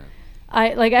 Crazy, man.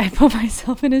 I put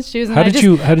myself in his shoes. And How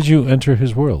did you enter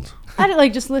his world? I did,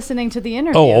 like just listening to the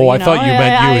interview. I thought you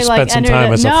meant you spent some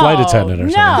time as a flight attendant or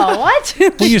something. No, what?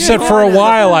 Well, you said for a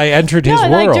while I entered his No,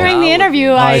 world. like during the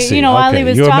interview, I see. while he Okay.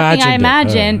 was You talking, I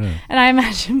imagined it. imagined, and I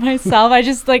imagined myself. I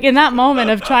just like in that moment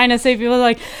of trying to save people,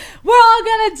 like we're all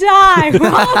gonna die.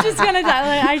 We're all just gonna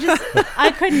die. Like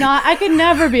I could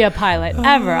never be a pilot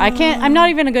ever. I can't. I'm not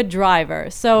even a good driver.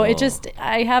 So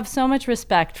I have so much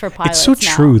respect for pilots. It's so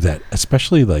now. true that,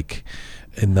 especially like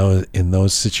in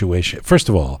those situations. First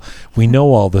of all, we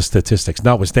know all the statistics,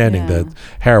 notwithstanding Yeah. the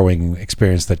harrowing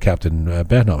experience that Captain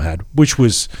Benham had, which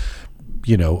was,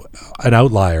 an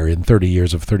outlier in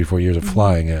 34 years of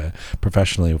flying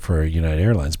professionally for United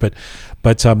Airlines. But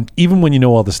even when you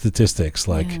know all the statistics,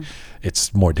 like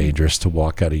it's more dangerous to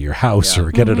walk out of your house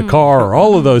or get in a car or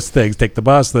all of those things, take the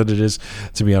bus, than it is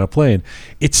to be on a plane.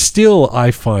 It's still, I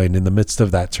find, in the midst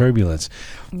of that turbulence,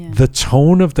 the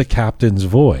tone of the captain's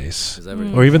voice,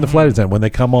 or even the flight attendant, when they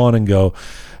come on and go,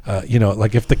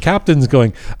 like if the captain's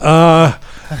going,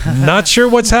 not sure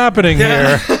what's happening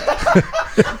here.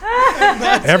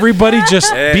 Everybody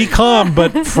just be calm,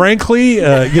 but frankly,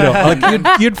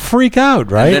 like you'd freak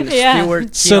out, right? And then Yeah.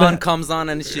 Stewart So Keon that- comes on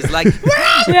and she's like,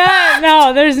 Yeah,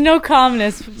 no, there's no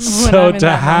calmness. when So I'm in to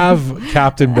that have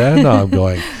Captain Ben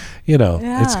going,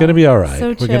 it's going to be all right. so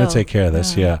We're going to chill. take care of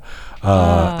this. Yeah.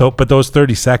 But those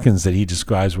 30 seconds that he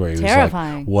describes where he was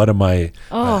Terrifying. like, what am I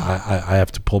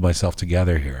have to pull myself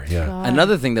together here. Yeah.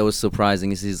 Another thing that was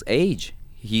surprising is his age.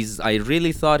 I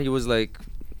really thought he was like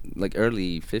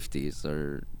early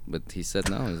 50s but he said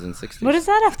no, he's in 60s. What does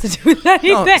that have to do with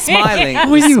anything? No, smiling.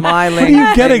 what Smiling. are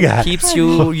you getting at? Keeps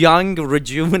you young,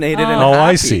 rejuvenated, and Oh, happy.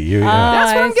 I see. You, yeah.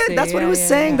 That's what I I'm getting. see. That's what Yeah, he was yeah,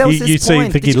 saying. yeah. That was You his say you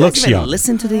point. think Did he you guys looks even young.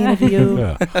 Listen to the interview.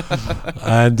 Yeah.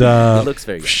 And He looks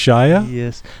very young. Shia?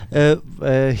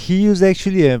 Yes. He used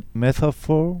actually a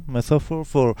metaphor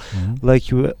for like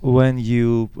when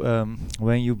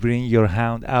you bring your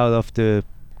hand out of the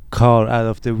car, out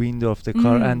of the window of the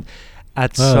car, and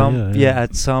at Oh, some yeah.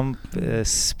 at some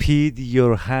speed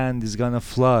your hand is gonna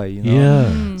fly, you know.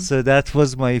 Yeah. So that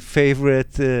was my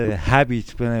favorite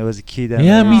habit when I was a kid. And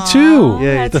Yeah, I- me too.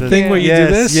 Yeah, that's the thing where you yes,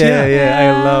 do this. Yeah,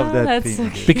 I love that that's thing.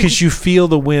 so cute. Because you feel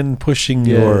the wind pushing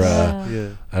your, Yeah.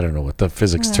 I don't know what the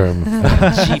physics term,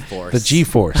 G-force. the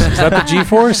G-force. Is that the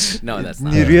G-force? No, that's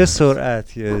not. نیروی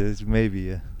سرعت, maybe,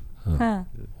 yeah. Huh.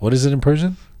 What is it in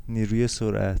Persian? نیروی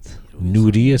سرعت.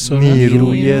 Nuriye Sora?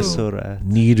 نیروی Niru. سرعت.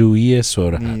 Niruye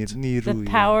Sora. The نیروی.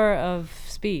 power of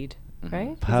speed,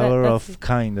 right? Is Power that- of that's-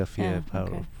 kind of, yeah, power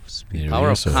okay. of speed. Power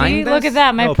of Sora. kind. See, look at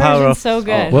that. My No, power Persian's of- so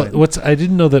good. Well, I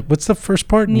didn't know that. What's the first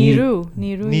part? Niru.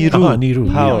 Niru. Niru. Ah, Niru.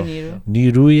 Power. Niru.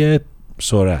 Niruye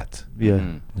Sorat. Yeah.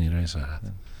 Mm. Niruye Sorat.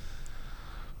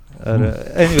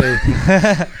 Anyway.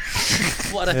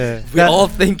 What a, Yeah. we're all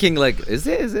thinking like, is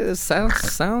it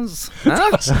sounds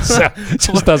huh?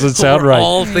 Just doesn't sound We're right.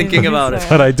 all thinking about it.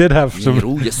 But I did have some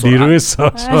Niruye Sorat. Niruye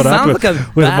Sorat Sounds like a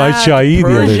with my bad chai the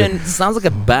other day. Persian. Sounds like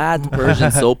a bad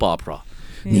Persian soap opera.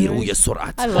 Niruye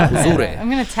Sorat. I love Huzure. it. I'm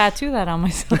gonna tattoo that on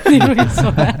myself. Niru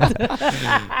Sorat.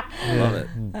 Love it.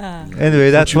 Anyway,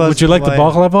 that was. Would you like the my-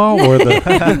 baklava or the?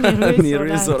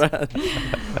 Niruye Sorat.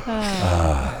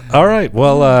 All right.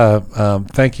 Well,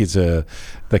 thank you to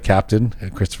the captain,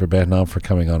 Christopher Behnam, for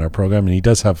coming on our program. And he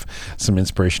does have some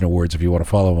inspirational words. If you want to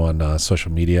follow him on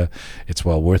social media, it's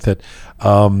well worth it.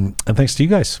 And thanks to you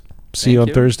guys. See you Thank on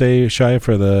you. Thursday, Shia,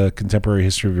 for the Contemporary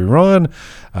History of Iran.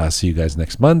 See you guys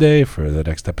next Monday for the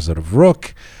next episode of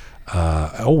Rook.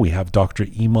 We have Dr.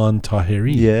 Iman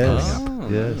Tahiri Yes. coming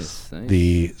up. Yes. Nice.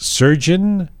 The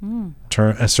surgeon,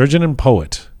 surgeon and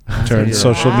poet turned Yeah.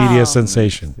 social Wow. media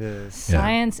sensation. Yes. Yeah.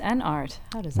 Science and art.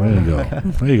 How does that There you work? go.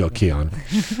 There you go, Keon.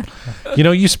 You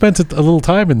know, you spent a little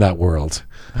time in that world.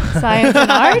 Science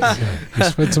and art? You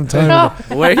spent some time. No.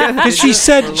 Where Because she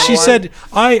said,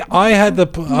 I had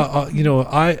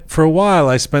the, for a while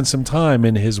I spent some time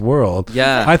in his world.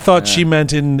 Yeah. I thought Yeah. she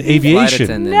meant in Flight aviation.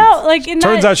 attendant. No, like in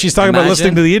Turns that, out she's talking about Imagine.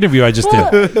 listening to the interview I just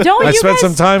well, did. don't I you spent guys,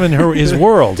 some time in his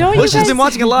world. Don't Well, you she's guys, been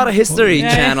watching a lot of history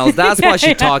Yeah. channels. That's why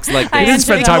she talks like I this. You didn't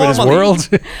spend time in his Normally, world.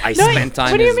 I Don't you- spent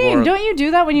time what do in you his mean? world. Don't you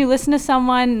do that when you listen to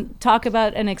someone talk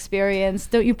about an experience?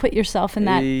 Don't you put yourself in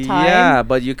that time? Yeah,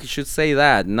 but you should say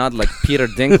that, not like Peter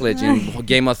Dinklage in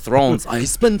Game of Thrones. I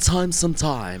spent some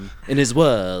time in his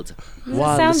world That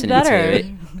while sounds listening better. to it.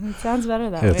 It sounds better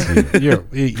that It's,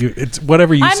 way. it's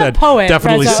whatever you I'm a said. poet,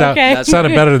 definitely Reza, okay?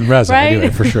 sounded better than Reza, Right? anyway,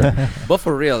 for sure. But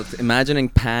for real, imagining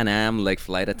Pan Am like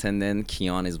flight attendant,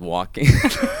 Keon is walking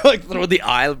like through the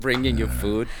aisle, bringing you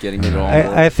food, getting it all.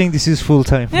 I think this is full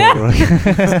time for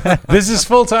Rock. This is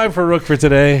full time for Rook for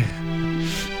today.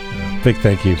 Big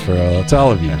thank you to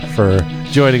all of you for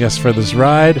joining us for this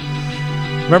ride.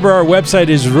 Remember, our website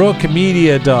is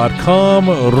rookmedia.com,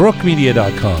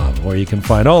 rookmedia.com, where you can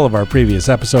find all of our previous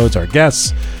episodes, our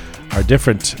guests, our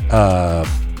different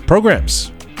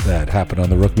programs that happen on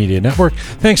the Rook Media Network.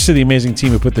 Thanks to the amazing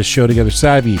team who put this show together.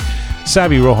 Sabi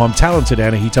Roham, talented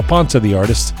Anahita Ponta, the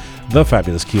artist, the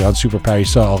fabulous Keon, Super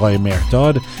Parisa Alay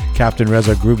Merdad, Captain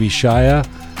Reza Groovy Shaya.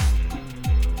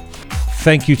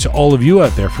 Thank you to all of you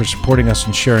out there for supporting us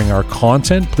and sharing our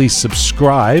content. Please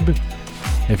subscribe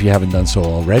if you haven't done so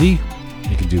already.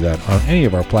 You can do that on any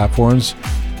of our platforms,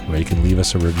 where you can leave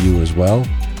us a review as well.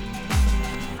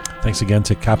 Thanks again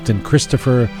to Captain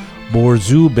Christopher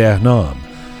Borzu Behnam.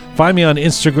 Find me on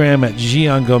Instagram at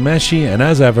Gian Gomeshi, and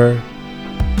as ever,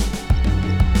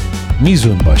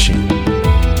 Mizun Bashi.